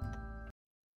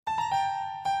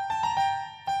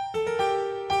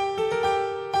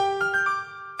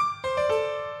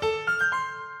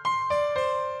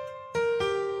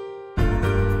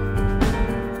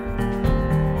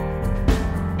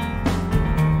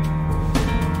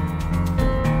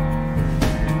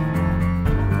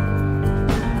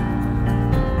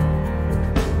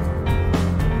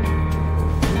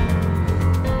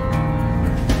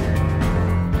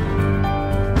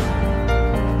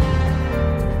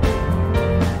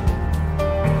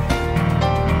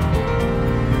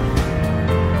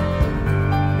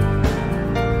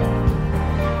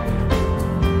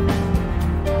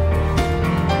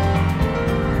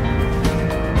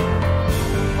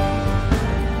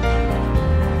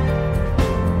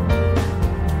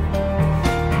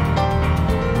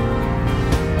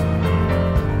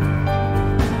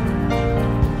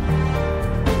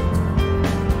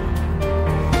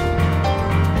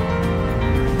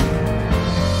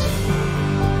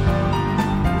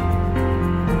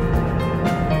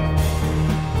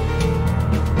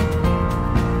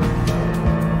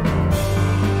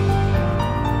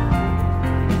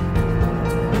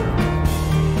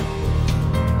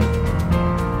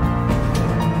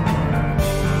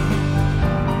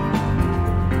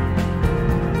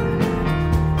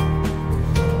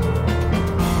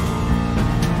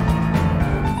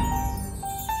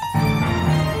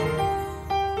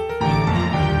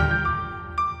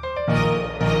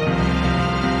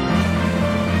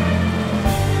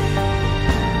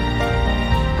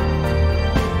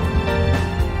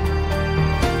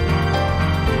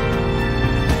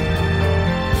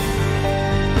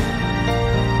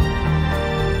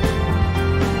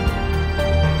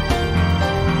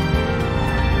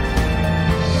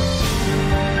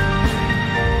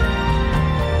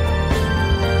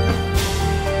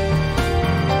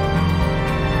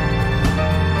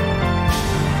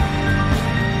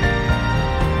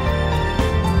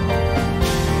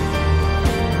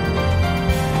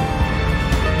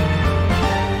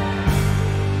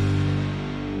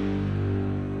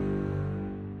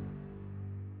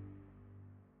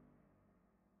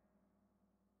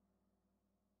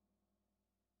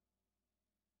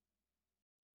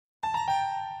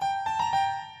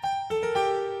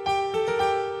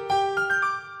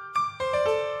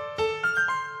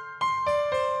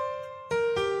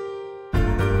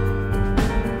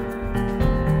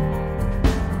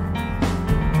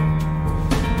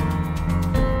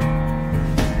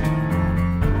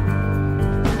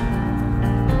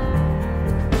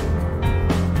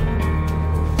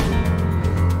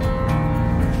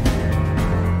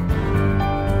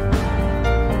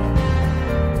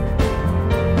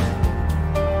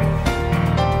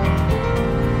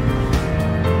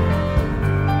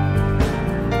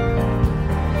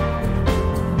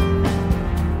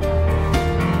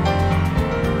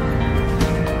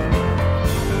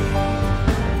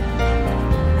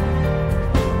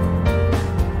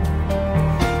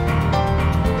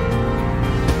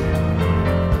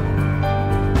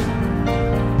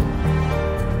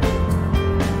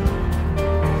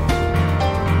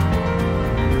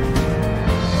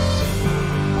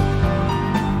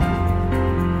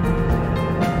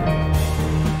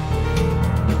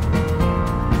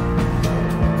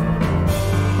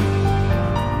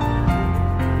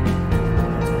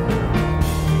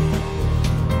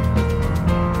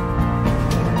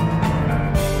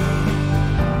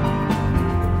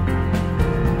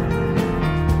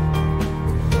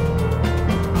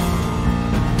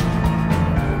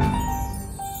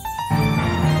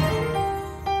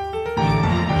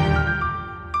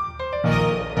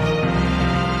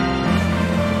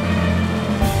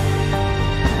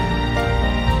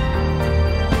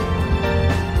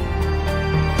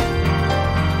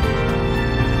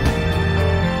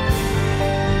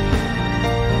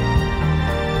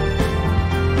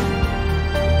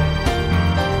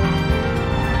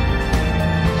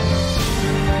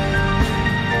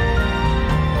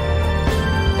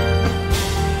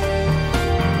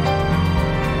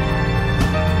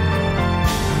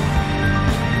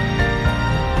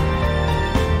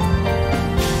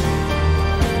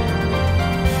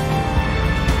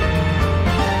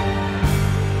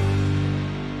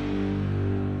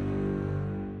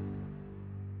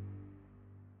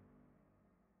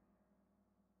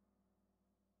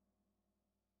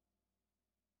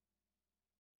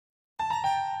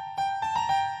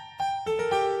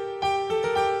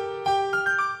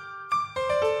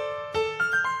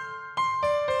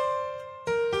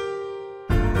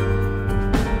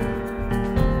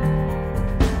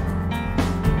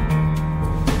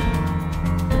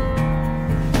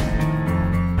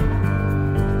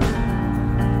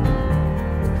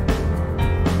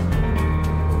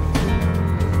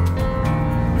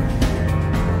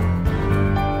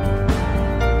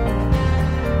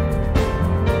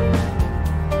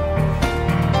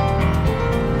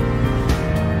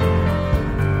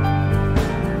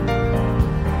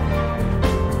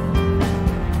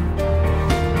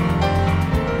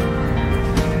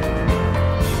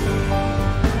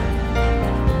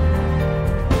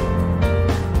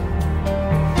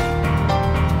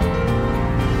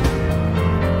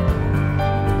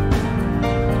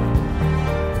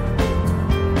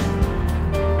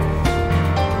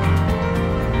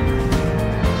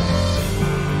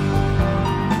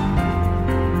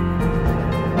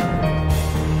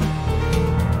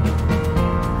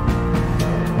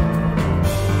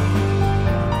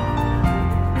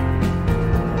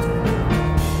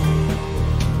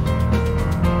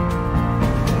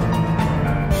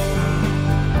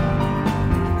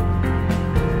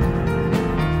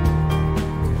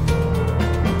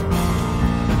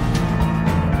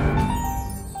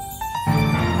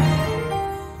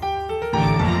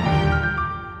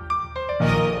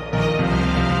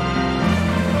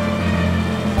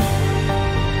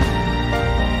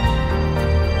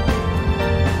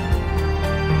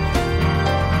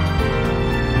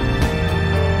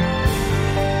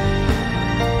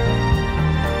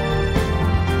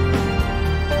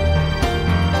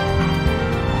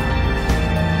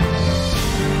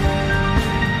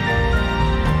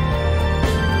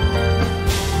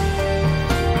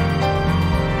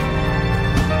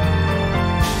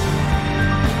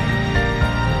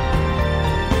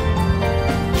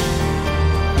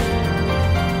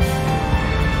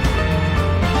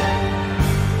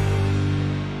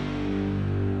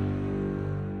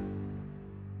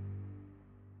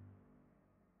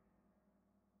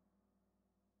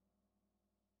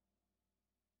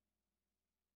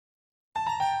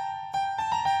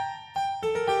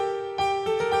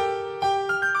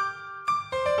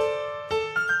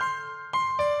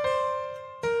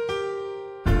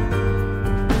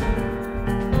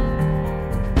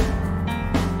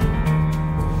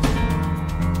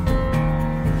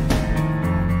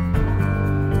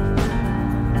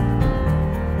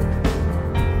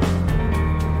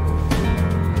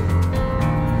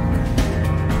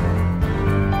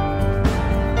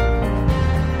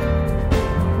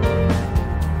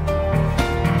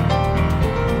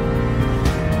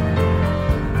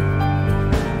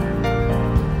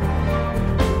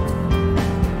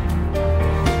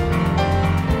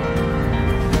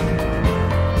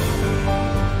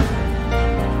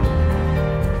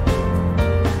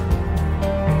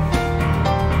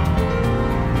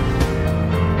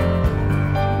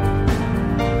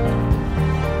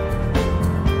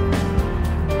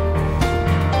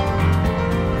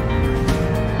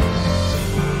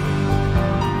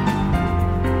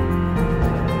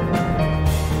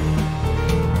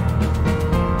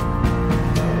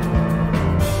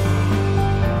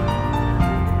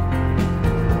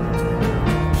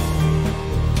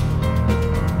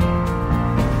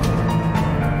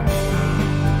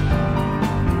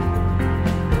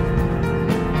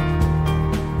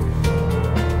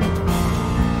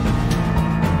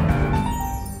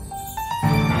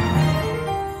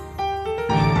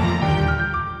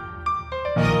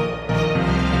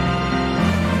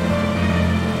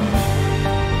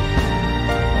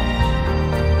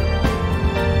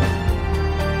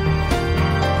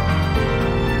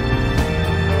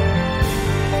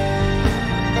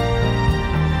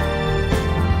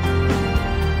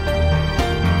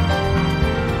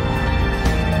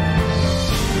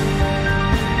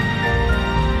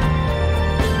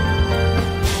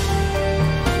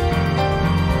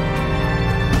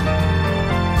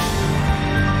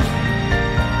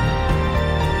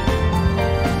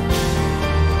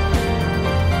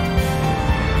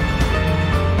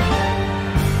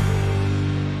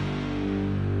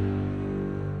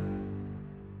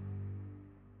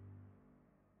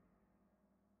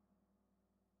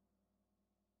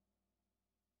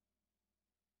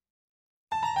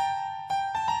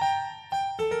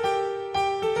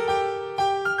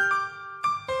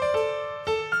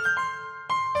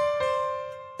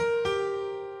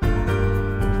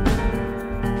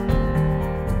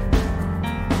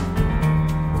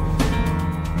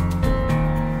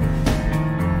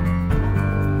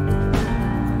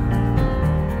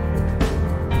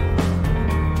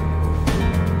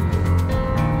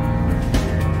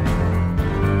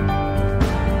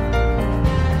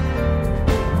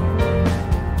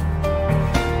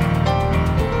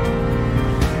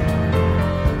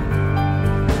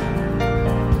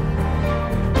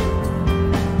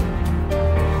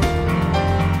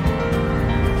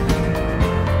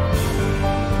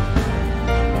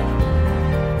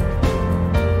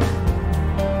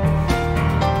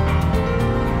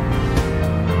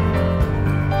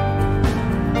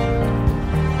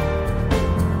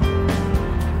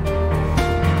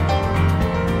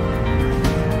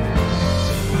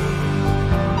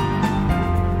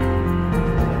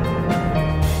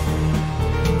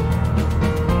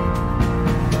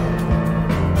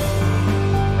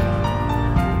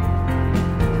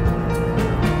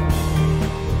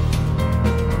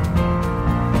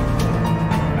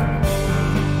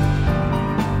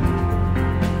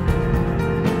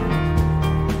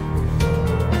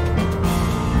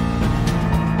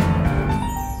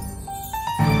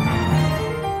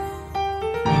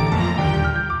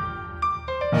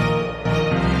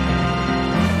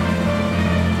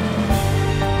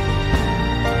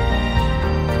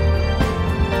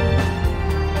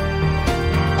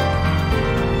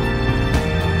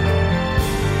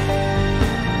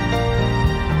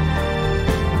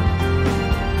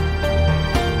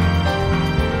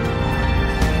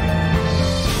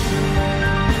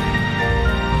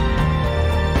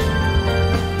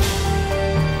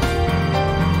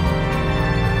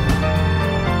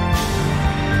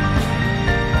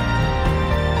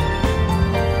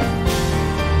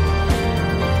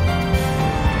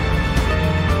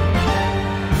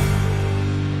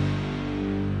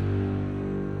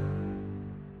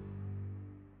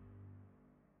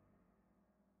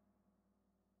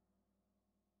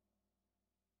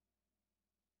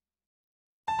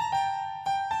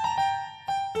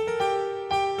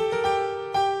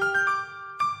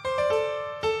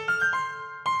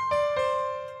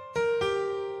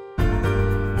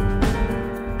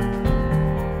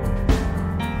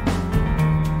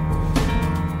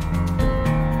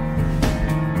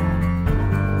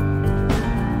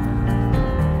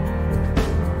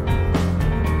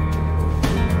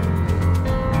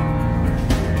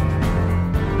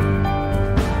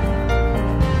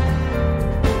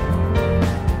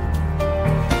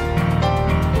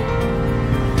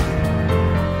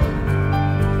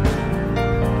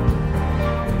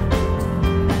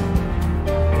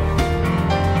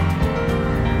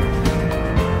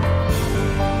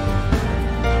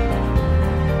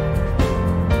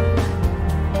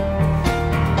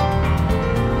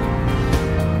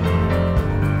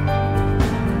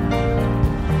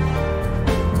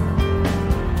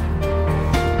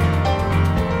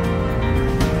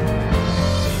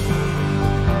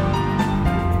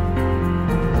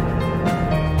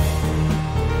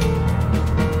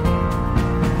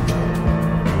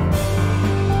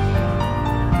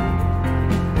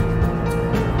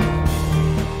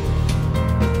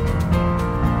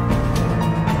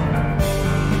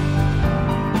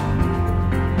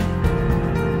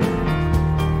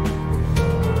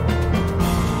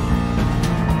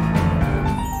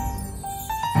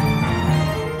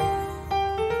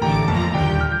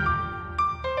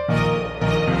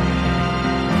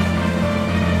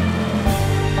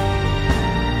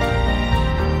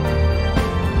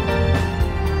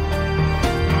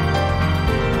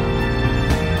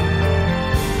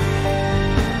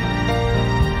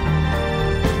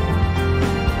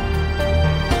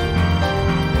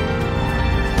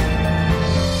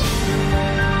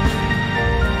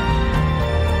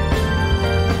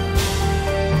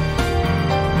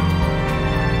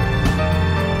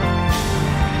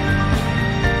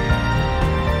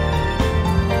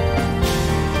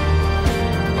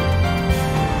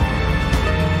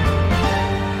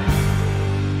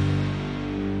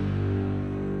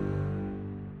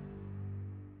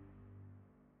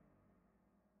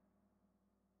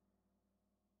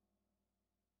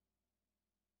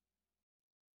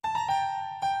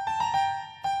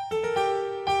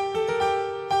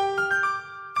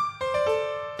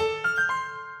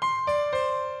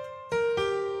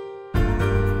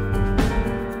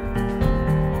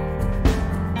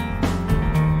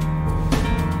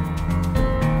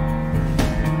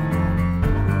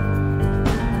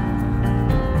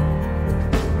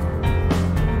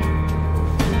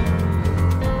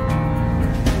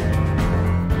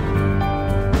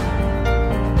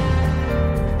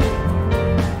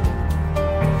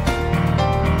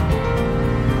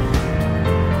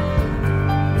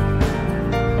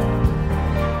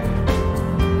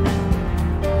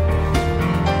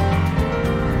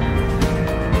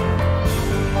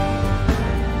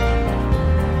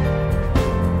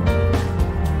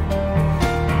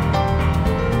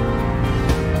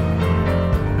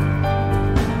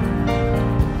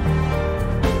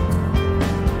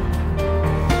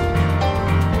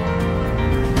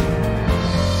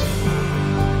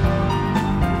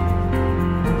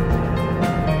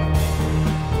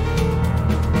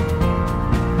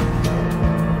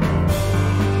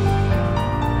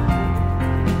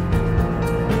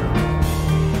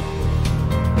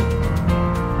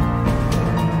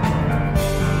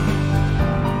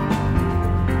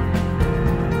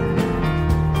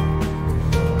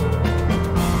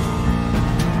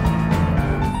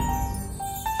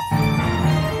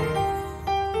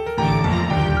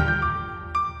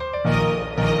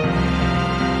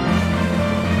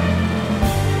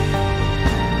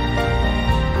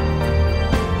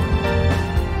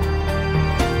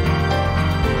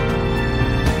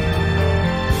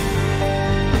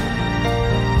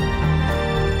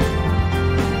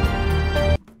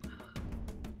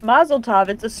 Mazel tov,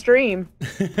 it's a stream.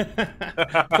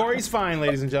 Corey's fine,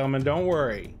 ladies and gentlemen. Don't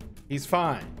worry. He's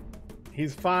fine.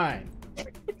 He's fine.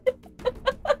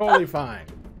 Totally fine.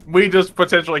 We just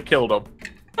potentially killed him.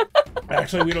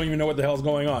 Actually, we don't even know what the hell's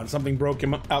going on. Something broke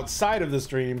him outside of the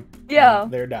stream. Yeah.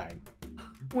 They're dying.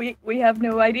 We have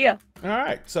no idea. All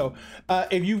right. So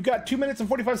if you've got 2 minutes and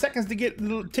 45 seconds to get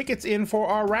the tickets in for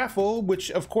our raffle,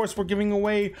 which, of course, we're giving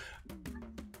away...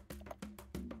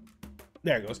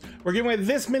 There it goes. We're giving away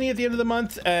this many at the end of the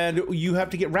month, and you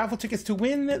have to get raffle tickets to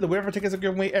win. The raffle tickets are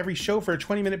given away every show for a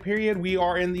 20-minute period. We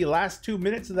are in the last 2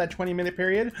 minutes of that 20-minute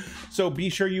period, so be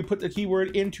sure you put the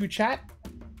keyword into chat,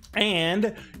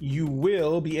 and you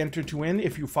will be entered to win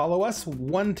if you follow us.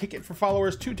 1 ticket for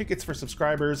followers, 2 tickets for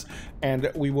subscribers,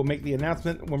 and we will make the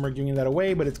announcement when we're giving that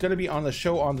away, but it's going to be on the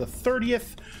show on the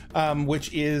 30th,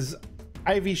 which is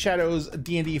Ivy Shadow's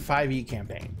D&D 5e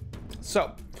campaign.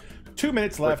 So, 2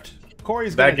 minutes left.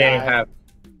 Corey's gonna die.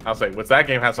 I'll say, that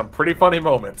game has some pretty funny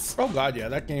moments. Oh god, yeah,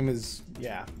 that game is,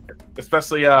 yeah.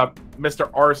 Especially Mr.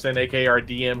 Arson, aka our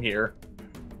DM here.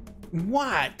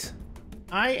 What?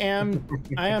 I'm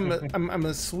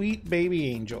a sweet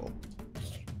baby angel.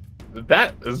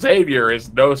 That Xavier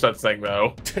is no such thing,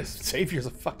 though. Xavier's a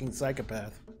fucking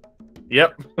psychopath.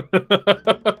 Yep.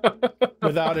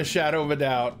 Without a shadow of a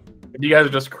doubt. You guys are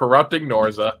just corrupting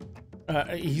Norza.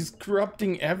 He's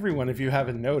corrupting everyone, if you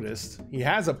haven't noticed. He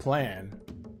has a plan.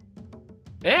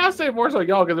 Yeah, I'll say more so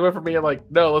y'all, because it went from being like,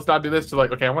 no, let's not do this, to like,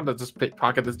 okay, I want to just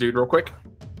pocket this dude real quick.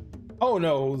 Oh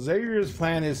no, Xavier's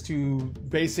plan is to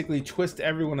basically twist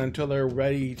everyone until they're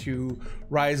ready to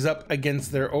rise up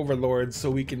against their overlords so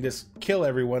we can just kill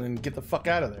everyone and get the fuck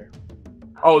out of there.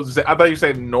 Oh, I thought you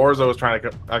said Norza was trying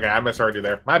to... Okay, I misheard you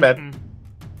there. My bad.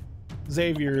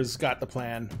 Xavier's got the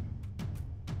plan.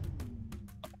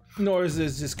 Norza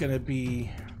is just gonna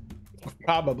be...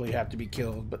 probably have to be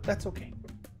killed, but that's okay.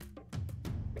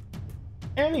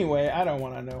 Anyway, I don't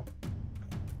want to know.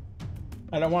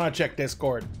 I don't want to check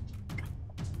Discord.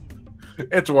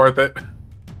 It's worth it.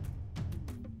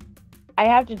 I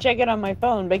have to check it on my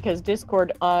phone because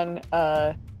Discord on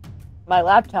my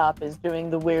laptop is doing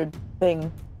the weird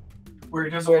thing where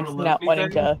it doesn't want to not wanting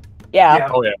anything? to. Yeah.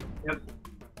 Oh yeah. Yep.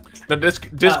 The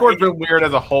Discord's been weird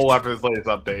as a whole after this latest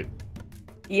update.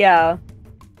 Yeah.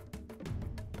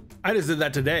 I just did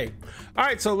that today. All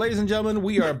right, so ladies and gentlemen,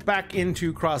 we are back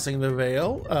into Crossing the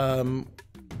Veil,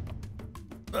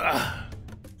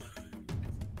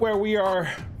 where we are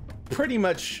pretty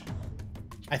much,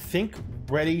 I think,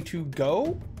 ready to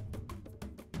go.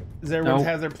 Does everyone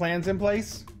has their plans in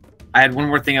place? I had one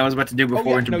more thing I was about to do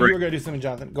before. You were going to do something,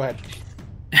 Jonathan. Go ahead.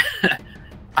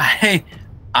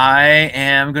 I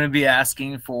am going to be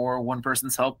asking for one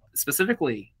person's help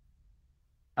specifically.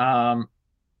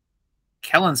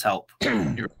 Kellen's help.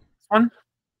 One.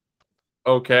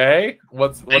 Okay.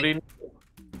 What do you need?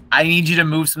 I need you to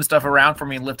move some stuff around for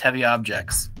me and lift heavy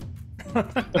objects.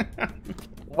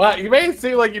 Well, you may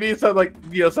seem like you need something like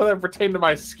something pertaining to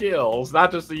my skills,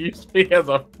 not just to use me as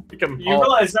a freaking. You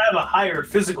realize I have a higher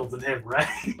physical than him, right?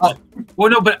 Oh,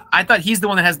 well, no, but I thought he's the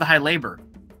one that has the high labor.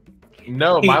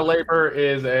 No, my labor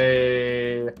is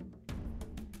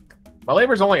my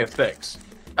labor's only a 6.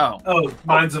 Oh,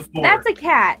 mine's a 4. That's a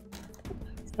cat.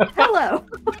 Hello.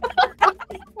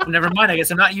 Never mind. I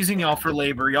guess I'm not using y'all for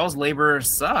labor. Y'all's labor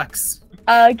sucks.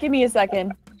 Give me a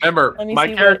second. Remember,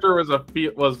 my character was I've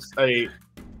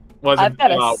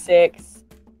got a 6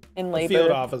 in labor.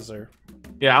 Field officer.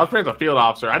 Yeah, I was trained as a field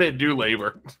officer. I didn't do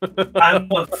labor. I'm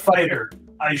a fighter.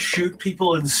 I shoot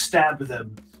people and stab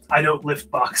them. I don't lift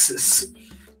boxes.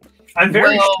 I'm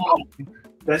very strong.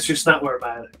 That's just not where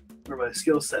my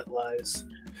skill set lies.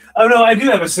 Oh no, I do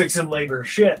have a 6 in labor.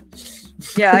 Shit.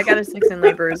 Yeah, I got a 6 in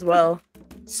labor as well.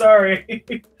 Sorry.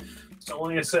 It's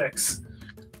only a 6.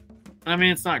 I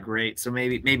mean, it's not great, so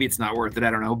maybe it's not worth it. I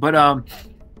don't know, but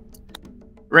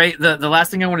right. The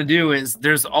last thing I want to do is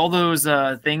there's all those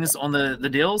things on the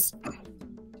deals.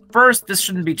 First, this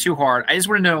shouldn't be too hard. I just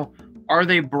want to know: are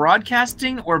they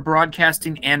broadcasting or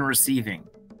broadcasting and receiving?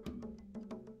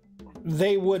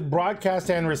 They would broadcast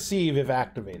and receive if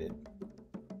activated.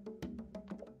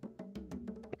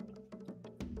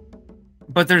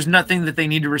 But there's nothing that they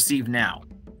need to receive now.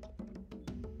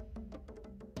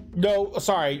 No,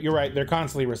 sorry, you're right. They're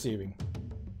constantly receiving.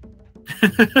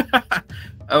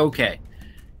 Okay.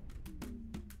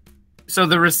 So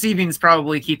the receiving is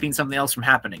probably keeping something else from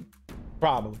happening.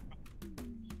 Probably.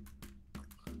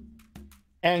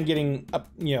 And getting up,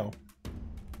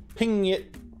 pinging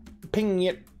it,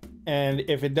 and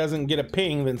if it doesn't get a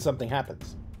ping, then something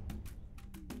happens.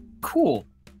 Cool.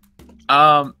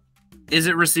 Is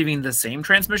it receiving the same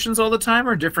transmissions all the time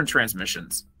or different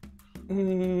transmissions?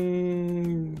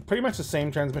 Pretty much the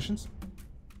same transmissions.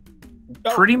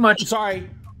 Pretty much. Sorry.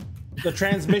 The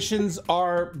transmissions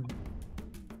are...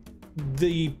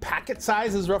 The packet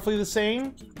size is roughly the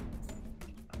same.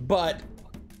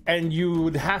 And you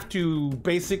would have to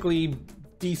basically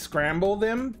descramble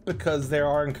them because they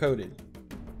are encoded.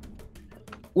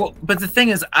 Well, but the thing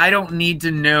is, I don't need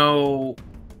to know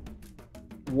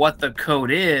what the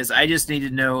code is. I just need to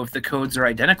know if the codes are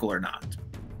identical or not.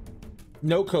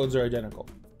 No codes are identical.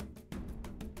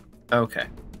 Okay.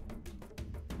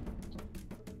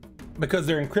 Because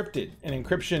they're encrypted. And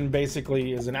encryption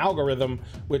basically is an algorithm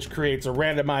which creates a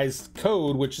randomized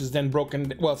code, which is then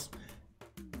broken... Well,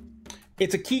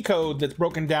 it's a key code that's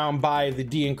broken down by the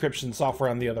de-encryption software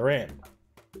on the other end.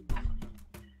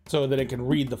 So that it can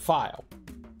read the file.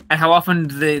 And how often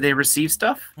do they receive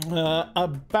stuff?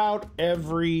 About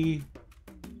every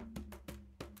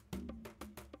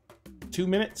 2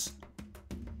 minutes.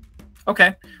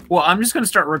 Okay. Well, I'm just going to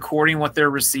start recording what they're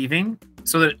receiving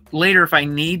so that later, if I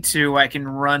need to, I can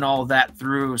run all that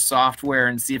through software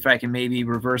and see if I can maybe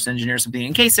reverse engineer something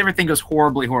in case everything goes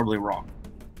horribly, horribly wrong.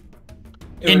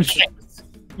 In case.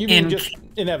 You mean just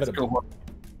inevitable?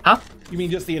 Huh? You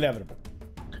mean just the inevitable?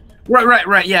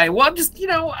 Right. Yeah. Well, I'm just,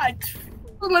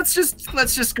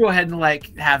 let's just go ahead and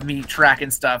like have me tracking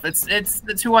stuff.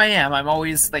 That's who I am. I'm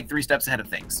always like 3 steps ahead of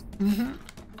things. Mm-hmm.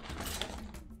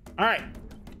 All right,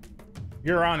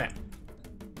 you're on it.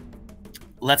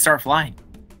 Let's start flying.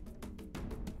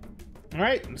 All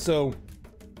right, so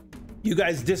you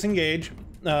guys disengage.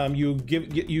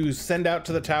 You send out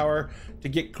to the tower to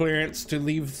get clearance to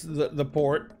leave the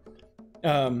port.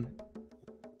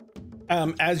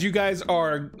 As you guys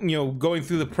are going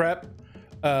through the prep,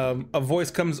 a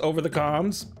voice comes over the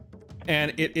comms,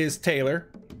 and it is Taylor.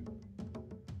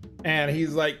 And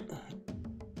he's like,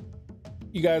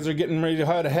 "You guys are getting ready to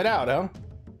head out, huh?"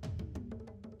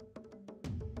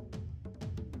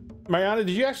 Mariana,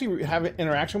 did you actually have an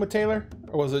interaction with Taylor,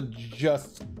 or was it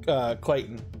just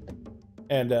Clayton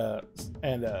and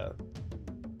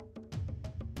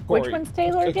Corey? Which one's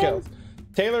Taylor again?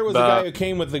 Taylor was the guy who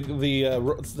came with the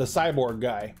cyborg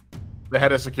guy, the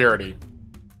head of security.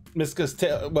 Niska's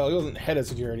well, he wasn't head of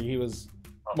security. He was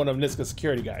one of Niska's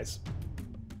security guys.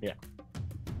 Yeah,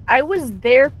 I was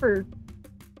there for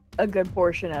a good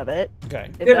portion of it. Okay.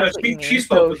 She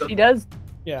spoke with them. She does.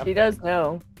 Yeah, she does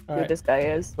know who this guy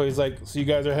is. So he's like, "So you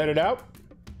guys are headed out?"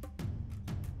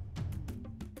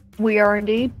 We are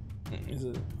indeed. He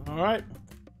says, "All right."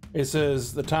 It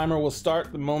says the timer will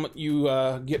start the moment you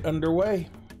get underway.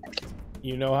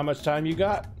 You know how much time you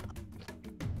got?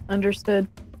 Understood.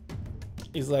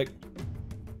 He's like,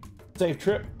 "Safe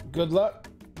trip. Good luck.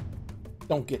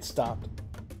 Don't get stopped."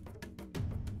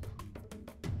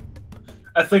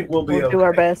 I think we'll be okay. Do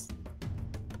our best.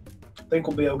 I think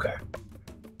we'll be okay.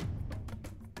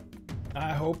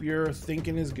 I hope your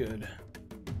thinking is good.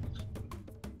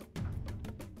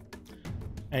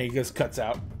 And he just cuts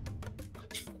out.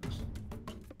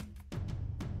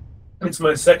 It's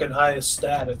my second highest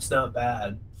stat. It's not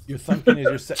bad. Your thunking is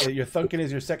your thunking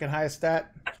is your second highest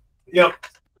stat. Yep.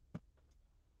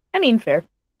 I mean, fair.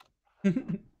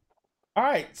 All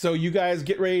right, so you guys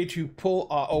get ready to pull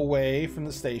away from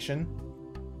the station.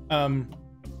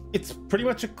 It's pretty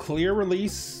much a clear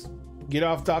release. Get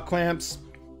off dock clamps.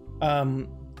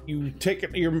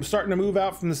 You're starting to move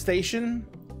out from the station.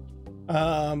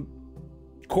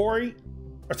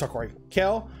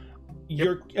 Kel,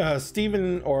 you're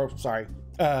Steven, or sorry,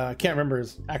 I can't remember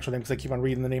his actual name because I keep on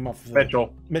reading the name off of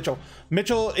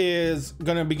Mitchell is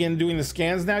gonna begin doing the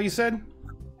scans now, you said?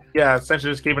 Yeah,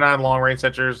 essentially just keep an eye on long range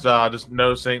sensors, just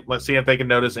noticing, let's see if they can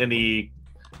notice any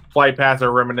flight patterns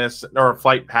are reminiscent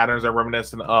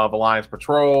of Alliance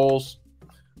patrols.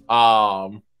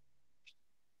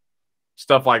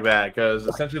 Stuff like that, because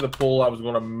essentially the pull I was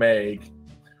going to make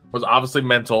was obviously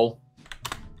mental.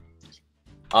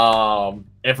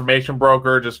 Information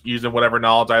broker, just using whatever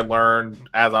knowledge I learned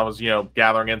as I was,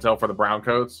 gathering intel for the brown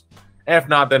coats. If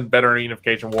not, then better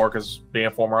unification war, because being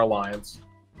a former Alliance.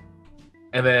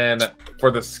 And then for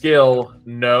the skill,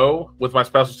 no, with my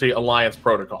specialty, Alliance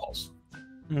protocols.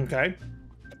 Okay.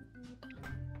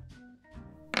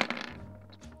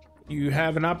 You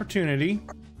have an opportunity.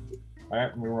 All right,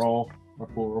 let me roll my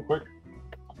pool real quick.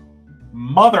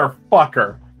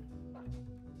 Motherfucker.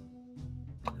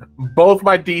 Both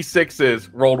my D6s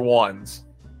rolled 1s.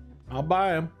 I'll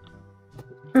buy them.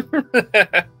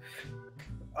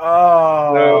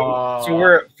 Oh. So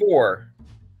we're at 4.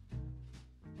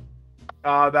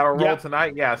 That'll roll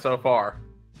tonight? Yeah, so far.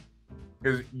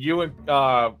 Because you and...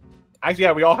 actually,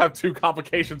 yeah, we all have 2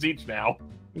 complications each now.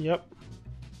 Yep.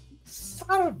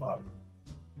 Son of a...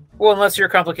 Well, unless your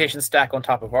complications stack on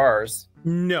top of ours.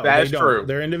 No, That's they don't. true.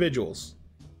 They're individuals.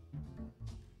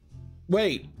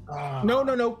 Wait. No. I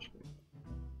don't know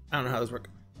how this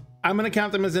works. I'm going to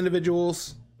count them as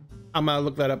individuals. I'm going to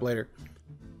look that up later.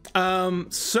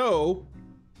 So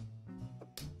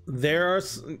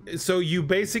you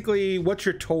basically, what's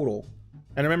your total?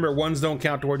 And remember, ones don't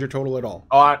count towards your total at all.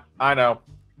 Oh, I know.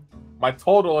 My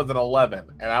total is an 11,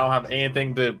 and I don't have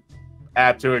anything to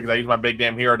add to it because I used my big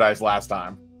damn hero dice last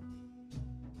time.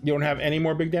 You don't have any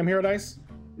more big damn hero dice?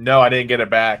 No, I didn't get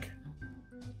it back.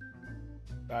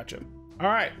 Gotcha. All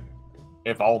right.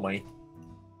 If only.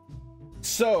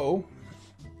 So,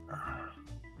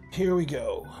 here we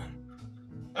go.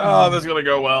 Oh, this is going to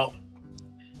go well.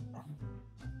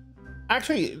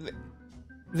 Actually,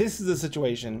 this is the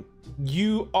situation.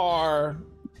 You are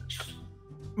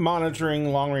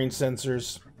monitoring long-range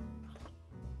sensors.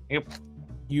 Yep.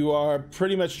 You are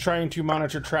pretty much trying to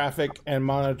monitor traffic and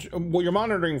monitor. Well, you're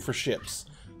monitoring for ships.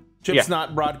 Ships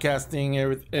not broadcasting,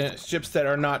 ships that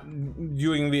are not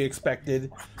doing the expected.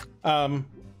 And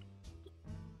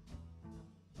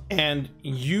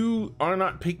you are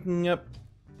not picking up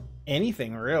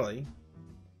anything, really.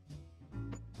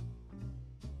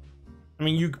 I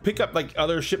mean, you pick up like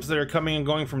other ships that are coming and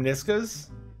going from Niska's,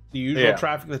 the usual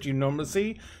traffic that you normally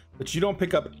see, but you don't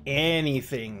pick up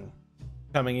anything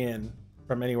coming in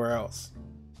from anywhere else.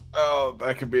 Oh,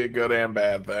 that could be a good and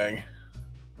bad thing.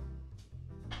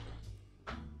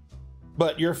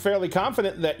 But you're fairly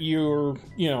confident that you're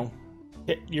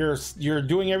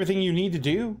doing everything you need to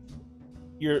do.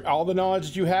 All the knowledge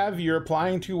that you have, you're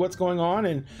applying to what's going on,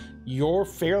 and you're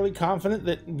fairly confident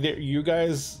that you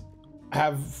guys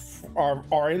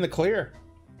are in the clear.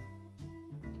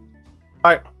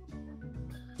 All right.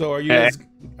 So are you as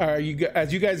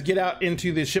you guys get out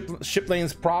into the ship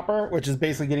lanes proper, which is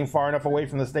basically getting far enough away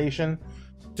from the station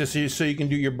so you can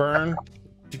do your burn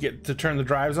to turn the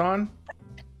drives on.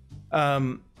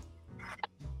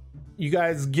 You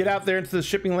guys get out there into the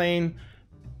shipping lane.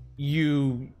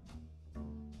 You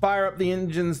fire up the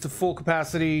engines to full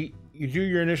capacity. You do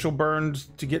your initial burns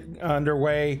to get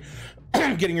underway,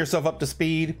 getting yourself up to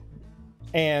speed,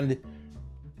 and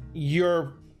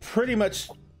you're pretty much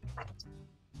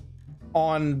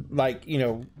on, like,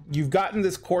 you've gotten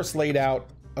this course laid out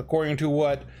according to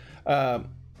what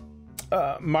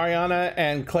Mariana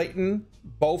and Clayton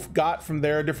both got from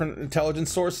their different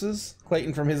intelligence sources.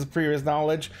 Clayton from his previous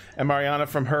knowledge, and Mariana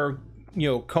from her,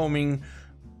 combing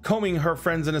her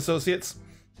friends and associates.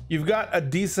 You've got a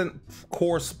decent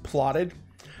course plotted,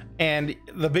 and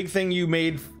the big thing you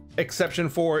made exception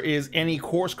for is any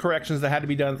course corrections that had to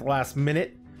be done at the last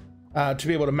minute to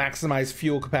be able to maximize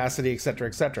fuel capacity, etc.,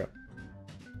 etc.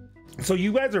 So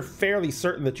you guys are fairly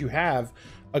certain that you have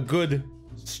a good,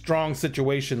 strong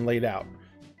situation laid out.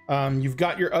 You've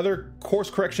got your other course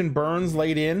correction burns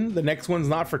laid in. The next one's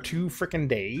not for 2 freaking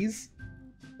days.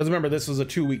 Because remember, this was a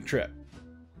 2-week trip.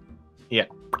 Yeah.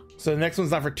 So the next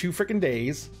one's not for 2 freaking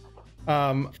days.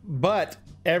 But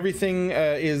everything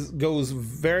goes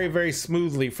very, very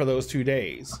smoothly for those 2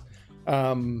 days.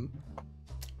 I'm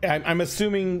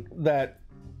assuming that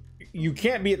you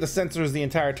can't be at the sensors the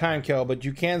entire time, Kel, but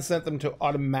you can set them to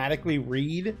automatically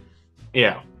read.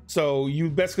 Yeah. So you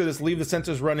basically just leave the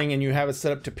sensors running and you have it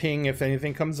set up to ping if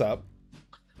anything comes up.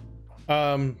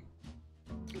 Clayton,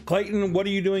 what are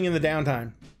you doing in the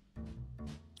downtime?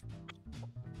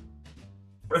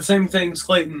 The same things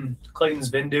Clayton's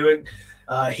been doing.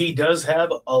 He does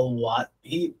have a lot.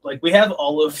 We have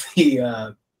all of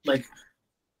the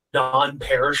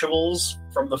non-perishables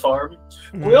from the farm.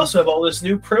 Mm-hmm. We also have all this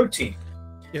new protein.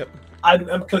 Yep.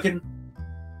 I'm cooking,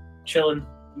 chilling,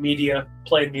 media,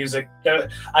 playing music.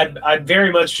 I'm very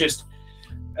much just,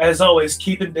 as always,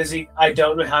 keeping busy. I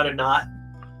don't know how to not.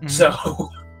 Mm-hmm. So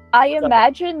I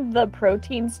imagine the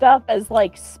protein stuff as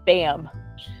like spam.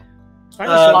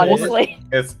 Honestly,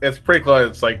 it's pretty close.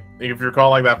 It's like, if you recall,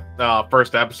 like that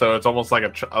first episode, it's almost like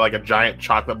a giant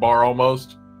chocolate bar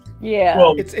almost. Yeah.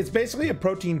 Well, it's basically a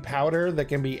protein powder that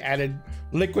can be added.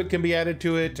 Liquid can be added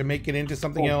to it to make it into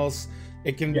something else.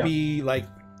 It can be like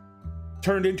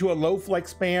turned into a loaf like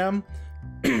spam.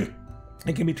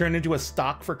 It can be turned into a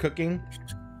stock for cooking.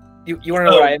 You want to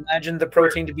know what I imagine the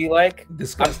protein to be like?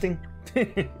 Disgusting.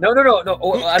 No.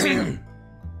 I mean,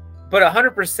 but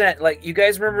 100%. Like, you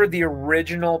guys remember the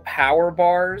original Power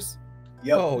Bars?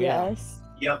 Yep. Oh yeah. Yes.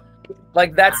 Yep.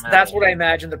 Like, that's what I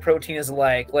imagine the protein is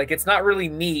like. Like, it's not really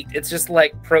meat. It's just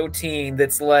like protein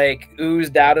that's like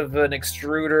oozed out of an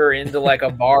extruder into like a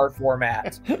bar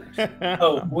format.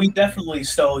 Oh, we definitely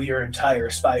stole your entire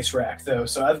spice rack though,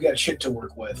 so I've got shit to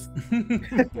work with.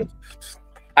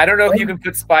 I don't know if you can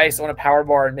put spice on a power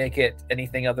bar and make it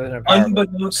anything other than a power bar.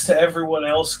 Unbeknownst to everyone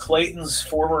else, Clayton's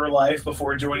former life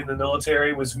before joining the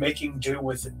military was making do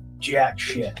with jack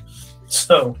shit.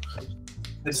 So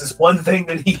this is one thing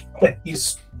that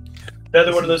he's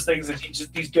another one of those things that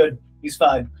he's good. He's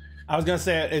fine. I was gonna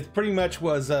say it pretty much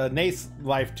was Nate's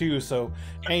life too. So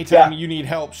anytime you need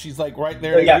help, she's like right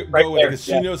there. Go with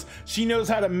it. She knows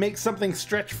how to make something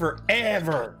stretch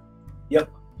forever. Yep.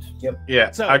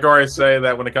 Yeah. So I can already say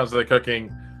that when it comes to the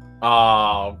cooking,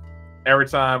 every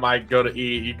time I go to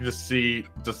eat, you can just see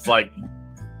like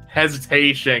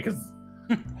hesitation because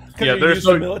there's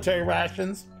some military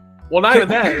rations. Well, not even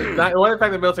that. Not the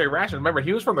fact that military rations. Remember,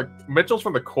 Mitchell's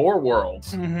from the core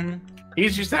worlds. Mm-hmm.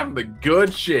 He's just having the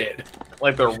good shit,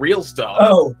 like the real stuff.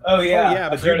 Oh yeah.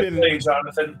 But you didn't,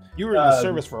 Jonathan. You were in the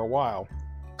service for a while.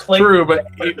 Clayton True, but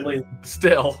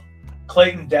still,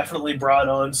 Clayton definitely brought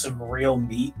on some real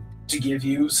meat to give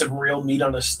you, some real meat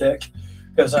on a stick,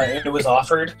 because it was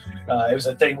offered. It was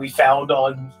a thing we found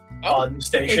on the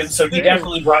station, so he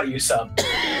definitely brought you some.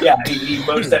 Yeah, he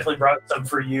most definitely brought some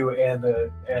for you and the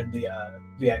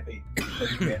VIP.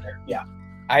 Yeah.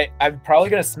 I'm probably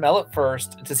going to smell it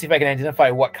first to see if I can identify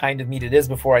what kind of meat it is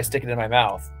before I stick it in my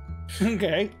mouth.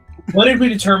 Okay. What did we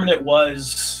determine it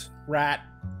was? Rat.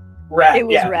 It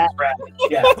was rat.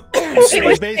 Yeah. It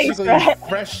was basically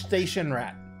fresh station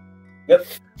rat. Yep.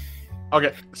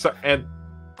 Okay, so and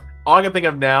all I can think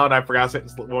of now, and I forgot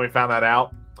when we found that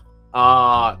out,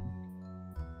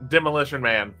 Demolition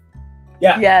Man.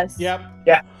 Yeah. Yes. Yep.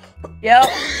 Yeah.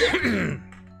 Yep.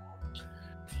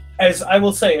 As I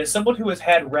will say, as someone who has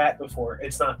had rat before,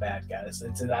 it's not bad, guys.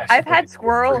 It's actually I've had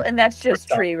squirrel, and that's just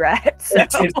tree rat. So.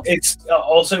 It's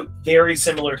also very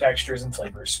similar textures and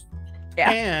flavors.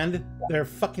 Yeah. And they're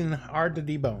fucking hard to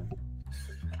debone.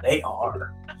 They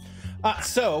are.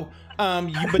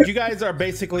 But you guys are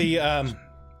basically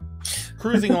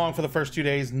cruising along for the first 2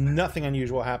 days. Nothing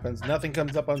unusual happens. Nothing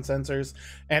comes up on sensors.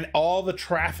 And all the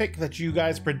traffic that you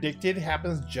guys predicted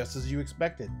happens just as you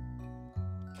expected.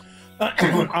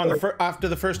 After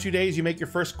the first 2 days, you make your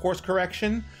first course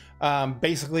correction.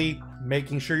 Basically,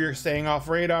 making sure you're staying off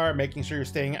radar, making sure you're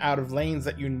staying out of lanes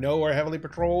that you know are heavily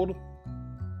patrolled.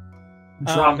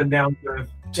 Dropping down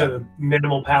to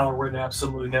minimal power when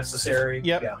absolutely necessary.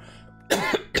 Yep. Yeah.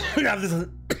 Now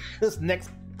this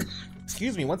next.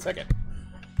 Excuse me, 1 second.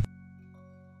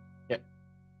 Yeah.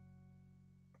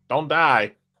 Don't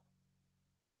die.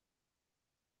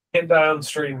 Can't die on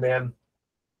stream, man.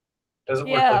 Doesn't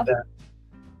work like that.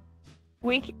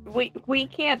 We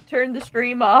can't turn the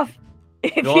stream off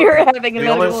if you're having a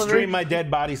medical emergency. Stream my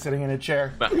dead body sitting in a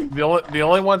chair. No, the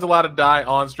only ones allowed to die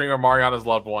on stream are Mariana's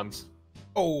loved ones.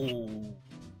 Oh.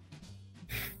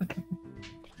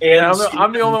 And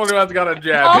I'm the only one who hasn't got a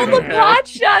jab. All the pot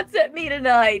shots at me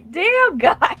tonight. Damn,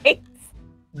 guys.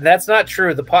 That's not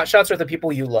true. The pot shots are the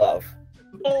people you love.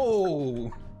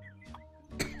 Oh.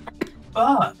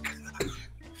 Fuck.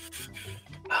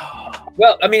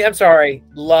 Well, I mean, I'm sorry.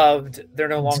 Loved. They're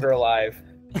no longer alive.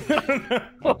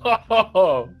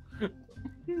 Oh.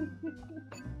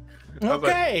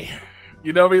 Okay. Like,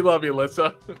 you know we love you,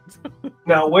 Lissa.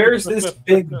 Now, where's this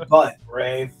big butt,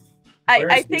 Ray?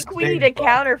 I think we need a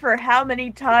counter for how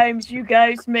many times you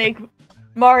guys make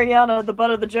Mariana the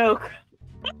butt of the joke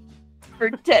for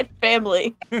dead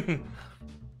family.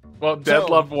 Well, dead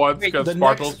loved ones, because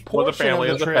Sparkles was a family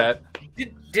as a pet.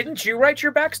 Didn't you write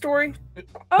your backstory?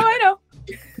 Oh, I know.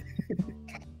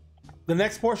 The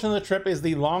next portion of the trip is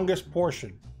the longest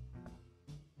portion.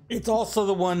 It's also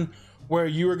the one where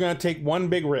you are going to take one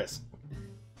big risk.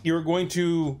 You're going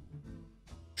to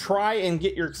try and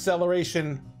get your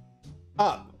acceleration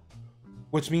up,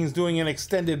 which means doing an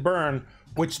extended burn,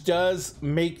 which does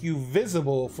make you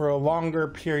visible for a longer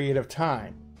period of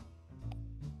time.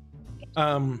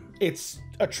 It's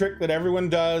a trick that everyone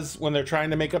does when they're trying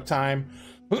to make up time,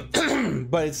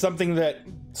 but it's something that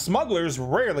smugglers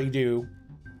rarely do,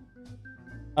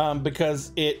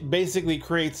 because it basically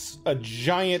creates a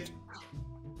giant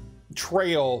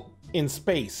trail in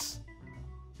space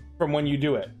from when you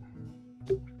do it.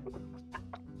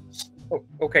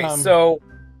 Okay, so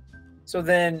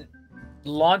then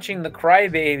launching the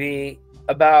Crybaby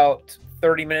about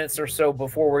 30 minutes or so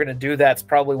before we're going to do that's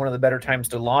probably one of the better times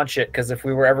to launch it, because if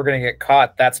we were ever going to get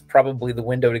caught, that's probably the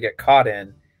window to get caught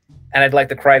in. And I'd like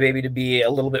the Crybaby to be a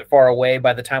little bit far away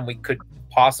by the time we could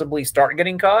possibly start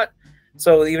getting caught.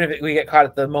 So even if we get caught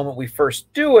at the moment we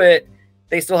first do it,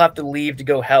 they still have to leave to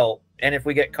go help. And if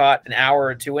we get caught an hour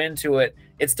or two into it,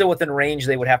 it's still within range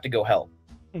they would have to go help.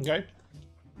 Okay.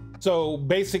 So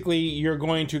basically, you're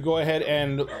going to go ahead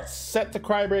and set the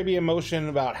Crybaby in motion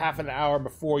about half an hour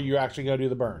before you actually go do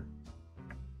the burn.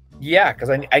 Yeah, because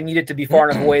I need it to be far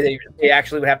enough away that they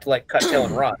actually would have to like cut tail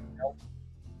and run.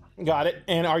 Got it.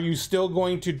 And are you still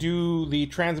going to do the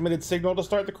transmitted signal to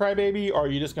start the crybaby, or are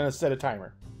you just going to set a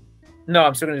timer? No,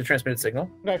 I'm still going to do transmitted signal.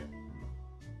 Okay.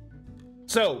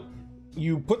 So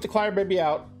you put the crybaby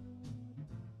out,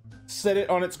 set it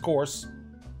on its course.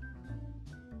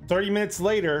 30 minutes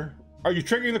later, are you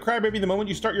triggering the crybaby the moment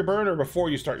you start your burn or before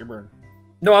you start your burn?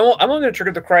 No, I'm only going to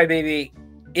trigger the crybaby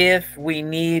if we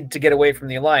need to get away from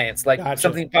the Alliance. Like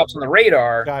something pops on the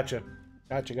radar. Gotcha.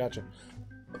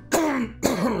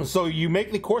 So you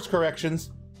make the course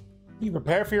corrections. You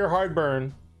prepare for your hard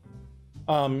burn.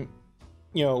 Nath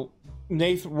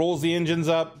rolls the engines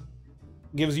up,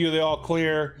 gives you the all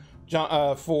clear.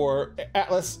 For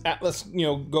Atlas,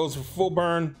 goes for full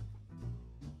burn.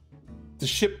 The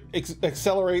ship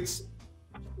accelerates,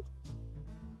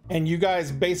 and you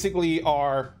guys basically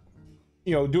are,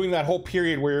 doing that whole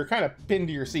period where you're kind of pinned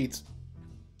to your seats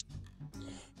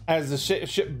as the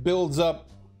ship builds up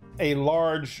a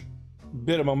large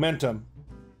bit of momentum.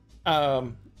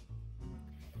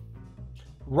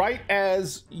 Right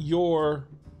as you're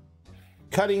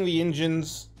cutting the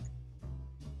engines,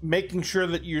 making sure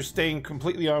that you're staying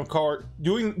completely on course,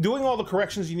 doing all the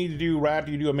corrections you need to do right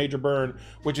after you do a major burn,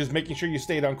 which is making sure you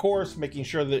stayed on course, making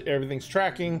sure that everything's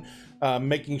tracking,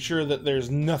 making sure that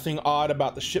there's nothing odd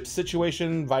about the ship's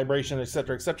situation, vibration,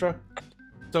 etc., etc.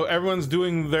 So everyone's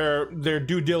doing their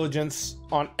due diligence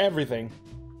on everything.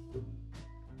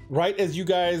 Right as you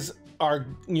guys are,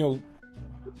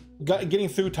 getting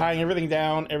through, tying everything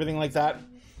down, everything like that,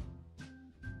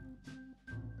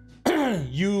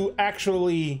 you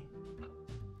actually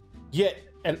get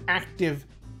an active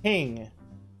ping,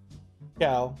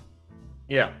 Cal.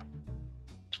 Yeah.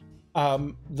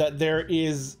 That there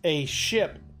is a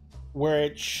ship where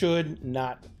it should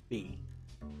not be.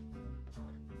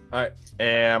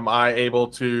 Am I able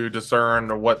to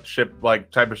discern what ship,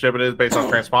 type of ship it is based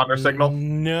on transponder signal?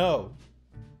 No.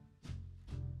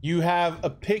 You have a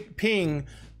ping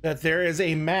that there is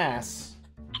a mass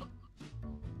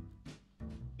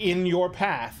in your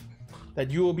path that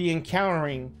you will be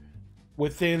encountering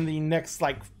within the next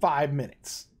 5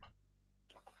 minutes.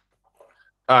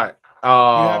 All right. You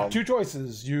have two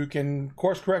choices. You can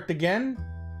course correct again,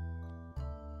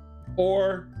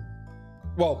 or,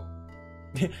 well,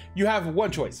 you have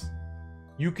one choice.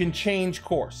 You can change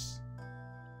course.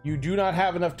 You do not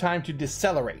have enough time to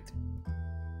decelerate.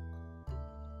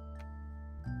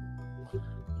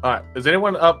 All right. Is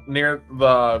anyone up near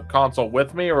the console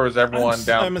with me, or is everyone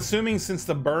down? I'm assuming since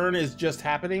the burn is just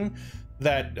happening,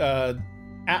 that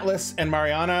Atlas and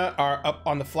Mariana are up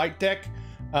on the flight deck.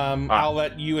 I'll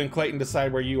let you and Clayton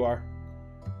decide where you are.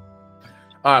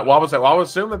 All right. Well, I would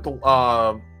assume that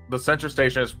the sensor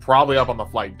station is probably up on the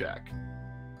flight deck.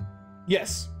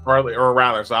 Yes. Or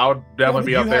rather, so I would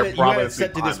definitely be up there. You had it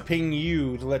set to just ping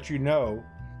you to let you know.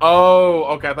 Oh,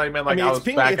 okay. I thought you meant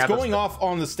it's going off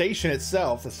on the station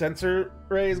itself. The sensor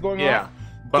ray is going off. Yeah,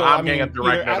 but so, I'm getting a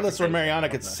direct. Either Atlas or Mariana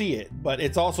could see it, but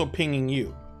it's also pinging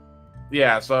you.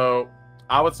 Yeah, so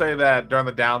I would say that during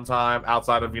the downtime,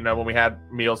 outside of when we had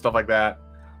meals, stuff like that,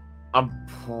 I'm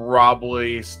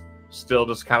probably still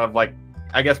just kind of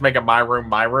I guess making my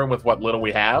room with what little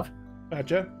we have.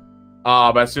 Gotcha.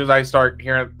 But as soon as I start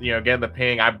hearing, getting the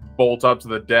ping, I bolt up to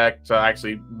the deck to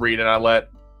actually read it. I let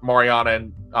Mariana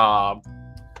and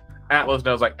Atlas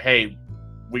knows, hey,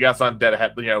 we got something dead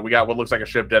ahead. We got what looks like a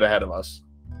ship dead ahead of us.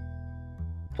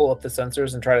 Pull up the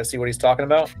sensors and try to see what he's talking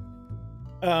about.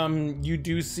 You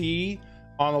do see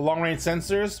on the long-range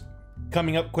sensors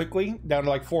coming up quickly, down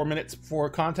to 4 minutes before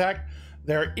contact,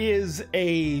 there is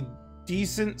a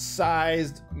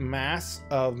decent-sized mass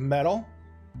of metal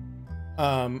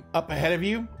up ahead of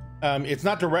you. It's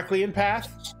not directly in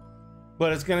path,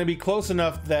 but it's going to be close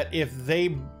enough that if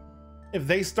they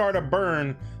start a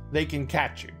burn, they can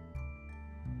catch you.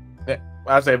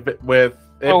 I say with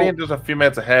it being just a few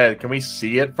minutes ahead, can we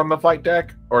see it from the flight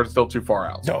deck, or is it still too far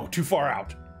out? No, too far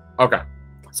out. Okay.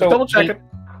 So double check it.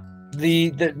 The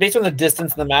based on the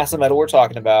distance and the mass of metal we're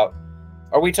talking about,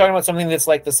 are we talking about something that's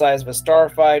the size of a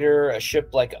starfighter, a ship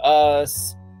like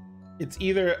us? It's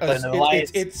either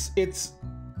it's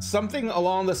something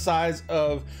along the size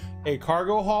of a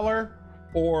cargo hauler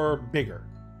or bigger.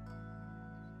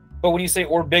 But when you say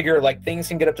or bigger, things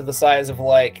can get up to the size of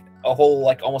a whole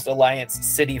almost Alliance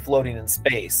city floating in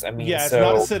space. I mean, yeah, it's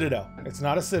not a citadel. It's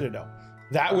not a citadel.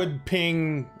 That would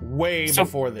ping way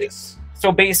before this.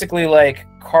 So basically,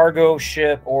 cargo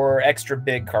ship or extra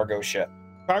big cargo ship.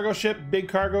 Cargo ship, big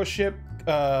cargo ship,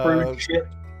 cruise ship,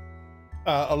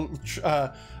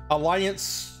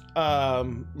 Alliance,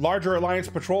 larger Alliance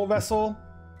patrol vessel,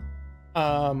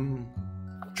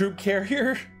 troop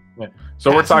carrier. Yeah.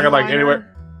 So we're talking like liner.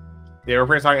 anywhere. Yeah, we're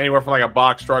pretty talking anywhere from like a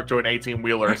box truck to an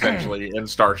 18-wheeler essentially in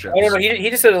starships. Oh, no, he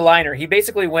just said a liner. He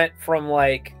basically went from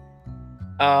like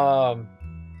our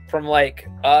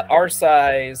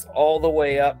size all the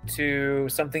way up to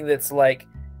something that's like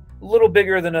a little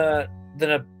bigger than a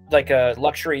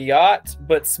luxury yacht,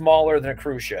 but smaller than a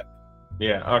cruise ship.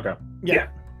 Yeah. Okay. Yeah.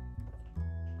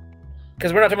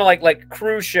 Because we're not talking about like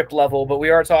cruise ship level, but we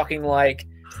are talking like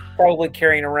probably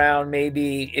carrying around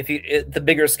maybe the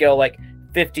bigger scale, like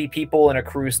 50 people in a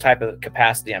cruise type of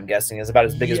capacity. I'm guessing is about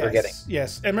as big as we're getting.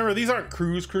 Yes, and remember these aren't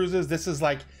cruises. This is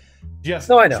like just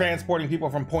transporting people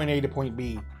from point A to point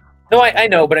B. No, I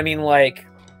know, but I mean like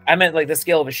I meant like the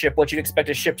scale of a ship. What you'd expect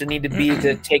a ship to need to be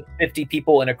to take 50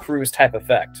 people in a cruise type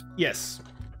effect. Yes.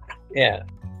 Yeah.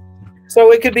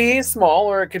 So it could be small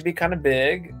or it could be kind of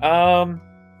big. Down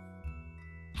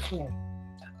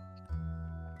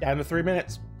to 3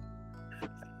 minutes.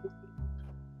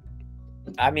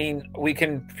 I mean, we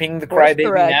can ping the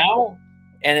crybaby now,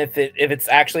 and if it's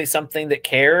actually something that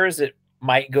cares, it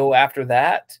might go after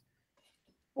that.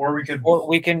 Or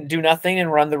we can do nothing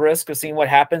and run the risk of seeing what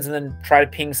happens, and then try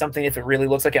to ping something if it really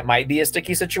looks like it might be a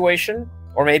sticky situation,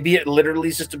 or maybe it literally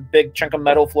is just a big chunk of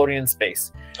metal floating in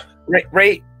space.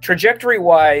 Ray,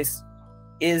 trajectory-wise,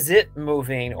 is it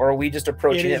moving, or are we just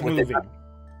approaching it with moving?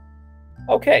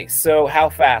 Okay, so how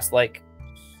fast? Like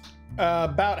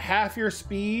about half your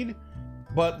speed,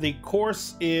 but the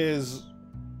course it's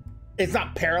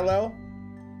not parallel,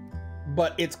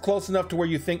 but it's close enough to where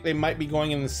you think they might be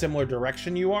going in a similar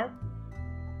direction you are.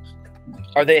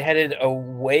 Are they headed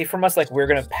away from us, like we're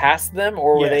going to pass them,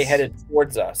 or were they headed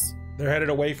towards us? They're headed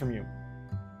away from you.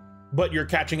 But you're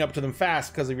catching up to them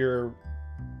fast because of your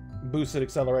boosted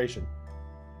acceleration.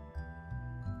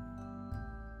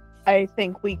 I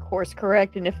think we course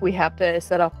correct, and if we have to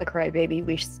set off the crybaby,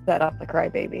 we set off the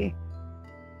crybaby.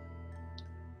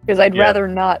 Because I'd rather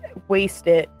not waste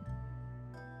it.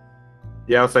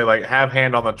 Yeah, I would say like have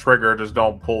hand on the trigger, just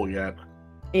don't pull yet.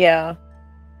 Yeah.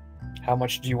 How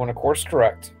much do you want to course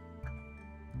correct?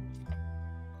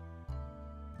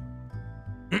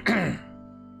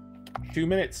 2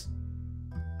 minutes.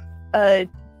 A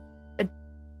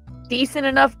decent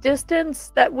enough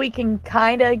distance that we can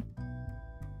kind of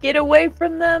get away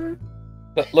from them.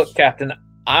 Look, Captain,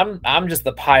 I'm just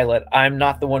the pilot. I'm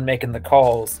not the one making the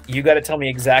calls. You got to tell me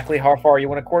exactly how far you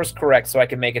want to course correct so I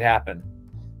can make it happen.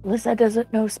 Lissa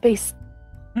doesn't know space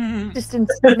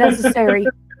distance necessary.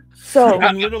 So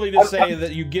I'm literally to say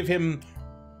that you give him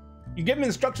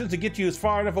instructions to get you as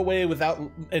far enough away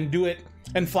and do it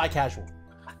and fly casual.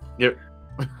 Yep.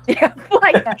 Yeah,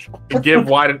 fly casual. give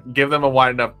them a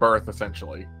wide enough berth,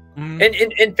 essentially.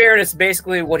 In fairness,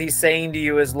 basically what he's saying to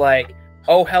you is like,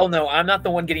 oh hell no, I'm not the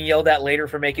one getting yelled at later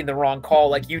for making the wrong call.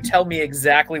 Like, you tell me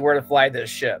exactly where to fly this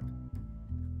ship.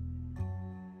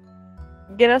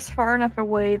 Get us far enough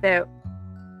away that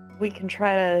we can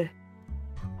try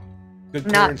to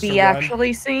not be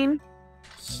actually seen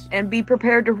and be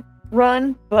prepared to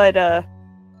run, but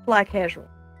fly casual.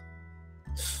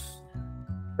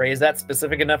 Ray, is that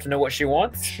specific enough to know what she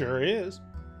wants? Sure is.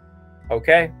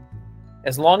 Okay.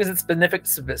 As long as it's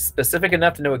specific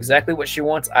enough to know exactly what she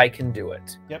wants, I can do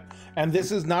it. Yep. And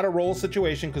this is not a roll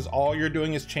situation because all you're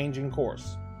doing is changing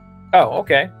course. Oh,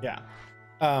 okay. Yeah.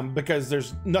 Because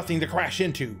there's nothing to crash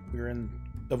into. We're in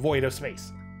the void of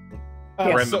space.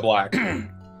 We're in the black.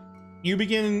 You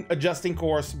begin adjusting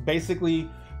course, basically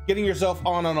getting yourself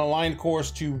on an aligned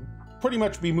course to pretty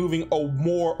much be moving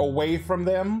more away from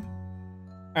them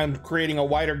and creating a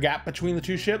wider gap between the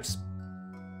two ships.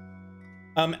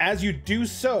 As you do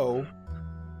so,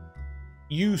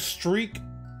 you streak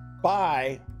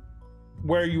by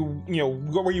where you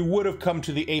would have come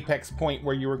to the apex point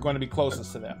where you were going to be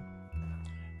closest to them.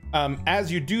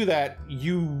 As you do that,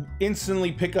 you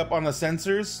instantly pick up on the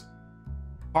sensors,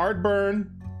 hard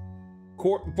burn,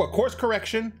 course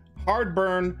correction, hard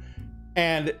burn,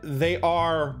 and they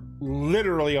are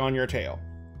literally on your tail.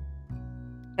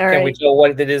 All right. Can we tell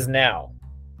what it is now?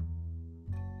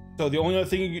 So the only other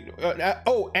thing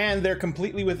and they're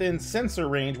completely within sensor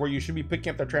range where you should be picking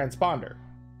up their transponder.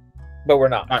 But we're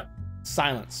not.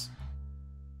 Silence.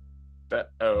 Cap,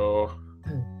 Oh.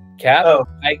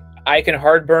 I can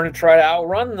hard burn to try to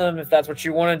outrun them if that's what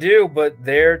you want to do, but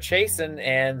they're chasing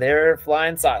and they're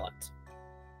flying silent.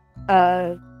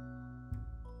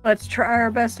 Let's try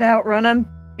our best to outrun them.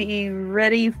 Be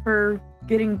ready for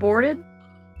getting boarded.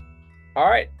 All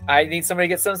right, I need somebody to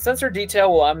get some sensor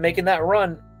detail while I'm making that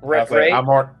run. Ray, I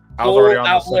was already on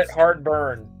outlet hard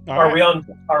burn. Are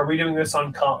we doing this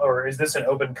on com, or is this an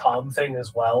open com thing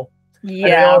as well?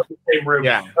 Yeah. The same room.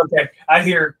 Yeah. Okay. I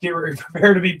hear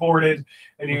prepare to be boarded,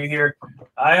 and you hear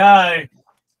aye.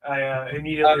 I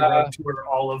immediately run to where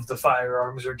all of the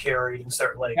firearms are carried and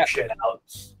start laying shit out.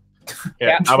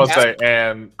 Yeah, I would say,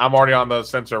 and I'm already on the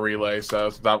sensor relay,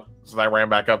 so I ran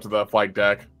back up to the flight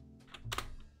deck.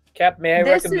 Cap, may I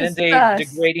This recommend is a us.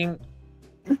 degrading?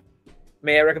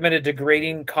 May I recommend a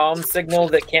degrading comm signal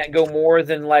that can't go more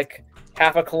than like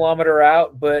half a kilometer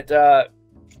out, but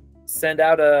send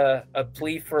out a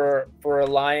plea for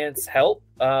Alliance help?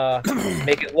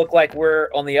 Make it look like we're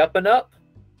on the up and up.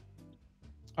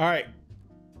 All right.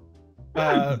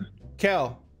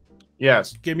 Kel,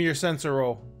 Yes. give me your sensor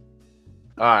roll.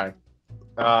 All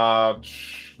right.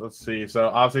 Let's see. So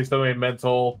obviously still doing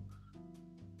mental.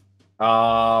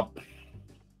 I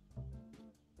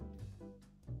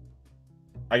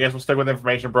guess we'll stick with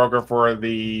information broker for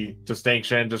the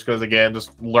distinction, just because again,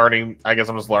 just learning. I guess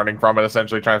I'm just learning from it,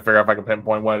 essentially trying to figure out if I can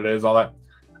pinpoint what it is, all that.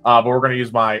 But we're going to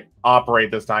use my operate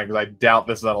this time because I doubt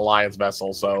this is an Alliance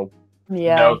vessel, so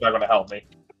Yeah. no, it's not going to help me.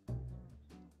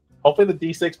 Hopefully the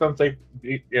D6 doesn't say,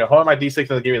 hopefully my D6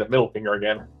 doesn't give me the middle finger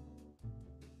again.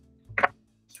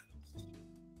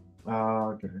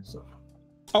 Okay, so.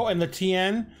 Oh, and the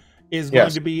TN is going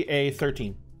to be a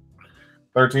 13.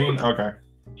 13? Okay.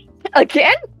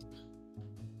 Again?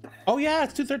 Oh, yeah,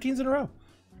 it's 2 13s in a row.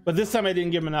 But this time I didn't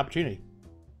give him an opportunity.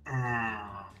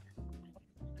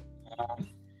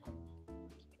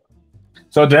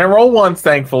 So didn't roll once,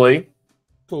 thankfully.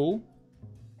 Cool.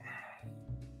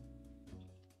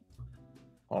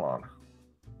 Hold on.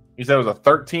 You said it was a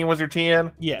 13 was your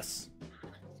TN? Yes.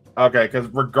 Okay, because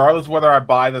regardless whether I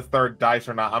buy the third dice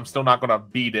or not, I'm still not going to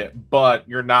beat it. But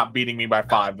you're not beating me by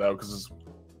 5, though, because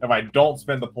if I don't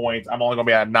spend the points, I'm only going to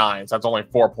be at 9, so that's only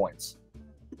 4 points.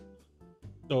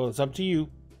 So it's up to you.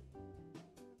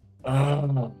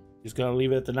 Just going to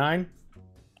leave it at the 9?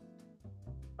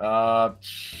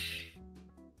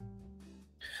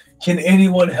 Can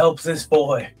anyone help this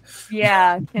boy?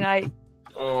 Yeah. Can I?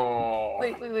 Oh.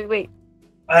 Wait.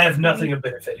 I have nothing of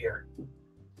benefit here.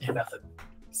 Nothing.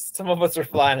 Some of us are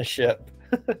flying a ship.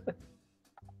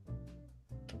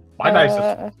 My dice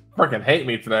just freaking hate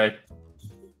me today.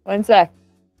 1 sec.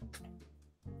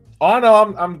 Oh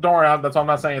no, I'm don't worry. That's why I'm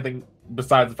not saying anything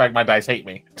besides the fact my dice hate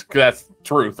me. That's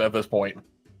truth at this point.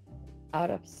 Out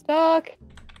of stock.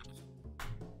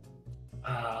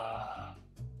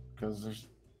 Because there's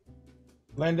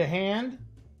Lend a hand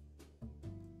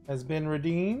has been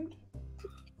redeemed.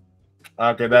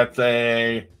 okay. That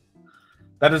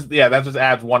just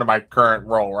adds 1 to my current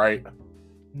roll, right?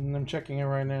 And I'm checking it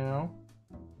right now.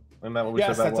 Isn't that what we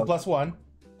Yes, said that that's was? a +1.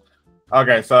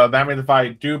 Okay, so that means if I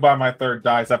do buy my third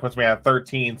dice, that puts me at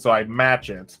 13, so I match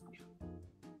it.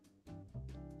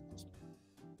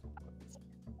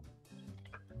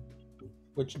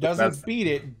 Which doesn't beat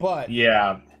it, but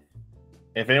Yeah.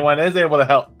 If anyone is able to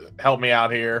help me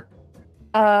out here.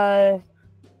 Wow.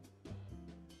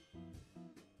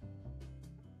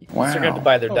 So you're gonna have to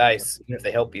buy their dice, even if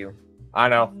they help you. I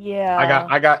know. Yeah.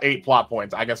 I got 8 plot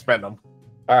points. I can spend them.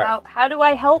 All right. How do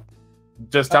I help?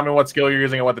 Just tell me what skill you're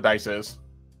using and what the dice is.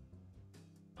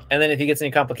 And then if he gets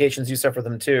any complications, you suffer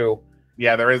them too.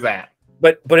 Yeah, there is that.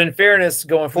 But in fairness,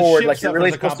 going forward, like you're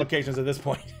really the supposed to, complications at this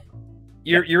point.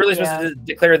 you're really supposed to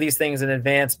declare these things in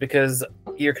advance because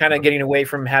you're kind of getting away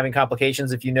from having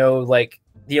complications if you know like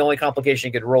the only complication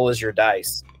you could roll is your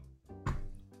dice.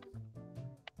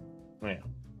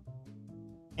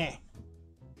 Yeah.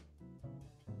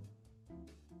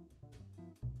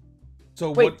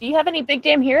 So Wait, do you have any big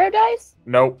damn hero dice?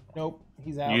 Nope. Nope,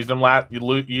 he's out. Used them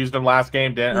last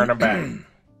game, didn't earn them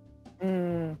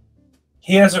back.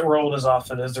 He hasn't rolled as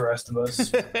often as the rest of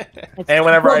us. And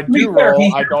whenever I do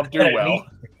roll, I don't do He well.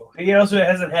 He also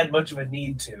hasn't had much of a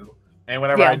need to. And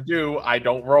whenever I do, I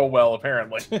don't roll well,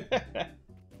 apparently.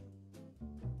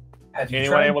 Have you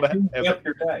Anyone tried able to tuning up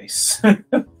your dice?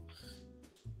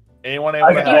 Anyone able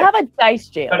to Do help? you have a dice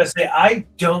jail? I gotta say, I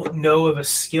don't know of a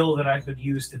skill that I could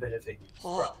use to benefit you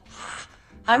from.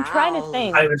 I'm trying to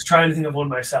think. I was trying to think of one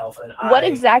myself, and What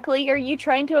exactly are you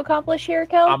trying to accomplish here,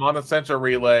 Kel? I'm on a sensor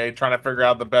relay trying to figure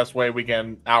out the best way we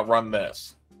can outrun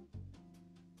this.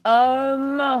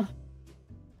 That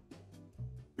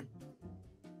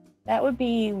would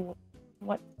be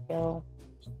what skill?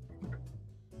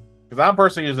 Because I'm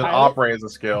personally using operate as a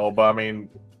skill, but I mean,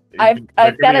 I've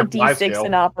got a fly D6 skill.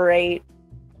 and operate.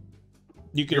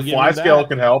 Your fly skill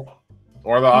can help,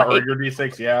 or your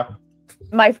D6, yeah.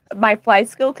 My fly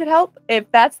skill could help.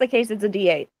 If that's the case, it's a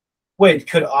D8. Wait,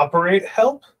 could operate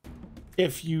help?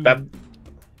 If you,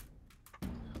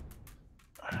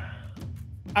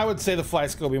 I would say the fly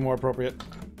skill would be more appropriate.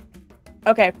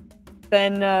 Okay.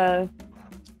 then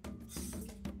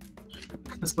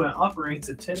That's why operate's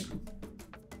a 10.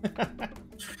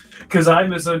 Because I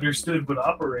misunderstood what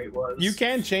operate was. You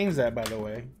can change that, by the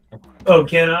way. Oh,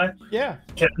 can I? Yeah.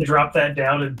 Can I drop that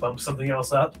down and bump something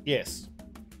else up? Yes.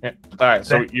 Yeah. All right,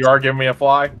 so you are giving me a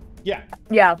fly? Yeah.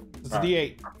 Yeah. It's a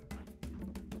D8.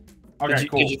 Okay,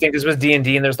 cool. Did you think this was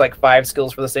D&D and there's like 5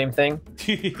 skills for the same thing?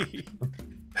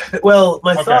 Well,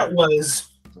 my thought was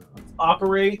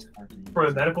operate from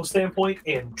a medical standpoint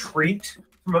and treat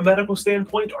from a medical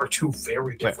standpoint are two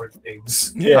very different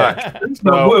things. Yeah. And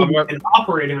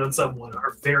operating on someone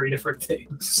are very different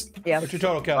things. Yeah. What's your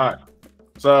total, Kel? All right.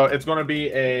 So it's going to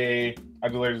be I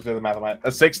just did the math on that.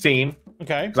 A 16.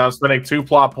 Okay. Because I'm spending 2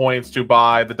 plot points to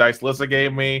buy the dice Lissa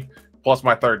gave me, plus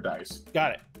my 3rd dice.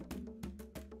 Got it.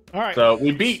 All right. So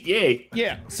we beat, yay.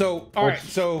 Yeah. So, all right.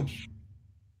 So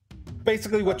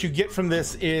basically what you get from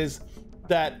this is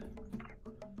that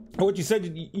what you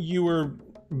said you were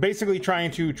basically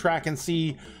trying to track and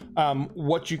see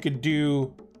what you could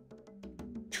do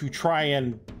to try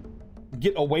and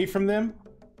get away from them.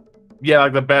 Yeah,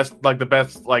 like the best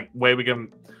way we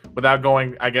can, without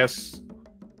going, I guess.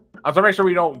 I'm trying to make sure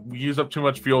we don't use up too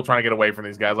much fuel trying to get away from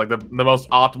these guys. Like the most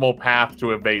optimal path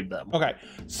to evade them. Okay,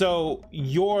 so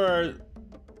you're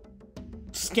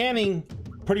scanning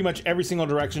pretty much every single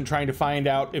direction, trying to find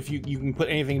out if you can put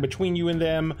anything between you and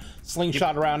them,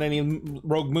 slingshot around any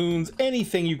rogue moons,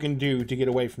 anything you can do to get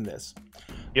away from this.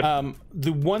 Yep.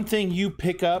 The one thing you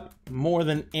pick up more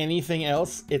than anything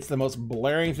else, it's the most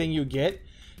blaring thing you get,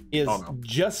 is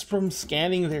just from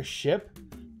scanning their ship,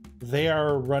 they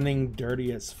are running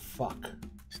dirty as fuck.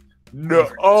 No.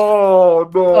 Oh,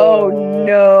 no. Oh,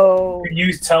 no. Can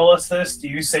you tell us this? Do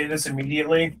you say this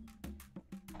immediately?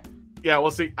 Yeah,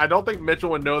 well, see, I don't think Mitchell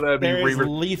would know that. There is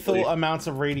lethal amounts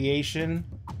of radiation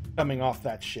coming off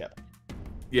that ship.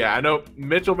 Yeah, I know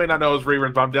Mitchell may not know his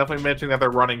reruns, but I'm definitely mentioning that they're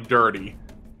running dirty.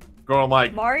 Going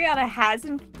like... Mariana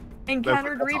hasn't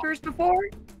encountered Reavers before,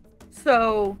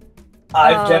 so...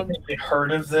 I've definitely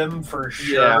heard of them for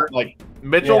sure. Yeah, like,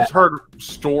 Mitchell's heard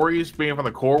stories being from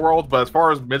the core world, but as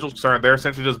far as Mitchell's concerned, they're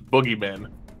essentially just boogeymen.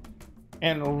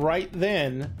 And right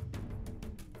then,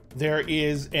 there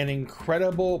is an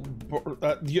incredible...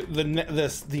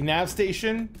 the nav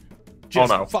station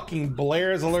just fucking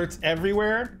blares alerts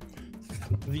everywhere.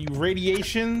 The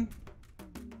radiation...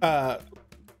 the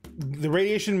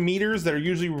radiation meters that are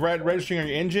usually registering on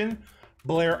your engine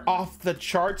blare off the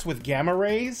charts with gamma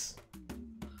rays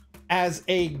as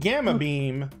a gamma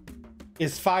beam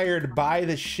is fired by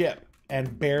the ship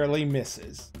and barely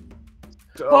misses.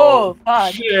 Oh,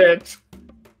 fuck. Shit.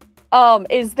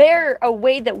 Is there a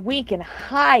way that we can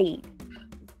hide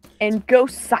and go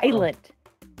silent?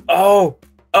 Ooh.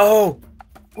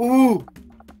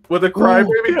 Would the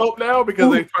crybaby help now because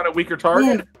they find a weaker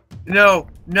target? No,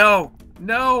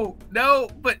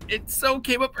 but it so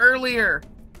came up earlier.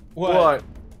 What?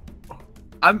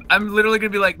 I'm literally gonna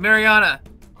be like, Mariana,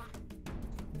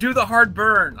 do the hard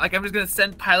burn. Like, I'm just gonna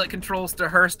send pilot controls to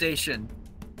her station.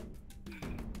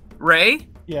 Ray?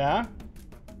 Yeah?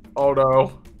 Oh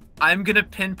no. I'm gonna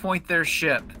pinpoint their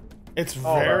ship. It's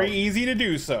very easy to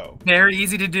do so. Very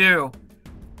easy to do.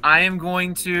 I am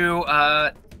going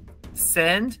to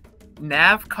send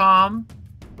Navcom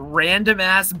random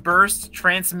ass burst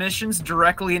transmissions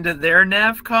directly into their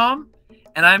Navcom,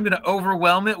 and I'm going to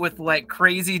overwhelm it with like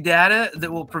crazy data that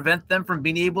will prevent them from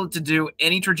being able to do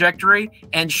any trajectory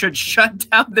and should shut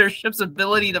down their ship's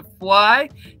ability to fly,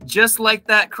 just like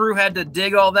that crew had to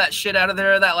dig all that shit out of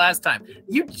there that last time.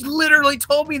 You literally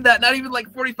told me that not even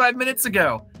like 45 minutes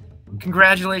ago.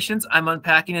 Congratulations, I'm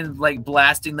unpacking and like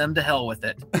blasting them to hell with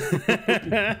it.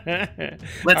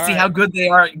 Let's see how good they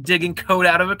are at digging code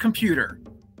out of a computer.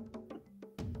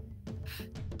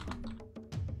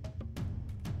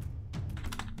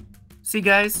 See,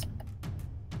 guys,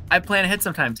 I plan ahead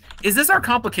sometimes. Is this our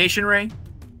complication, Ray?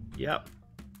 Yep.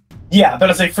 Yeah, but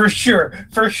I say for sure,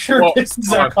 well, this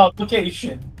is our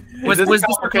complication. Was this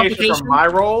complication from my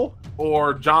role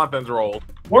or Jonathan's role?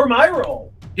 Or my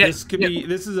role? Yeah, this could be.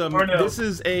 This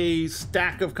is a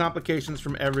stack of complications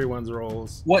from everyone's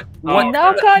roles. What?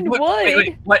 Knock on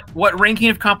wood. What ranking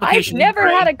of complication? I've never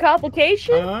had a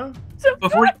complication.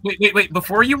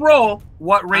 Before you roll,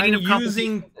 what rating of complication? I'm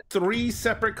using 3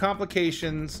 separate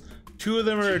complications. 2 of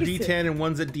them are a D10 and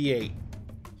one's a D8.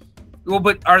 Well,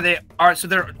 but so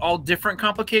they're all different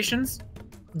complications?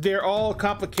 They're all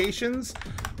complications.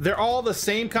 They're all the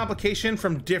same complication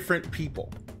from different people.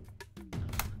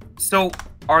 So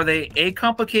are they a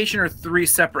complication or 3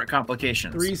 separate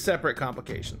complications? 3 separate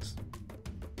complications.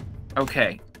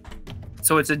 Okay.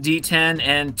 So it's a D10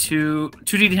 and two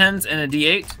D10s and a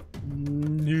D8?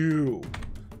 No.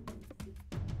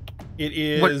 It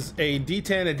is a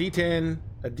D10, a D10,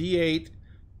 a D8,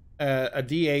 a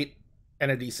D8,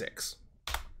 and a D6.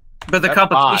 But the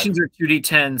complications are 2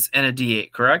 D10s and a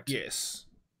D8, correct? Yes.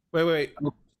 Wait.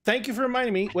 Thank you for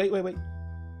reminding me. Wait.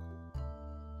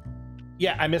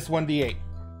 Yeah, I missed 1 D8.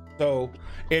 So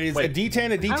it is a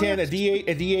D10, a D10, a D8,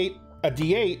 a D8, a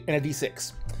D8, and a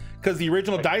D6. Because the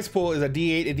original dice pool is a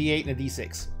D8, a D8, and a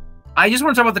D6. I just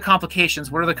want to talk about the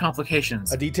complications. What are the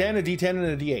complications? A D10, a D10, and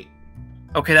a D8.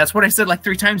 Okay, that's what I said like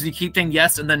 3 times. You keep saying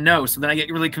yes and then no, so then I get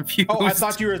really confused. Oh, I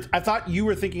thought you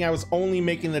were thinking I was only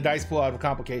making the dice pool out of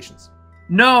complications.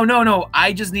 No.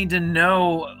 I just need to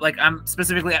know. Like, I'm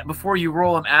specifically before you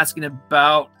roll, I'm asking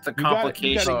about the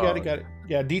complications. Got it.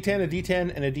 Yeah, D10, a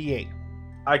D10, and a D8.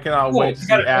 I cannot wait to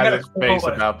see Adam's face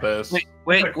about this.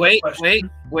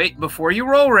 Wait. Before you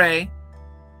roll, Ray,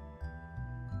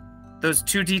 those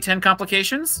 2 D10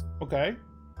 complications. Okay.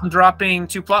 I'm dropping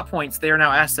 2 plot points. They are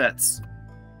now assets.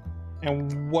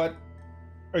 And what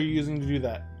are you using to do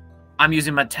that? I'm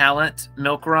using my talent,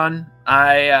 Milk Run.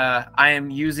 I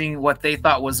am using what they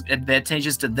thought was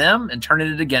advantageous to them and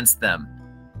turning it against them.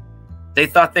 They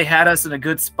thought they had us in a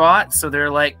good spot, so they're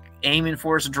like aiming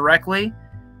for us directly,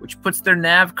 which puts their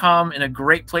navcom in a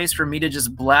great place for me to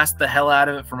just blast the hell out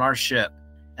of it from our ship.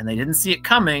 And they didn't see it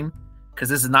coming because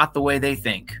this is not the way they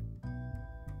think.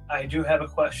 I do have a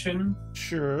question.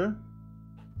 Sure.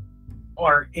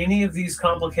 Are any of these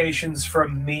complications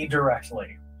from me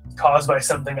directly, caused by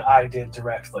something I did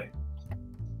directly?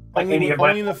 Like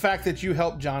only the fact that you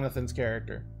helped Jonathan's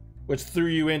character, which threw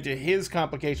you into his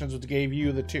complications, which gave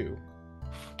you the 2.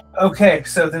 Okay,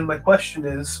 so then my question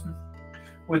is,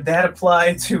 would that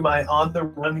apply to my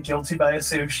on-the-run guilty by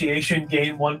association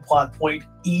gain 1 plot point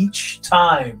each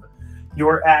time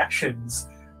your actions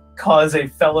cause a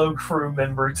fellow crew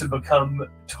member to become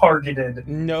targeted?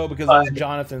 No, because that was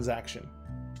Jonathan's action.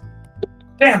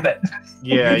 Damn it!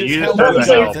 Yeah, you just helped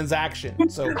Jonathan's action,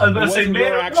 so it wasn't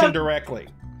your action directly.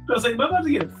 I was like, am I about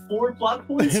to get 4 plot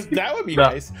points? That would be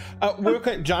nice.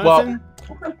 Okay, Jonathan,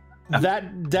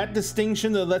 that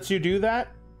distinction that lets you do that?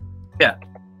 Yeah.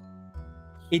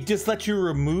 It just lets you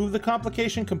remove the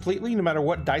complication completely, no matter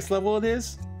what dice level it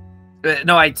is?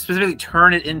 No, I specifically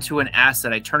turn it into an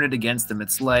asset. I turn it against them.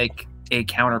 It's like a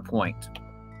counterpoint.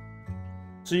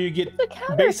 So you get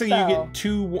basically you get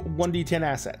 2 1d10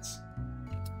 assets.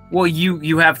 Well,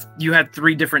 you have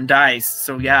 3 different dice,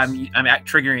 so yeah, I'm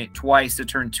triggering it twice to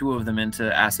turn 2 of them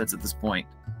into assets at this point.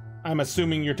 I'm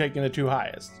assuming you're taking the 2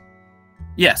 highest.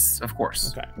 Yes, of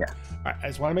course. Okay. Yeah. All right. I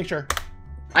just want to make sure.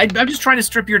 I'm just trying to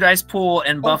strip your dice pool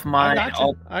and buff mine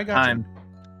all the time.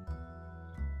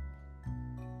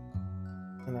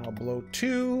 And I'll blow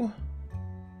 2.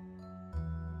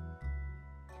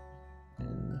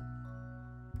 And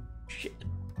shit.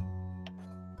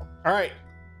 All right.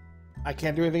 I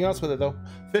can't do anything else with it though.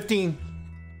 15.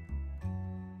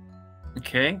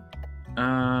 Okay.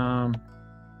 Oh.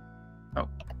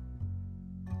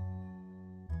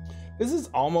 This is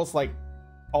almost like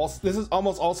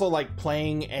also like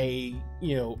playing a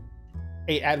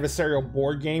adversarial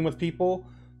board game with people.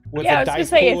 With I was gonna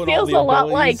say it feels a lot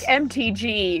like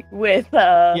MTG with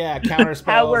counter spells.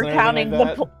 How we're counting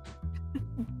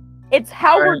it's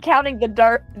how we're counting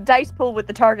the dice pool with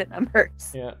the target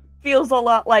numbers. Yeah. Feels a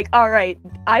lot like, all right,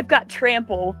 I've got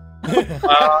trample. You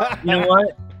know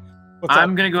what?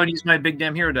 I'm going to go ahead and use my big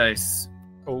damn hero dice.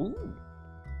 Oh.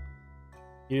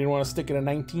 You didn't want to stick at a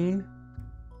 19?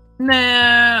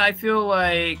 Nah, I feel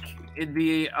like it'd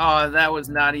be, that was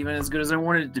not even as good as I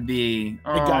wanted it to be. It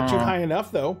got you high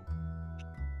enough, though.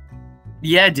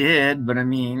 Yeah, it did, but I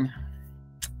mean...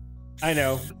 I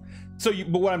know.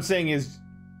 But what I'm saying is,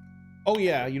 oh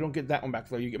yeah, you don't get that one back,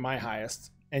 though. You get my highest.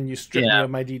 And you strip me of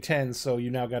my D10, so you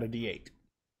now got a D8.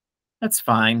 That's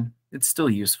fine. It's still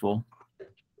useful.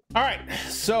 All right.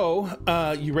 So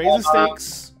you raise the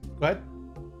stakes. Go ahead.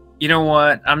 You know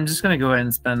what? I'm just going to go ahead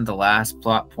and spend the last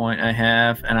plot point I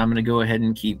have, and I'm going to go ahead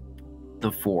and keep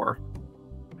the 4.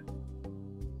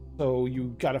 So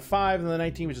you got a 5 and the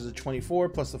 19, which is a 24,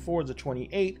 plus the 4 is a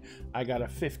 28. I got a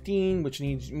 15, which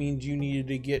means you needed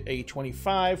to get a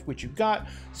 25, which you got.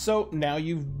 So now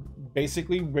you've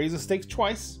basically raise the stakes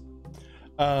twice.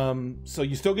 So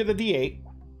you still get the D8.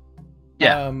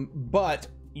 Yeah. But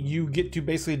you get to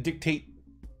basically dictate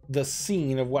the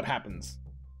scene of what happens.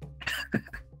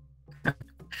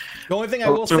 The only thing I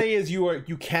will say is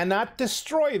you cannot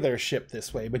destroy their ship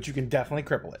this way, but you can definitely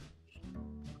cripple it.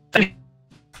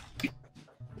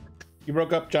 You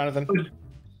broke up, Jonathan.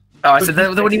 Oh, I said that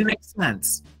wouldn't even make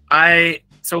sense.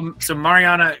 So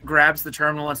Mariana grabs the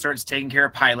terminal and starts taking care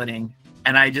of piloting.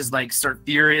 and I just like start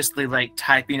furiously like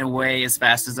typing away as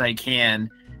fast as I can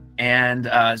and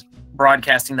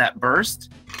broadcasting that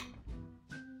burst.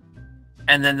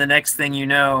 And then the next thing you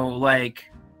know, like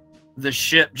the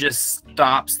ship just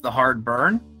stops the hard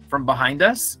burn from behind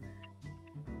us.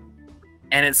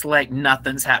 And it's like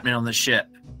nothing's happening on the ship.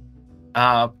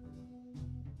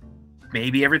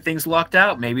 Maybe everything's locked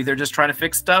out. Maybe they're just trying to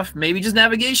fix stuff. Maybe just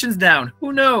navigation's down.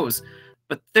 Who knows?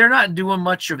 But they're not doing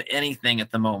much of anything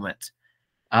at the moment.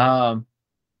 And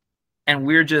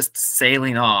we're just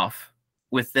sailing off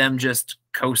with them just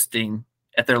coasting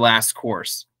at their last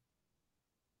course.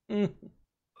 I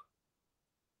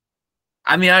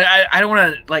mean, I don't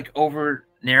want to like over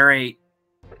narrate.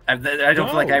 I don't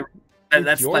feel like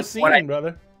that's your like scene, what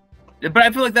brother. But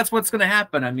I feel like that's what's going to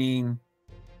happen. I mean,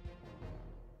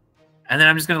 and then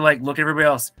I'm just going to like look at everybody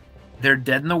else. They're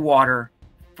dead in the water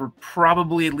for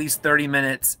probably at least 30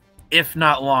 minutes, if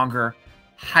not longer.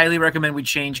 Highly recommend we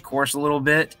change course a little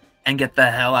bit and get the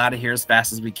hell out of here as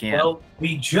fast as we can. Well,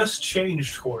 we just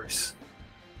changed course.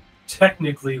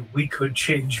 Technically, we could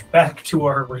change back to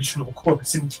our original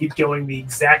course and keep going the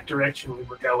exact direction we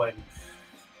were going.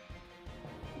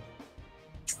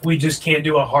 We just can't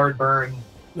do a hard burn.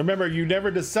 Remember, you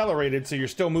never decelerated, so you're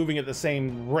still moving at the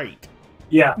same rate.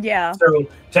 Yeah. Yeah. So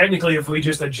technically, if we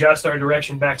just adjust our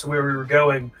direction back to where we were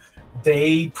going,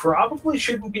 they probably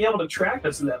shouldn't be able to track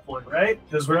us at that point, right?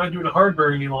 Because we're not doing a hard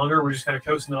burn any longer. We're just kind of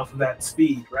coasting off of that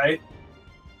speed, right?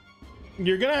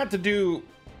 You're gonna have to do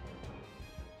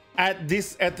at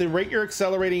the rate you're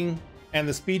accelerating and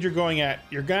the speed you're going at.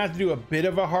 You're gonna have to do a bit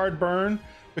of a hard burn.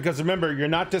 Because remember, you're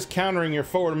not just countering your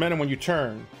forward momentum when you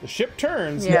turn. The ship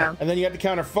turns, Yeah. and then you have to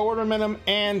counter forward momentum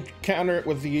and counter it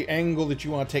with the angle that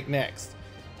you want to take next.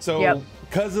 So Yep.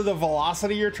 because of the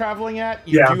velocity you're traveling at,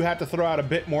 you do have to throw out a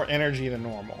bit more energy than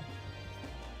normal.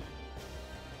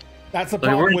 That's the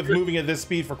problem with moving at this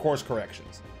speed for course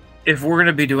corrections. If we're going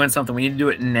to be doing something, we need to do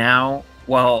it now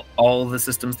while all the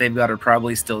systems they've got are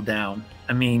probably still down.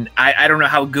 I mean, I don't know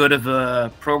how good of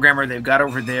a programmer they've got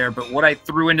over there, but what I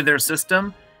threw into their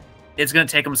system, it's going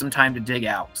to take them some time to dig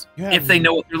out. If they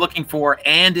know what they're looking for,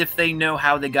 and if they know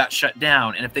how they got shut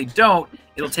down. And if they don't,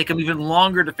 it'll take them even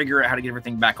longer to figure out how to get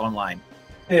everything back online.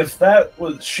 If that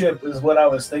ship is what I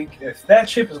was thinking, if that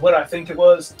ship is what I think it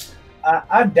was,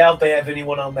 I doubt they have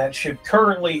anyone on that ship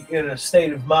currently in a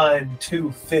state of mind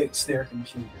to fix their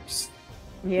computers.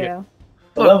 Yeah.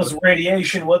 Well, that was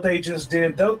radiation. What they just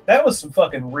did, that was some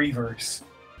fucking reavers.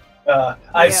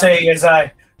 I say as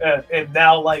I am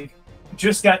now like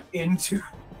just got into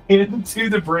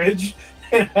the bridge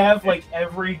and have like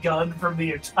every gun from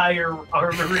the entire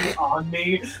armory on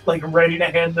me, like ready to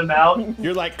hand them out.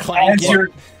 You're like clanking.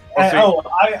 I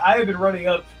have been running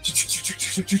up.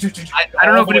 I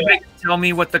don't know if anybody can tell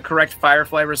me what the correct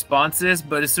Firefly response is,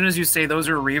 but as soon as you say those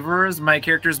are reavers, my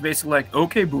character is basically like,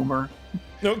 okay, boomer.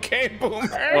 Okay, boomer.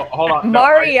 Well, hold on.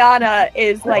 Mariana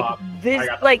is like this.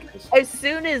 Like as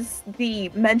soon as the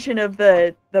mention of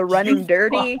the running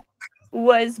dirty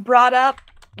was brought up,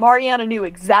 Mariana knew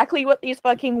exactly what these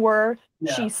fucking were.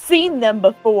 Yeah. She's seen them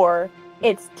before.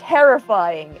 It's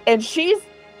terrifying, and she's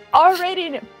already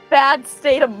in a bad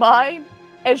state of mind,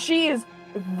 and she is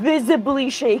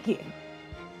visibly shaking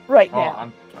right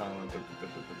now.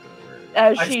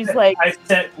 I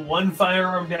set one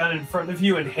firearm down in front of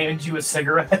you and hand you a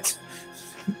cigarette.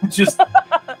 Just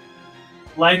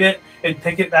light it and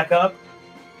pick it back up.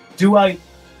 Do I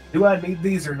need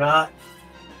these or not?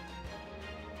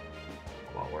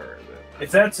 Well, where is it?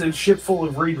 If that's a ship full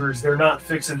of reavers, they're not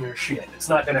fixing their shit. It's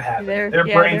not going to happen. Their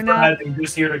brains are having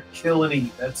just here to kill and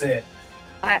eat. That's it.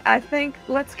 I think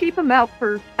let's keep them out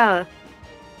for.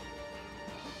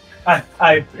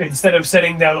 I instead of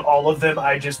setting down all of them,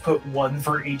 I just put one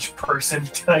for each person.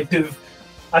 Kind of,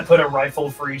 I put a rifle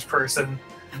for each person,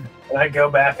 and I go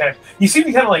back. You see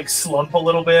me kind of like slump a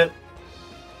little bit,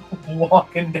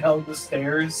 walking down the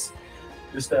stairs.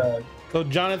 Just So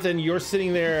Jonathan, you're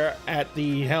sitting there at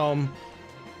the helm,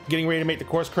 getting ready to make the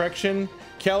course correction.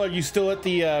 Kel, are you still at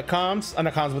the comms?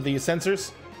 Not comms, but the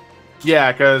sensors.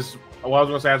 Yeah, because what I was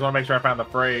going to say, I just want to make sure I found the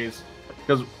phrase.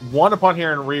 Because one, upon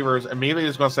hearing Reavers, immediately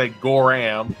is going to say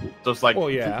Goram, just like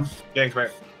yeah, getting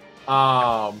spread.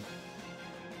 But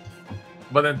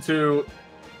then two,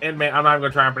 I'm not even going to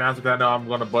try and pronounce it because I know I'm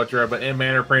going to butcher it. But in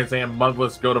manner, Prince saying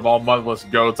 "Mugless goat of all mugless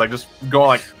goats," like just going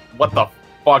like, what the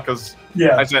fuck? Because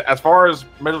I said, as far as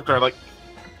middle class, like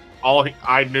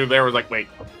I knew there was like, wait,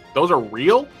 those are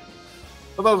real?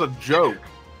 I thought that was a joke,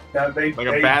 a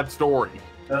bad story.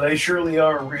 No, they surely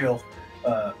are real.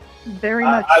 Very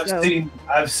much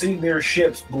I've seen their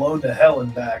ships blown to hell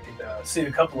and back, and seen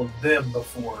a couple of them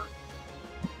before.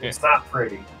 It's not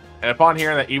pretty. And upon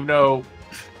hearing that, even though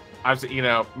I've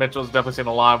Mitchell's definitely seen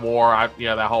a lot more,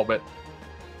 that whole bit,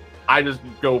 I just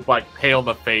go like pale in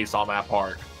the face on that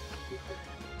part.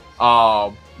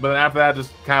 But then after that,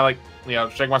 just kind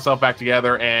of shake myself back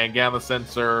together and get on the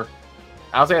sensor.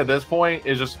 I'll say at this point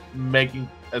is just making,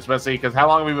 especially because how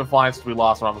long have we been flying since we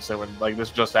lost one? I'm assuming like this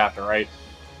is just after, right?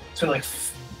 So like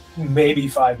maybe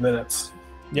 5 minutes.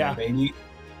 Yeah, maybe.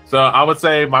 So I would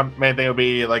say my main thing would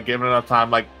be like giving enough time,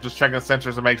 like just checking the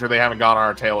sensors to make sure they haven't gone on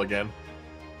our tail again.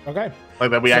 Okay.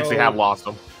 Like that we actually have lost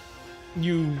them.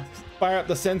 You fire up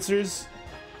the sensors.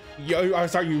 You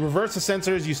reverse the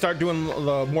sensors. You start doing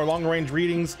the more long range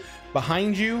readings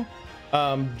behind you.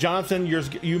 Jonathan,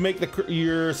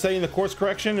 you're setting the course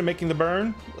correction and making the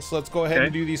burn. So let's go ahead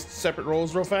and do these separate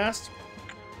rolls real fast.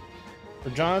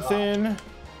 For Jonathan,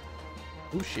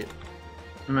 oh shit!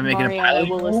 Am I making a pilot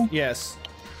roll? Yes.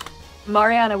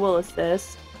 Mariana will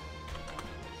assist.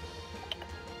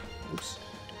 Oops.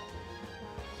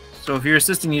 So if you're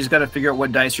assisting, you just got to figure out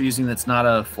what dice you're using that's not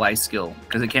a fly skill,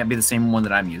 because it can't be the same one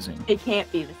that I'm using. It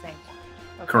can't be the same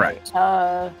one. Okay. Correct.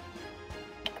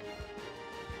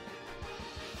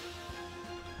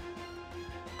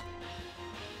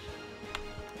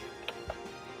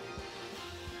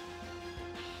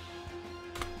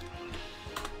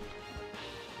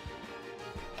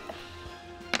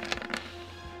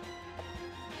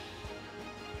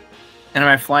 And am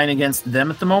I flying against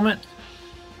them at the moment?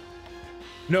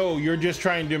 No, you're just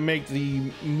trying to make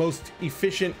the most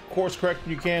efficient course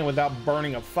correction you can without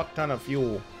burning a fuck ton of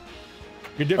fuel.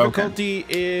 Your difficulty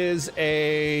is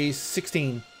a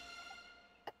 16.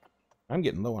 I'm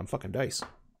getting low on fucking dice.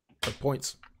 Or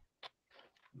points.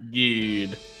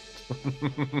 Good.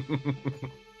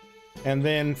 And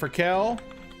then for Kel.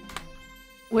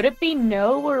 Would it be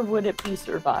no or would it be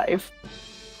survive?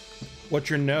 What's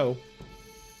your no?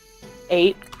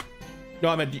 8. No,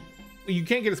 I mean, you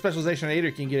can't get a specialization at 8 or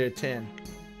you can get it at 10.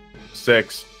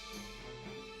 6.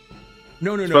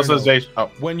 No. Specialization. No.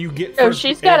 Oh. When you get first,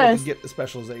 she's got to get the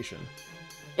specialization.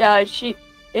 Yeah,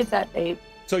 it's at 8.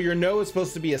 So your no is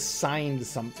supposed to be assigned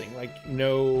something, like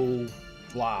no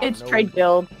blah. It's trade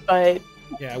guild, but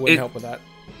yeah, I wouldn't help with that.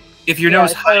 If your no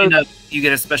is high enough, you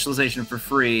get a specialization for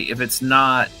free. If it's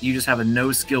not, you just have a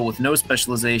no skill with no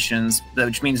specializations,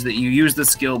 which means that you use the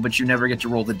skill, but you never get to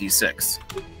roll the d6.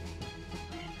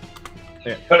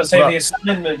 Yeah. But to say the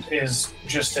assignment is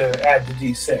just to add the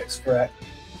d6, correct?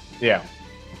 Yeah.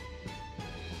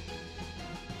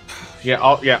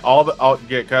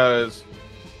 Because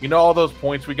all those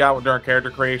points we got during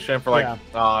character creation for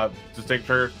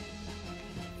distinction.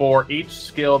 For each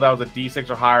skill that was a D6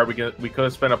 or higher, we could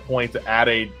have spent a point to add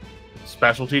a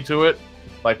specialty to it.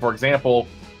 Like for example,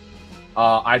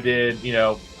 I did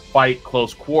fight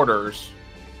close quarters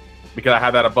because I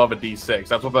had that above a D6.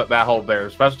 That's what that whole there.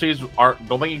 Specialties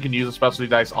don't think you can use a specialty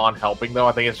dice on helping though.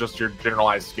 I think it's just your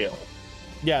generalized skill.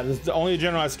 Yeah, this is only a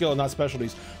generalized skill, not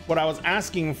specialties. What I was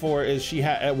asking for is she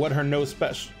had what her no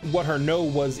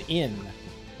was in.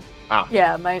 Ah.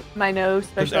 Yeah, my no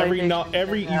specialization.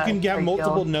 You can have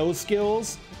multiple no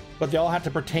skills, but they all have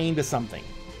to pertain to something.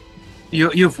 You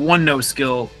have one no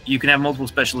skill. You can have multiple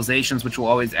specializations, which will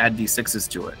always add d6s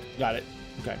to it. Got it.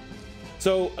 Okay.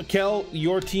 So, Kel,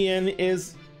 your TN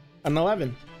is an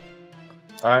 11.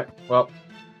 All right. Well,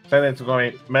 same thing's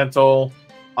going mental,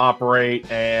 operate,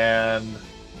 and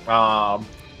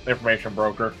information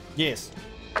broker. Yes.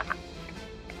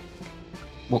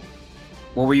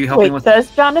 What were you helping with? Does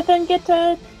Jonathan get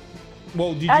to?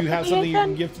 Well, did you have something you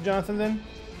can give to Jonathan then?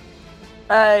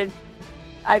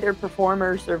 Either perform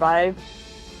or survive.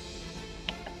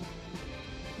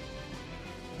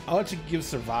 I'll let you give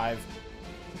survive.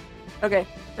 Okay,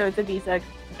 so it's a d6.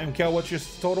 And Kel, what's your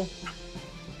total?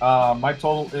 My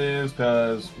total is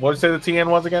because what did you say the TN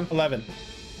was again? 11.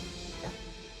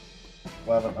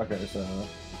 11. Okay, so.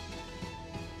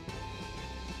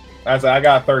 I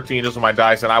got 13 just with my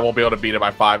dice, and I won't be able to beat it by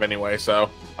 5 anyway.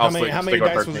 So how many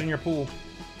dice was in your pool?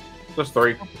 Just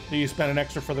 3. Do you spend an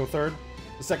extra for the third,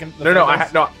 the second? No.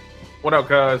 Well, no,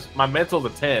 because my mental's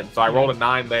a 10, so I rolled a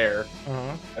 9 there,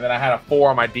 and then I had a 4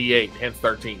 on my D8, hence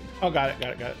 13. Oh, got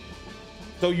it.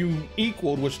 So you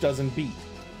equaled, which doesn't beat.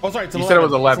 Oh, sorry, it's 11. You said it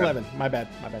was 11. It's 11. My bad.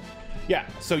 Yeah.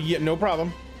 So no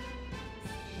problem.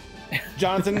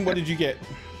 Jonathan, what did you get?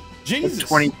 Jesus.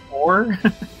 24.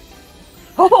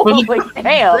 Holy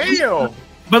damn!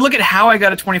 But look at how I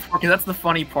got a 24, because that's the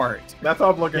funny part. That's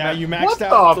all I'm looking at. Yeah, you maxed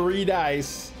out 3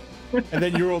 dice, and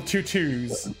then you rolled 2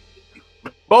 2s.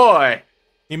 Boy!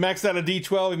 He maxed out a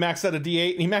D12, he maxed out a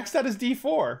D8, and he maxed out his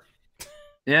D4.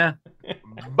 Yeah.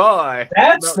 But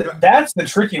that's the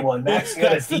tricky one. That's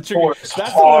That's the the one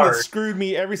that screwed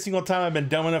me every single time I've been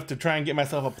dumb enough to try and get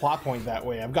myself a plot point that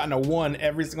way. I've gotten a 1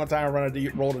 every single time I rolled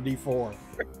a D4.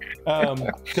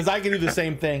 Because I can do the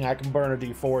same thing. I can burn a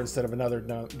D4 instead of another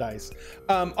dice.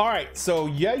 All right, so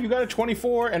yeah, you got a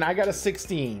 24 and I got a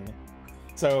 16.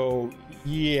 So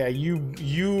yeah,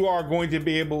 you are going to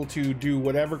be able to do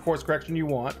whatever course correction you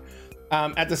want.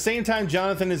 At the same time,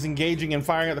 Jonathan is engaging and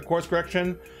firing at the course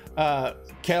correction.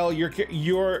 Kel, your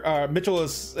Mitchell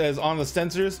is on the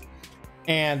sensors,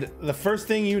 and the first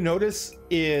thing you notice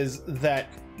is that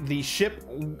the ship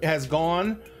has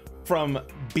gone from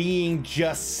being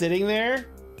just sitting there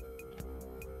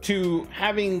to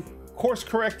having course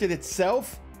corrected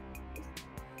itself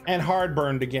and hard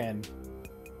burned again.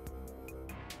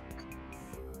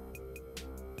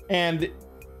 And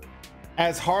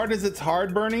as hard as it's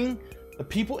hard burning, the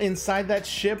people inside that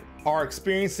ship are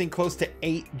experiencing close to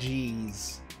 8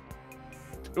 Gs.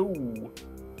 Ooh.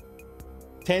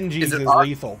 10 Gs is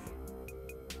lethal.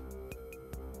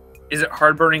 Is it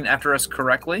hard burning after us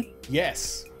correctly?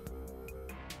 Yes.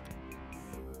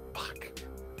 Fuck.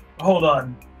 Hold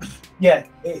on. Yeah,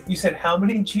 you said how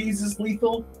many Gs is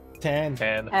lethal? 10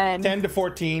 to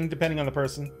 14, depending on the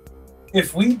person.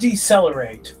 If we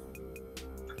decelerate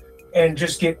and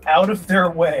just get out of their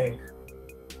way,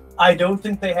 I don't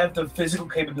think they have the physical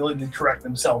capability to correct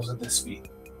themselves at this speed.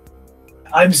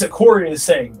 Corey is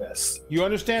saying this. You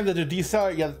understand that to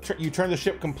decelerate, you turn the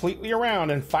ship completely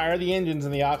around and fire the engines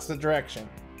in the opposite direction.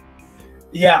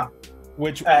 Yeah.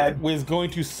 Which was going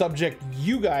to subject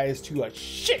you guys to a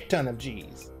shit ton of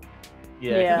Gs.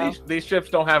 Yeah. These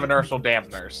ships don't have inertial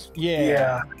dampeners.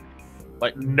 Yeah.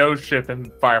 Like no ship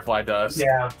in Firefly does.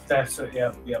 Yeah, that's it.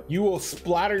 Yep. You will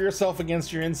splatter yourself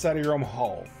against your inside of your own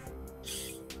hull.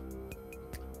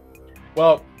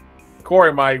 Well,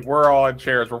 Corey, we're all in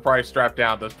chairs. We're probably strapped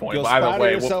down at this point. You'll but either splatter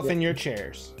way, yourself in your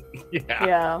chairs.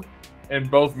 Yeah. In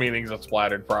both meanings of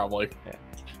splattered, probably. Yeah.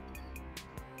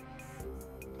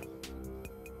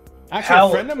 Actually,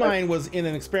 a friend of mine was in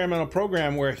an experimental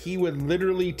program where he would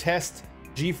literally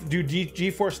do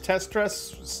G-force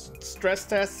stress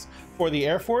tests for the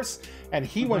Air Force, and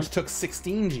he once took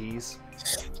 16 Gs.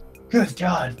 Good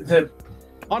God.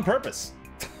 On purpose.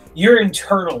 Your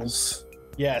internals.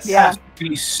 Yes. Have to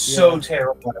be so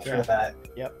terrible after that.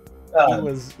 Yep.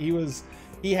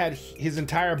 He had his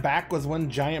entire back was one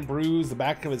giant bruise, the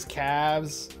back of his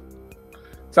calves.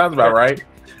 Sounds about right.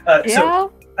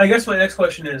 So I guess my next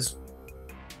question is,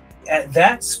 at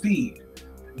that speed,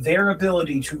 their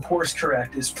ability to course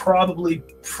correct is probably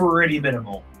pretty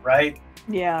minimal, right?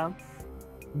 Yeah.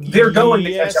 They're going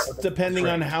to catch up with depending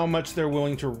on how much they're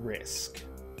willing to risk.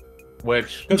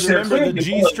 Which, because remember, the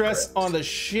G stress on the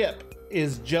ship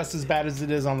is just as bad as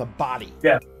it is on the body.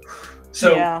 Yeah.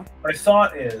 So my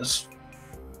thought is,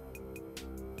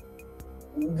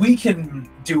 we can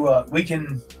do a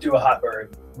hot burn.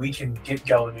 We can get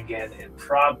going again, and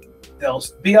they'll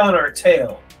be on our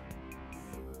tail.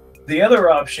 The other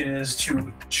option is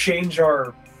to change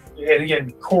and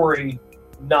again, Corey,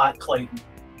 not Clayton,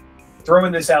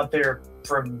 throwing this out there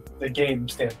from the game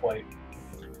standpoint.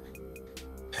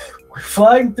 We're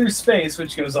flying through space,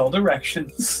 which goes all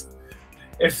directions.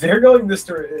 If they're going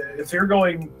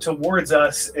towards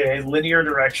us a linear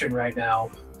direction right now,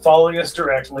 following us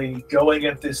directly, going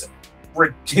at this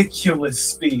ridiculous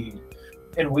speed,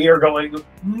 and we are going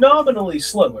nominally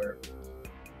slower,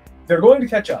 they're going to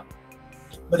catch up.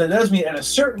 But that does mean at a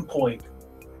certain point,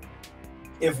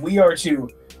 if we are to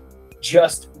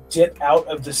just dip out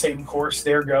of the same course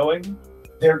they're going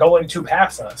to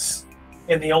pass us.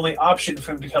 And the only option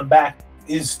for them to come back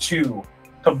is to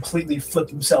completely flip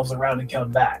themselves around and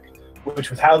come back. Which,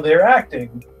 with how they're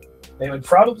acting, they would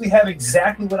probably have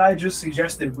exactly what I just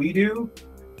suggested we do.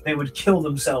 They would kill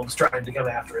themselves trying to come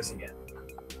after us again.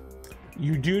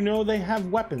 You do know they have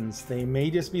weapons. They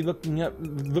may just be looking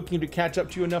to catch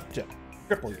up to you enough to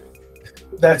cripple you.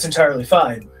 That's entirely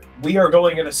fine. We are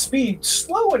going at a speed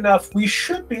slow enough, we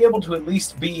should be able to at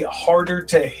least be harder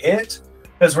to hit,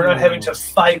 because we're not having to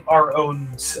fight our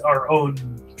own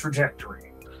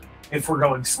trajectory if we're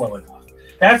going slow enough.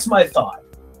 That's my thought.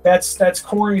 That's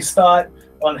Corey's thought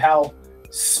on how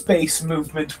space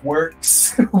movement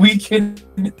works. we can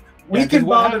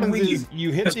bob and weave.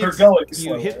 You hit the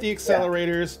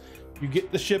accelerators. You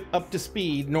get the ship up to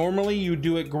speed. Normally, you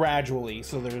do it gradually.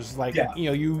 So there's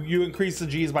you increase the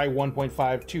Gs by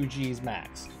 1.5, 2 Gs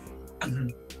max. Mm-hmm.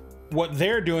 What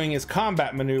they're doing is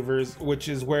combat maneuvers, which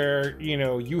is where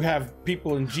you have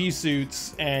people in G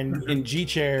suits and in G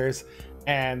chairs,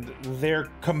 and they're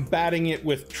combating it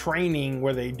with training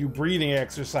where they do breathing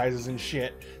exercises and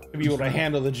shit to be able to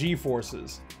handle the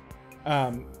G-forces.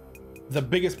 The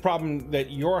biggest problem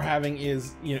that you're having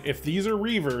is, if these are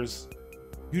Reavers,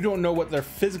 you don't know what their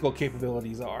physical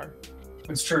capabilities are.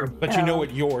 It's true. But you know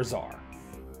what yours are.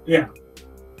 Yeah.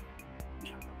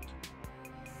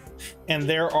 And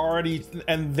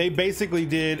they basically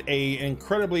did a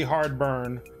incredibly hard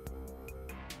burn,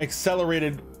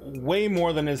 accelerated way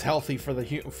more than is healthy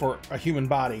for a human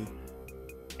body,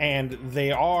 and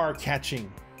they are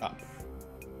catching up.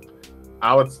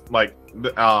 I would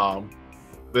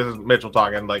this is Mitchell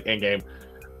talking like in game.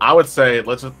 I would say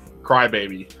let's just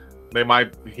crybaby. They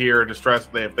might hear distress.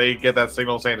 If they get that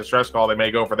signal saying distress call, they may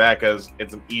go for that because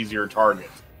it's an easier target.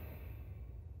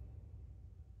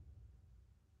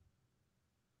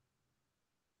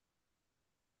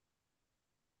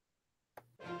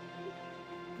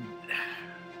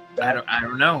 I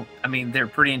don't know. I mean, they're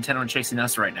pretty intent on chasing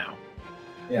us right now.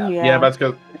 Yeah, that's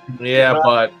because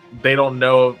but they don't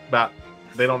know that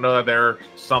they're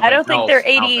something. I don't think they're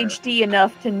else ADHD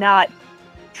enough to not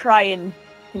try and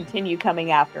continue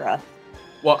coming after us.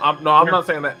 Well, I'm not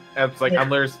saying that. It's like I'm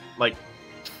there's like,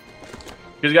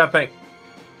 because you gotta think,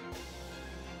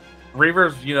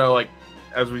 Reavers, like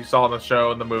as we saw in the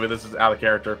show in the movie, this is out of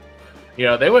character.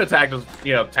 They would attack those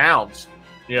towns.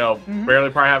 Barely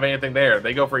probably have anything there.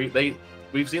 They go for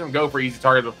we've seen them go for easy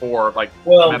targets before, like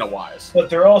meta wise. But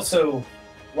they're also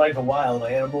like a wild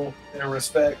animal in a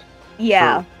respect.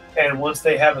 Yeah. True. And once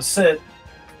they have a scent,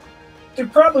 they're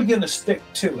probably going to stick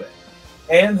to it.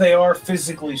 And they are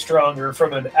physically stronger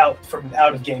from an out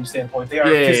of game standpoint. They are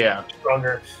physically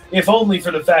stronger, if only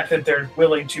for the fact that they're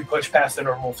willing to push past the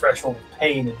normal threshold of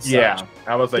pain and such. Yeah,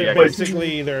 I was like,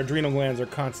 basically their adrenal glands are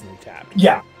constantly tapped.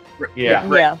 Yeah.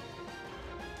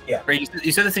 Right,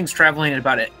 you said this thing's traveling at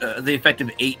about the effect of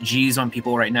 8 Gs on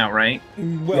people right now, right?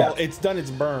 Well, it's done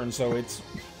its burn, so it's.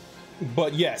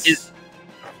 But yes.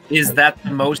 Is that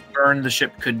the most burn the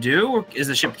ship could do, or is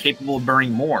the ship capable of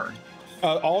burning more?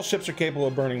 All ships are capable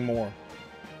of burning more.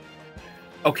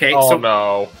 Okay,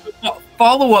 no.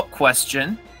 Follow-up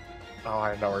question. Oh,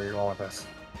 I know where you're going with this.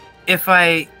 If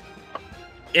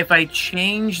I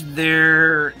change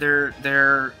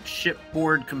their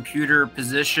shipboard computer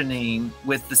positioning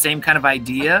with the same kind of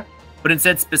idea, but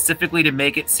instead specifically to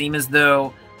make it seem as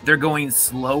though they're going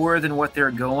slower than what they're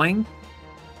going,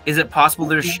 is it possible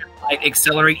their ship might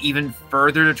accelerate even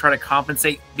further to try to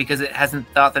compensate because it hasn't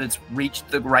thought that it's reached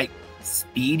the right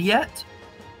speed yet?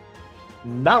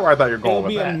 Not where I thought you were going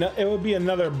with that. It would be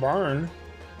another burn.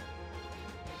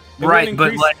 Right,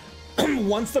 but like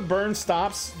once the burn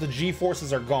stops, the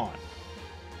G-forces are gone.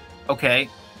 Okay,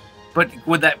 but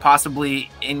would that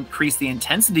possibly increase the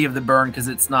intensity of the burn because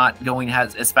it's not going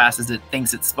as fast as it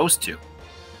thinks it's supposed to?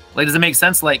 Like, does it make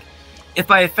sense? Like, if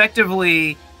I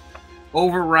effectively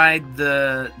override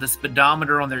the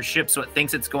speedometer on their ship so it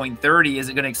thinks it's going 30, is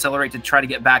it going to accelerate to try to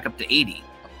get back up to 80?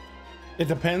 It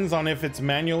depends on if it's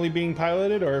manually being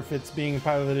piloted or if it's being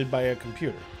piloted by a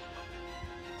computer.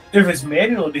 If it's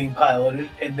manually being piloted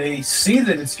and they see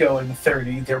that it's going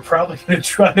 30, they're probably going to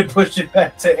try to push it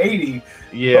back to 80.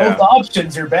 Yeah. Both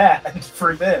options are bad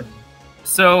for them.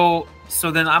 So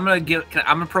then I'm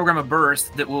gonna program a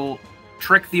burst that will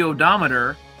trick the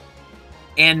odometer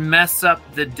and mess up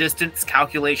the distance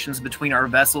calculations between our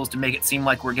vessels to make it seem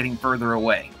like we're getting further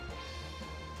away.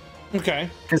 Okay.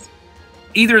 Because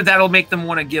either that'll make them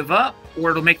want to give up,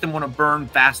 or it'll make them want to burn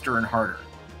faster and harder.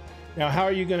 Now, how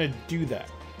are you going to do that?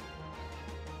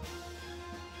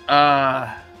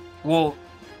 Well,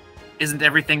 isn't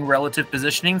everything relative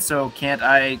positioning? So can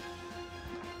I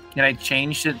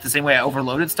change it the same way I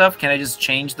overloaded stuff? Can I just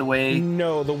change the way?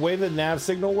 No, the way the nav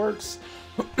signal works,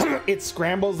 it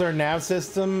scrambles their nav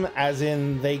system, as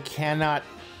in they cannot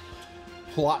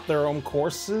plot their own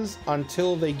courses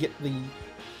until they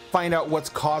find out what's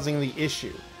causing the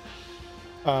issue.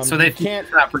 So they can't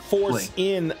force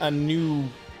in a new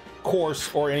course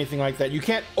or anything like that. You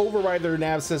can't override their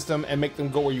nav system and make them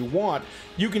go where you want.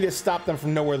 You can just stop them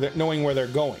from knowing where they're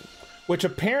going, which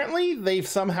apparently they've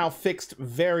somehow fixed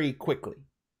very quickly.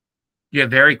 Yeah,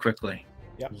 very quickly.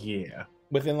 Yep. Yeah.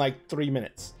 Within like 3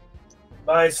 minutes.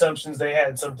 My assumptions, they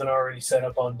had something already set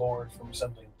up on board from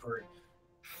something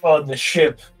on the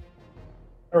ship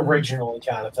originally,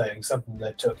 kind of thing. Something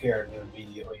that took care of it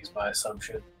immediately is my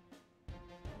assumption.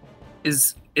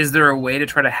 Is there a way to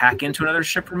try to hack into another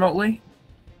ship remotely?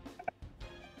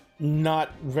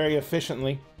 Not very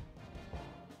efficiently.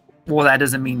 Well, that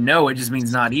doesn't mean no, it just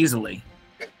means not easily.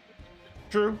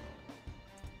 True.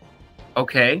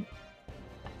 Okay.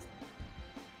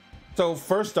 So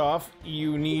first off,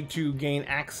 you need to gain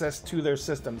access to their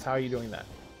systems. How are you doing that?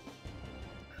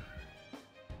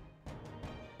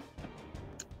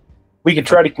 We could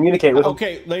try to communicate with them.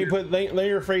 Okay, let me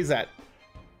rephrase that.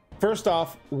 First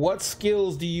off, what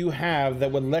skills do you have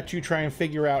that would let you try and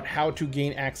figure out how to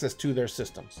gain access to their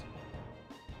systems?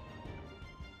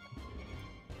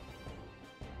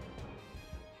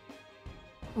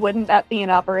 Wouldn't that be an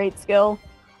operate skill?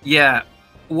 Yeah.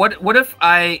 What if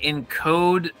I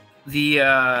encode the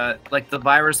like the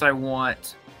virus I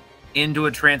want into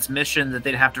a transmission that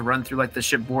they'd have to run through like the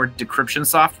shipboard decryption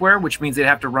software, which means they'd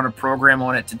have to run a program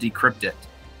on it to decrypt it.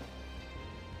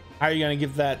 How are you going to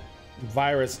get that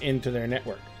virus into their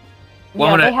network?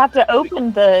 Well, yeah, they have to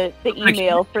open the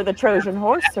email for the Trojan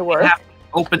horse to work. Have to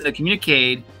open the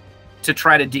communicade to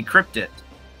try to decrypt it.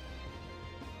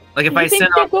 Like if I think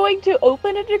send they're going to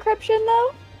open a decryption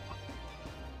though?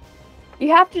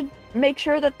 You have to make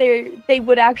sure that they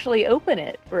would actually open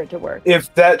it for it to work.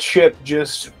 If that ship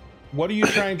just... What are you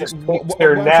trying to... what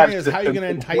their I'm nav saying is, how are you going to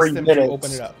entice 3 them minutes. to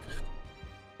open it up?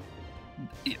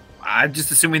 I'm just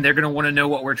assuming they're going to want to know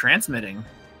what we're transmitting.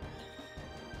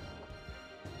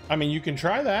 I mean, you can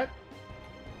try that.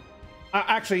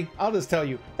 Actually, I'll just tell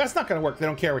you, that's not going to work. They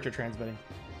don't care what you're transmitting.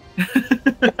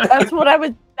 That's what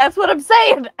I'm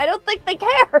saying. I don't think they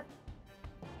care.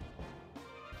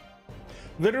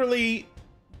 Literally,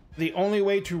 the only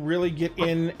way to really get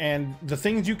in and the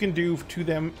things you can do to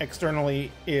them externally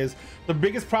is the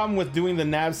biggest problem with doing the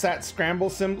NavSat scramble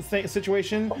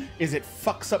situation is it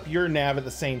fucks up your nav at the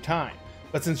same time.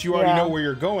 But since you already know where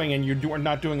you're going and you're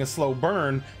not doing a slow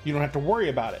burn, you don't have to worry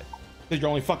about it. If you're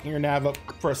only fucking your nav up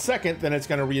for a second, then it's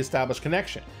going to reestablish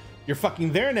connection. You're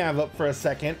fucking their nav up for a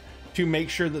second to make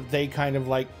sure that they kind of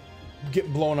like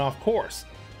get blown off course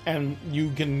and you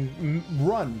can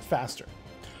run faster.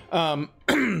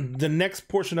 The next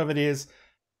portion of it is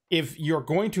if you're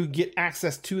going to get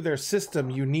access to their system,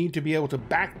 you need to be able to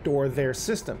backdoor their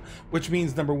system, which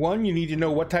means number one, you need to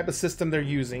know what type of system they're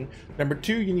using. Number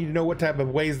two, you need to know what type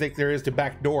of ways there is to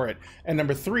backdoor it. And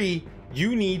number three,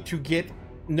 you need to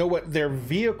know what their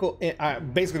vehicle,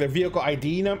 basically their vehicle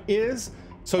ID is,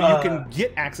 so you can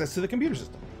get access to the computer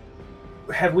system.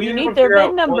 Have we need their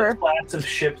VIN number. What class of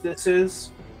ship this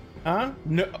is? Huh?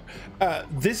 No,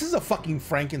 this is a fucking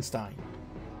Frankenstein.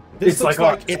 This It's looks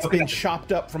like it's been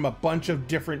chopped up from a bunch of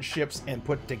different ships and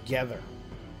put together.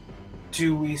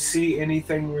 Do we see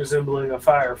anything resembling a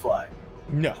Firefly?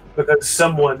 No. Because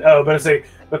someone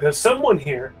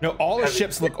here. No, all the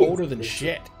ships look older than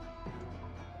shit.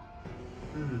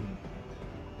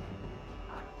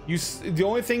 The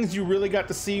only things you really got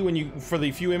to see for the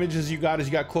few images you got is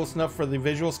you got close enough for the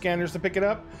visual scanners to pick it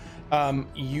up.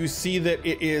 You see that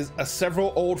it is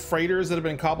several old freighters that have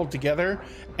been cobbled together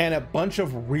and a bunch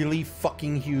of really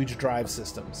fucking huge drive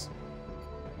systems.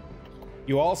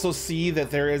 You also see that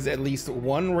there is at least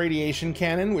one radiation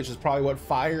cannon, which is probably what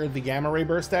fired the gamma ray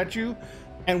burst at you,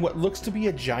 and what looks to be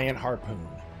a giant harpoon.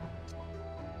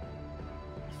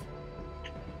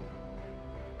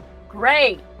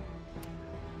 Great.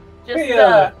 Just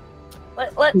Hey,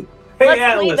 let's Hey, clean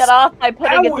Atlas, that off by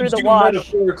putting it through the wash. How would you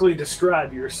metaphorically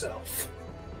describe yourself?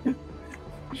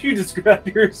 You describe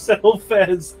yourself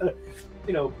as, a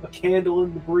candle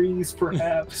in the breeze,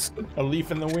 perhaps. A leaf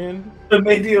in the wind?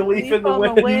 Maybe a leaf in the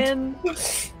on wind.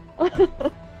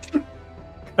 God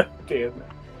damn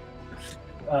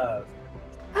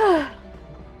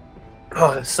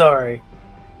it. Sorry.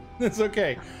 It's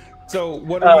okay. So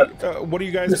what are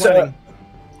you guys planning?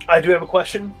 I do have a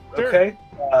question. Sure. Okay.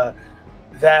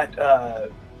 That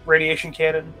radiation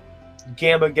cannon,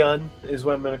 gamma gun is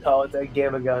what I'm going to call it. That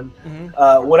gamma gun.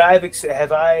 Mm-hmm.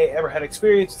 Have I ever had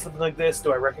experience with something like this?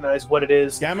 Do I recognize what it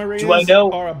is? Gamma rays Do I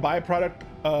know? are a byproduct.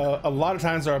 A lot of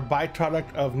times are a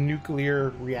byproduct of nuclear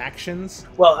reactions.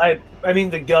 Well, I mean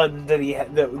the gun that he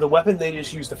had, the weapon they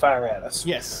just used to fire at us.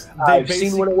 Yes, I've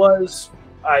seen what it was.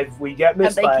 We got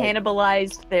missed. Have they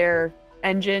cannibalized their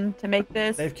engine to make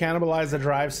this? They've cannibalized the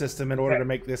drive system in order to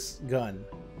make this gun.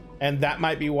 And that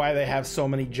might be why they have so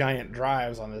many giant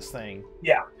drives on this thing.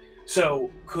 Yeah. So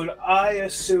could I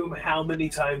assume how many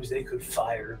times they could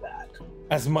fire that?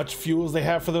 As much fuel as they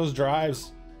have for those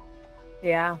drives.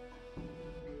 Yeah.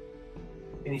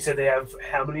 And he said they have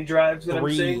how many drives that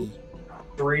I'm saying?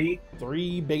 3?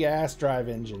 3 big ass drive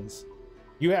engines.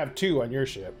 You have 2 on your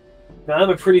ship. Now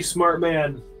I'm a pretty smart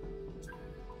man.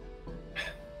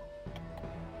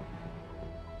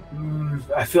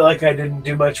 I feel like I didn't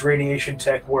do much radiation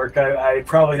tech work. I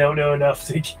probably don't know enough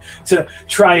to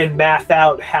try and math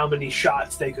out how many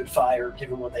shots they could fire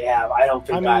given what they have. I don't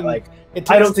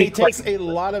think it takes a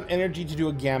lot of energy to do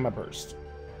a gamma burst.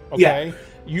 Okay? Yeah.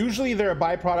 Usually they're a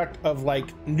byproduct of like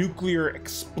nuclear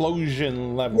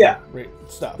explosion level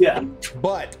stuff. Yeah.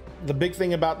 But the big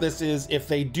thing about this is if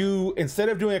they do, instead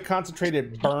of doing a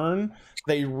concentrated burn,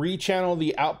 they rechannel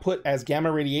the output as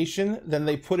gamma radiation, then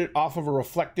they put it off of a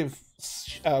reflective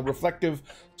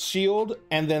shield,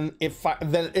 and then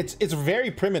it's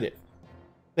very primitive.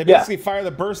 They basically fire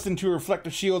the burst into a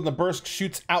reflective shield, and the burst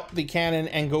shoots out the cannon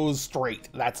and goes straight.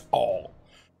 That's all.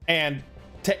 And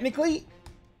technically,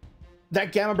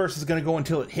 that gamma burst is going to go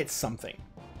until it hits something.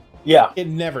 Yeah. It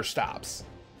never stops.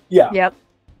 Yeah. Yep.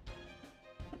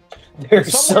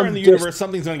 Somewhere in the universe,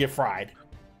 something's going to get fried.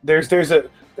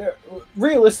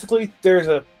 Realistically, there's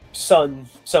a sun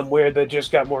somewhere that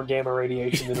just got more gamma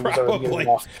radiation than it was already giving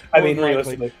off. I mean,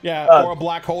 realistically. Yeah, or a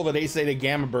black hole that ate a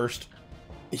gamma burst.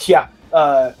 Yeah.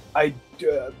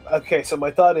 Okay, so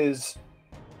my thought is...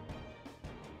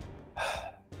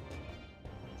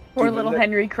 Poor little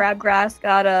Henry Crabgrass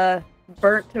got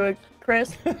burnt to a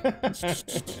crisp.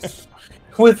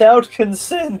 Without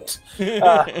consent.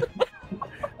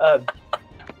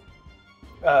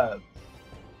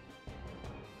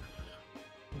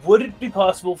 Would it be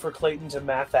possible for Clayton to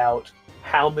math out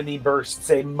how many bursts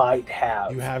they might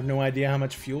have? You have no idea how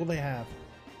much fuel they have.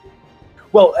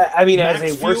 Well, I mean, max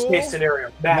as a fuel, worst-case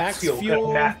scenario, max fuel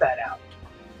could math that out.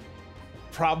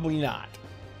 Probably not.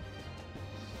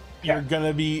 It's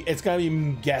gonna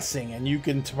be guessing, and you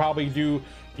can probably do,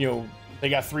 they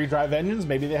got 3 drive engines,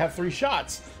 maybe they have 3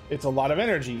 shots. It's a lot of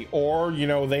energy. Or,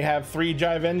 they have 3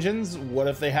 drive engines. What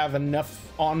if they have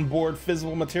enough onboard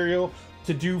fissile material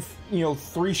to do,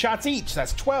 3 shots each?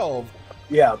 That's 12.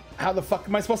 Yeah. How the fuck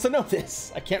am I supposed to know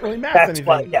this? I can't really math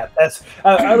anything. That's.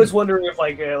 I was wondering if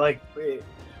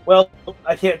well,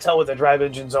 I can't tell what the drive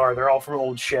engines are. They're all from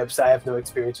old ships. I have no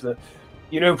experience with it.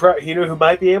 You know who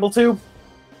might be able to?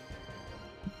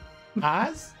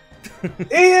 Oz?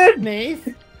 Ian! Nath?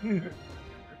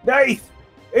 Nath!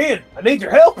 Ian, I need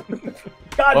your help!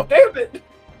 God damn it!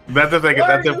 That's the thing.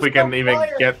 That's if we can even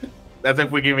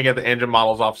get the engine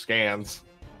models off scans.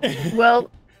 Well,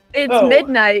 it's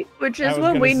midnight, which is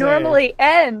when we normally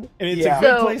end. And it's a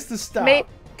good place to stop.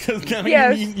 Because now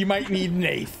you might need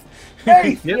Nath.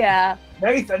 Nath! Yeah.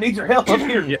 Nath, I need your help up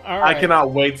here. Yeah, right. I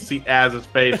cannot wait to see Az's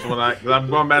face when I'm going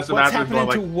to mess with What's happening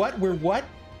to what? We're what?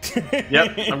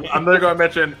 Yep. I'm going to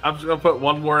mention, I'm just going to put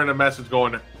one word in a message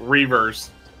going,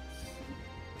 reverse.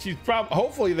 She's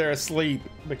hopefully they're asleep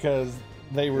because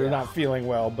they were not feeling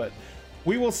well, but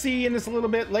we will see in this a little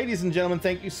bit. Ladies and gentlemen,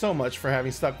 thank you so much for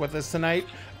having stuck with us tonight.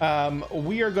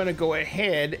 We are going to go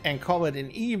ahead and call it an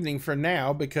evening for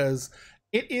now because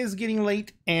it is getting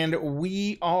late and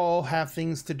we all have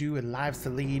things to do and lives to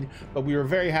lead, but we were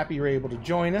very happy you were able to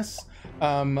join us.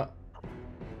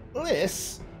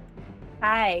 Liz.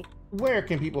 Hi. Where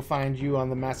can people find you on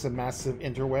the massive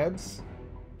interwebs?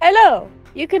 Hello.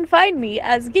 You can find me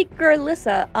as Geek Girl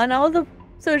Lissa on all the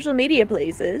social media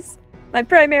places. My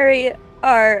primary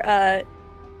are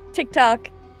TikTok,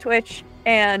 Twitch,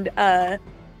 and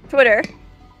Twitter.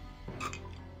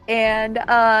 And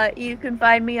you can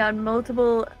find me on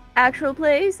multiple actual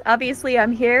plays. Obviously,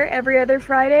 I'm here every other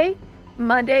Friday.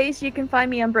 Mondays, you can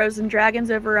find me on Bros and Dragons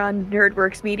over on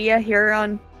Nerdworks Media here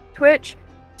on Twitch.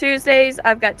 Tuesdays,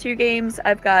 I've got 2 games.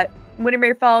 I've got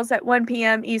Windermere Falls at 1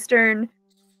 p.m. Eastern.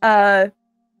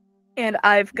 And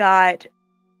I've got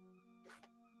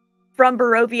From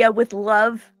Barovia with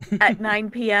Love at 9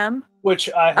 p.m.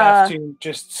 Which I have to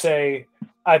just say,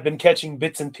 I've been catching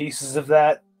bits and pieces of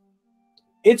that.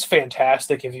 It's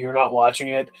fantastic if you're not watching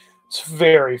it. It's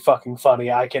very fucking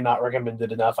funny. I cannot recommend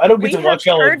it enough. I don't get to watch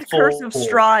all turned Curse of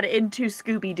Strahd into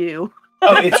Scooby-Doo.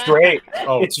 Oh, it's great.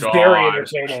 Oh, it's very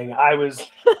entertaining.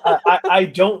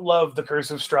 I don't love the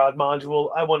Curse of Strahd module.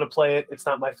 I want to play it. It's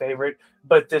not my favorite,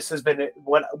 but this has been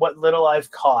what little I've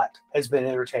caught has been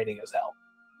entertaining as hell.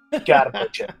 Gotta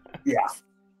pitch it. Yeah.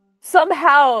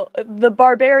 Somehow the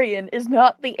barbarian is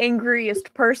not the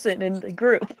angriest person in the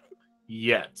group.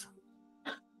 Yet.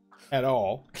 At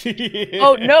all.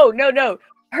 Oh, no.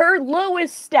 Her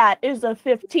lowest stat is a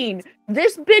 15.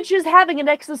 This bitch is having an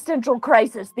existential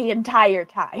crisis the entire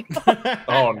time.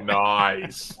 Oh,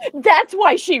 nice. That's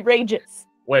why she rages.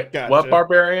 Wait, what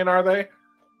barbarian are they?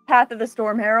 Path of the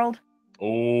Storm Herald.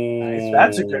 Oh, nice.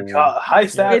 That's a good high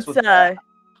stats. It's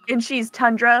and she's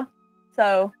Tundra,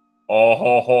 so.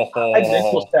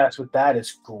 Identical stats with that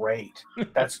is great.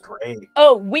 That's great.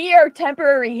 Oh, we are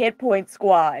temporary hit point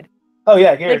squad. Oh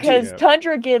yeah, guaranteed. Because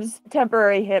Tundra gives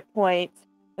temporary hit points.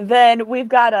 Then we've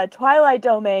got a Twilight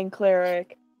Domain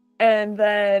cleric, and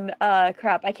then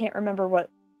crap, I can't remember what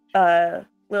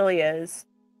Lily is,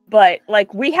 but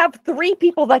like we have 3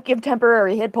 people that give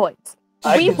temporary hit points.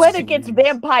 We went against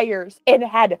vampires and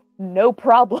had no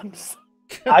problems.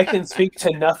 I can speak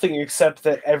to nothing except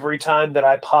that every time that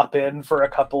I pop in for a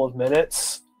couple of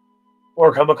minutes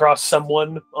or come across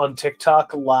someone on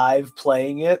TikTok live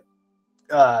playing it,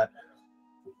 I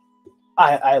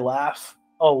laugh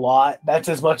a lot. That's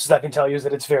as much as I can tell you, is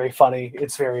that it's very funny.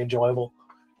 It's very enjoyable.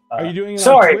 Are you doing it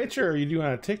on Twitch or are you doing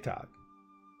it on TikTok?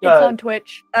 It's on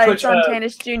Twitch. It's on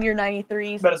Tannis Jr.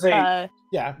 93's Twitch channel.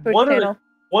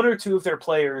 One or two of their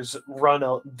players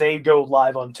they go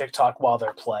live on TikTok while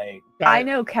they're playing. I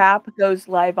know Cap goes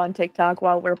live on TikTok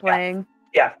while we're playing.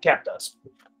 Yeah, Cap does.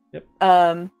 Yep.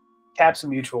 Cap's a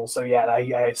mutual, so yeah,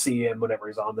 I see him whenever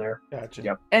he's on there. Gotcha.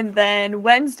 Yep. And then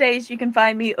Wednesdays you can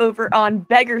find me over on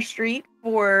Beggar Street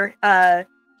for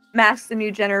Masks the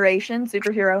New Generation,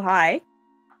 Superhero High.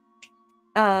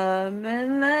 And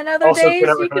then other also days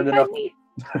you can find me.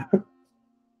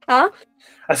 Huh?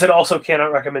 I said also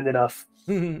cannot recommend enough.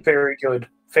 Very good.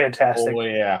 Fantastic. Oh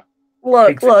yeah.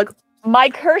 Look, my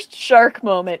cursed shark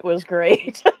moment was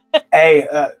great. Hey,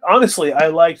 honestly, I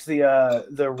liked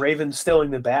the Raven stealing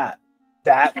the bat.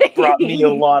 That brought me a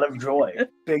lot of joy.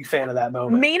 Big fan of that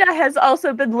moment. Mina has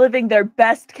also been living their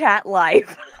best cat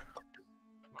life.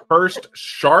 Cursed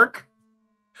shark?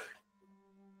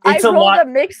 I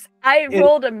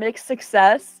rolled a mixed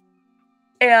success,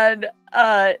 and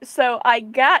so I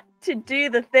got to do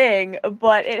the thing,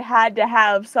 but it had to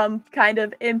have some kind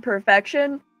of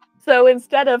imperfection. So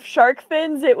instead of shark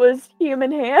fins, it was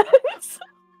human hands.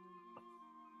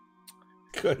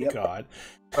 Good God.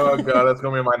 Oh God, that's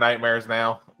gonna be my nightmares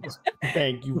now.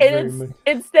 Thank you very much.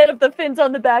 Instead of the fins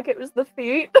on the back, it was the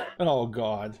feet. Oh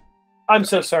God. I'm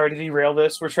so sorry to derail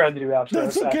this. We're trying to do outros.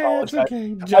 That's okay. That's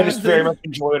okay. I just very much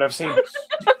enjoy what I've seen.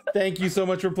 Thank you so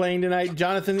much for playing tonight.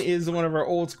 Jonathan is one of our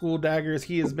old school daggers.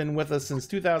 He has been with us since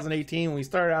 2018 when we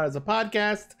started out as a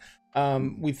podcast.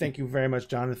 We thank you very much,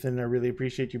 Jonathan. I really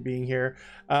appreciate you being here.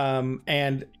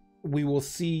 And we will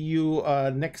see you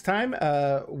next time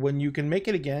when you can make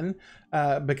it again,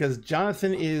 because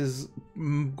Jonathan is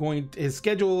his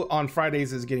schedule on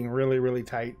Fridays is getting really, really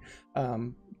tight.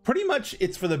 Pretty much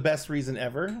it's for the best reason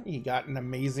ever. He got an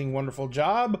amazing, wonderful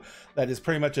job that is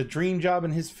pretty much a dream job in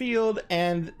his field,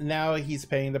 and now he's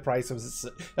paying the price of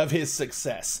his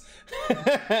success.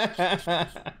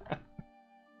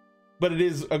 But it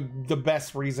is the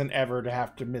best reason ever to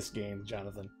have to miss games,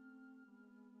 Jonathan.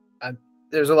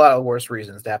 There's a lot of worse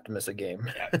reasons to have to miss a game.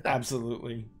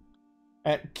 Absolutely.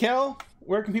 Kel,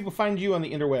 where can people find you on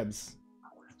the interwebs?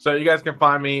 So you guys can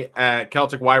find me at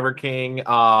Celtic Wyvern King.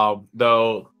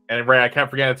 Though, and Ray, I can't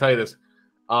forget to tell you this.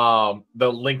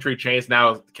 The Linktree change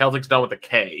now. Celtic's done with a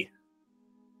K.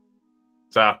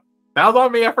 So that was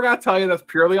on me. I forgot to tell you. That's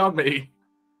purely on me.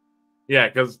 Yeah,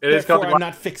 because it is Celtic. I'm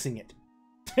not fixing it.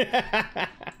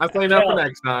 I'll tell you that for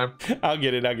next time. I'll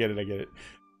get it.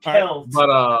 All right.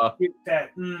 But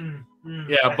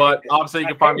yeah, but obviously you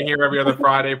can find me here every other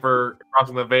Friday for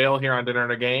Crossing the Veil here on Dinner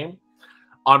and a Game.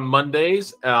 On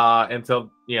Mondays,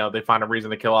 until they find a reason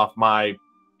to kill off my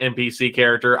NPC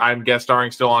character, I'm guest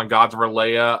starring still on Gods of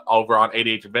Leia over on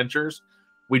 88 Adventures.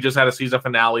 We just had a season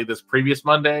finale this previous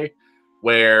Monday,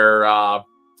 where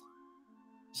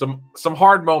some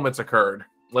hard moments occurred.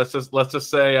 Let's just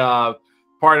say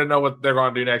probably to know what they're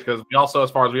going to do next, because we also,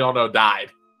 as far as we all know, died.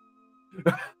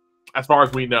 As far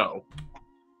as we know.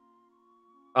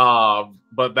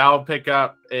 But that'll pick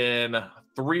up in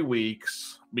 3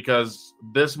 weeks, because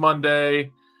this Monday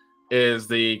is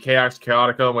the Chaos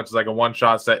Chaoticum, which is like a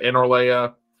one-shot set in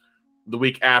Orlea. The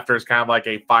week after is kind of like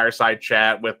a fireside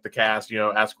chat with the cast,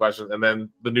 ask questions, and then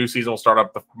the new season will start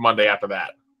up the Monday after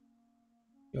that.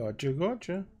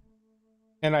 Gotcha.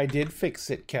 And I did fix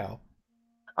it, Cal.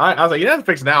 I was like, you don't have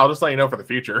to fix it now. I'll just let you know for the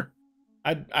future.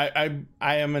 I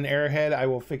am an airhead. I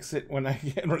will fix it when I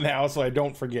get now, so I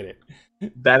don't forget it.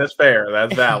 That is fair.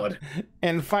 That's valid.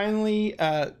 And finally,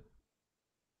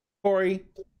 Corey,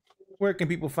 where can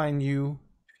people find you?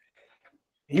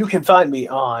 You can find me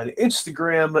on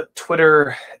Instagram,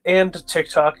 Twitter, and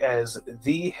TikTok as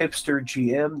The Hipster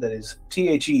GM. That is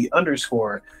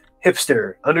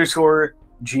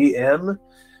THE_hipster_GM.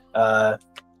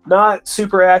 Not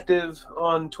super active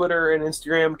on Twitter and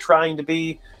Instagram, trying to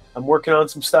be. I'm working on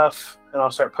some stuff, and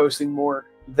I'll start posting more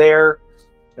there.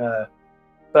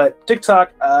 But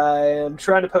TikTok, I am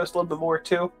trying to post a little bit more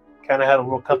too. Kind of had a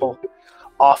little couple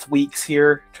off weeks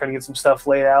here, trying to get some stuff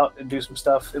laid out and do some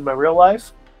stuff in my real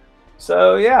life.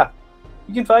 So yeah,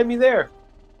 you can find me there.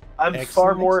 I'm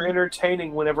far more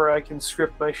entertaining whenever I can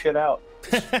script my shit out.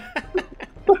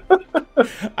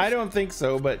 I don't think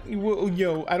so, but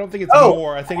I don't think it's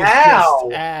more. I think it's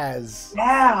just as.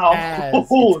 That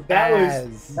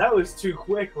was too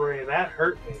quick, Ray. That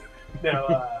hurt me.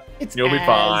 No, you'll be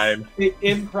fine.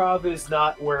 Improv is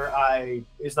not where I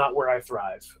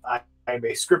thrive. I'm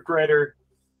a script writer.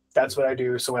 That's what I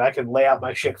do. So when I can lay out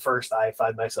my shit first, I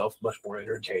find myself much more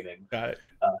entertaining. Got it.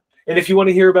 And if you want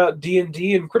to hear about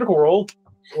D&D and Critical Role,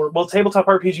 or tabletop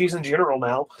RPGs in general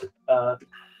now,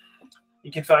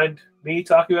 you can find me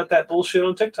talking about that bullshit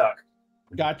on TikTok.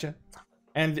 Gotcha.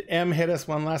 And M hit us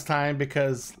one last time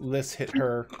because Liz hit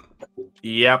her.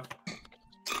 Yep.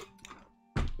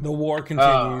 The war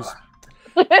continues.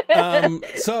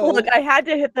 So look, I had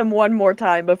to hit them one more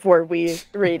time before we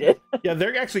read it. Yeah,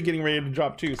 they're actually getting ready to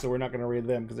drop too, so we're not going to read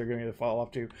them because they're going to fall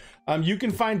off too. You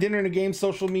can find Dinner and a Game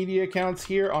social media accounts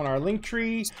here on our link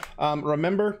tree.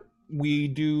 Remember,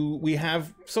 we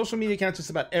have social media accounts just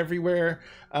about everywhere.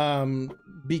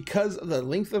 Because of the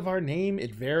length of our name,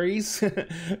 it varies.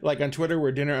 Like on Twitter,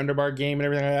 we're Dinner_Game and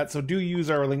everything like that. So do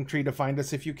use our link tree to find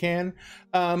us if you can.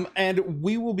 And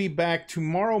we will be back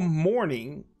tomorrow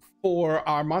morning for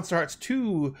our Monster Hearts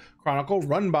 2 Chronicle,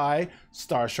 run by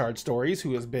Star Shard Stories,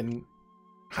 who has been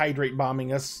hydrate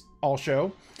bombing us all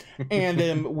show.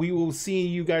 And we will see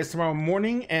you guys tomorrow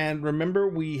morning. And remember,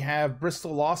 we have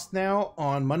Bristol Lost now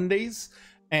on Mondays.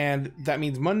 And that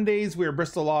means Mondays, we are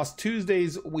Bristol Lost.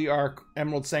 Tuesdays, we are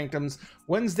Emerald Sanctums.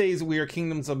 Wednesdays, we are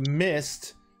Kingdoms of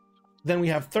Mist. Then we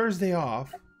have Thursday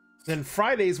off. Then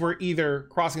Fridays, we're either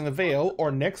Crossing the Veil,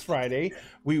 or next Friday,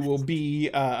 we will be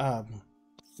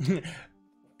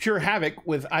Pure Havoc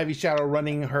with Ivy Shadow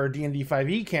running her D&D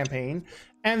 5e campaign.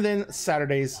 And then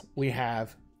Saturdays, we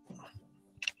have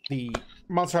the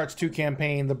Monster Hearts 2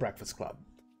 campaign, The Breakfast Club.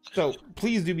 So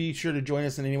please do be sure to join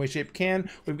us in any way, shape, you can.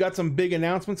 We've got some big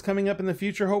announcements coming up in the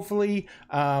future, hopefully.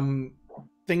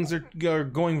 Things are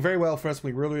going very well for us.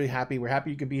 We're really, really happy. We're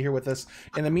happy you could be here with us.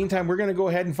 In the meantime, we're going to go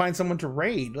ahead and find someone to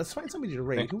raid. Let's find somebody to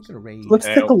raid. Who's going to raid? Let's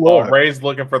take a look. Ray's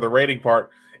looking for the raiding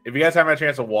part. If you guys haven't had a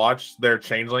chance to watch their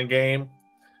Changeling game,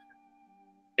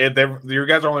 you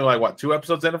guys are only like, what, 2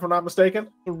 episodes in, if I'm not mistaken?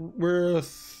 We're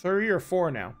 3 or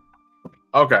 4 now.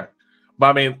 Okay. But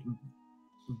I mean,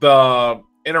 the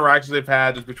interactions they've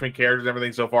had just between characters and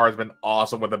everything so far has been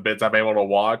awesome with the bits I've been able to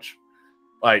watch.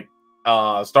 Like,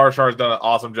 Star Shard's done an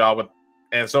awesome job with,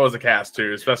 and so has the cast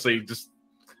too, especially just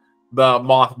the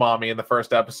Moth Mommy in the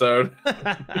first episode.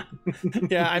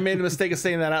 Yeah, I made the mistake of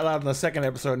saying that out loud in the second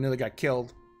episode and nearly got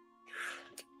killed.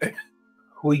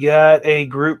 We got a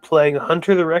group playing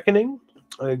Hunter the Reckoning,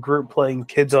 a group playing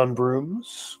Kids on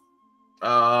Brooms.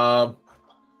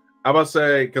 I must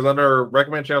say, because under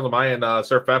recommend channels on my end,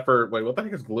 Sir Pfeffer, wait, what the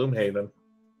heck is Gloomhaven?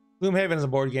 Gloomhaven is a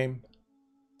board game.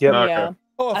 Yep. Okay. Yeah.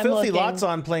 Oh, I'm Filthy looking. Lots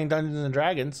on playing Dungeons and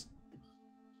Dragons.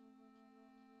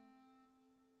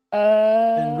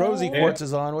 And Rosie Quartz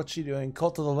is on. What's she doing?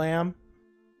 Cult of the Lamb?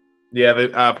 Yeah,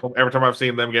 they, every time I've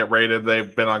seen them get rated,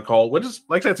 they've been on Cult, which is,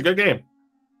 like I said, it's a good game.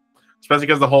 Especially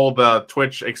because the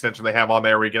Twitch extension they have on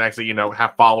there where you can actually,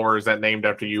 have followers that named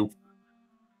after you.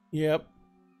 Yep.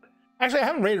 Actually, I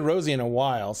haven't rated Rosie in a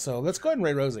while, so let's go ahead and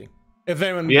rate Rosie. If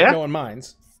no one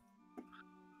minds.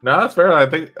 No, that's fair. I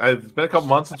think it's been a couple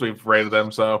months since we've rated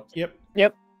them, so. Yep.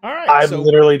 All right. I'm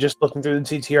literally just looking through the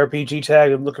TTRPG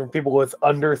tag and looking for people with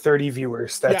under 30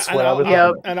 viewers. That's what I was looking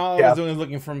for. And all I was doing is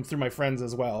looking through my friends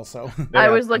as well, so. I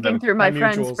was looking through my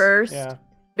friends mutuals. first. Yeah.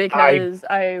 Because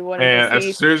I wanted to see.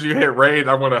 As soon as you hit raid,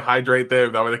 I'm going to hydrate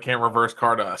them. That way they can't reverse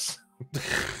card us.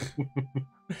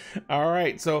 All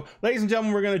right, so ladies and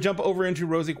gentlemen, we're going to jump over into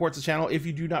Rosie Quartz's channel. If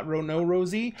you do not know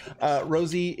Rosie,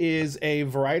 Rosie is a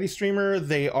variety streamer.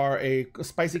 They are a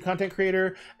spicy content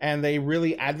creator, and they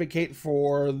really advocate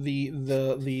for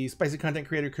the spicy content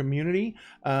creator community.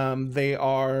 They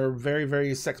are very,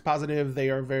 very sex positive. They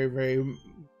are very, very,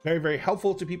 very, very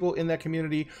helpful to people in that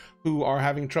community who are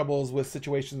having troubles with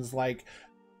situations like,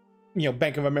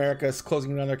 Bank of America's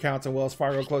closing down their accounts and Wells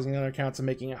Fargo closing down their accounts and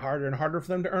making it harder and harder for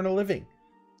them to earn a living.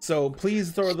 So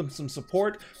please throw them some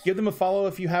support. Give them a follow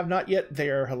if you have not yet. They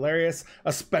are hilarious,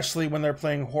 especially when they're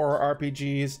playing horror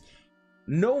RPGs.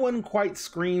 No one quite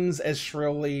screams as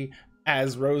shrilly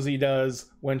as Rosie does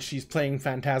when she's playing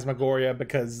Phantasmagoria,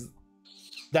 because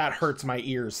that hurts my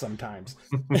ears sometimes.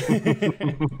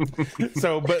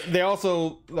 But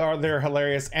they're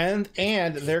hilarious, and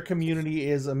their community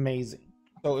is amazing.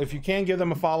 So if you can, give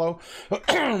them a follow.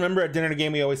 Remember, at Dinner and a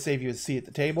Game, we always save you a seat at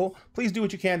the table. Please do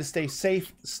what you can to stay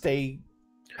safe, stay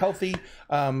healthy.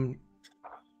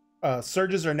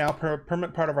 surges are now a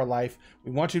permanent part of our life.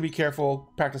 We want you to be careful,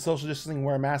 practice social distancing,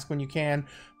 wear a mask when you can.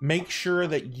 Make sure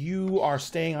that you are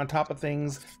staying on top of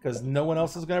things because no one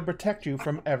else is going to protect you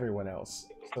from everyone else.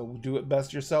 So do it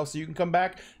best yourself so you can come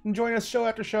back and join us show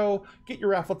after show, get your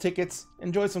raffle tickets,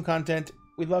 enjoy some content.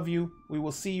 We love you. We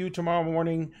will see you tomorrow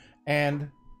morning, and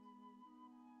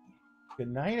good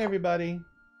night, everybody.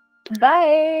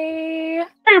 Bye.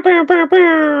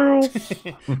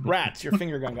 Rats, your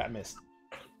finger gun got missed.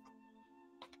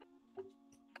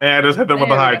 And just hit them with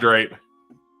the hydrate.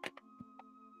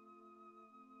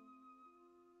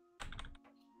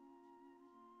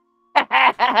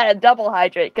 Double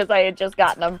hydrate because I had just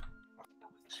gotten them.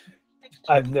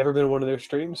 I've never been to one of their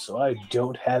streams, so I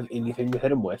don't have anything to hit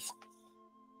them with.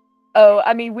 Oh,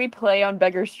 I mean, we play on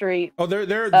Beggar Street. Oh, they were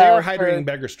hydrating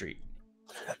Beggar Street.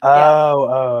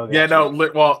 Oh, yeah.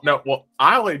 Well,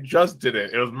 I only just did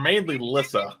it. It was mainly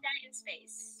Lissa.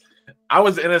 I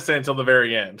was innocent until the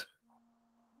very end.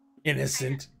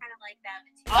 Innocent.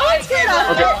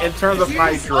 Okay, in terms of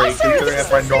hydrate, considering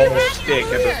that's my normal stick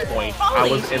at this point, I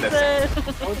was innocent.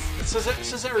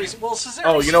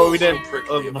 Oh, you know what we did?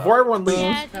 Before everyone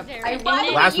leaves,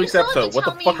 last week's episode, what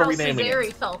the fuck are we naming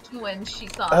it? Felt when she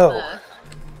saw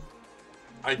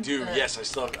I do. Yes, I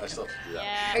still have to do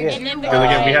that. Because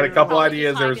again, we had a couple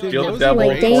ideas. There was Deal the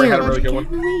Devil. Corey had a really good one.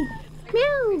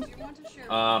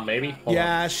 Maybe.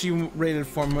 Yeah, she rated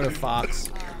Formative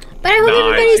Fox. But I hope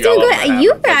everybody's doing good.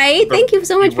 You right? Thank you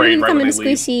so much for coming to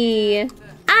Squishy.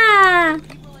 Ah! All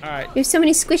right. There's so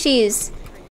many squishies.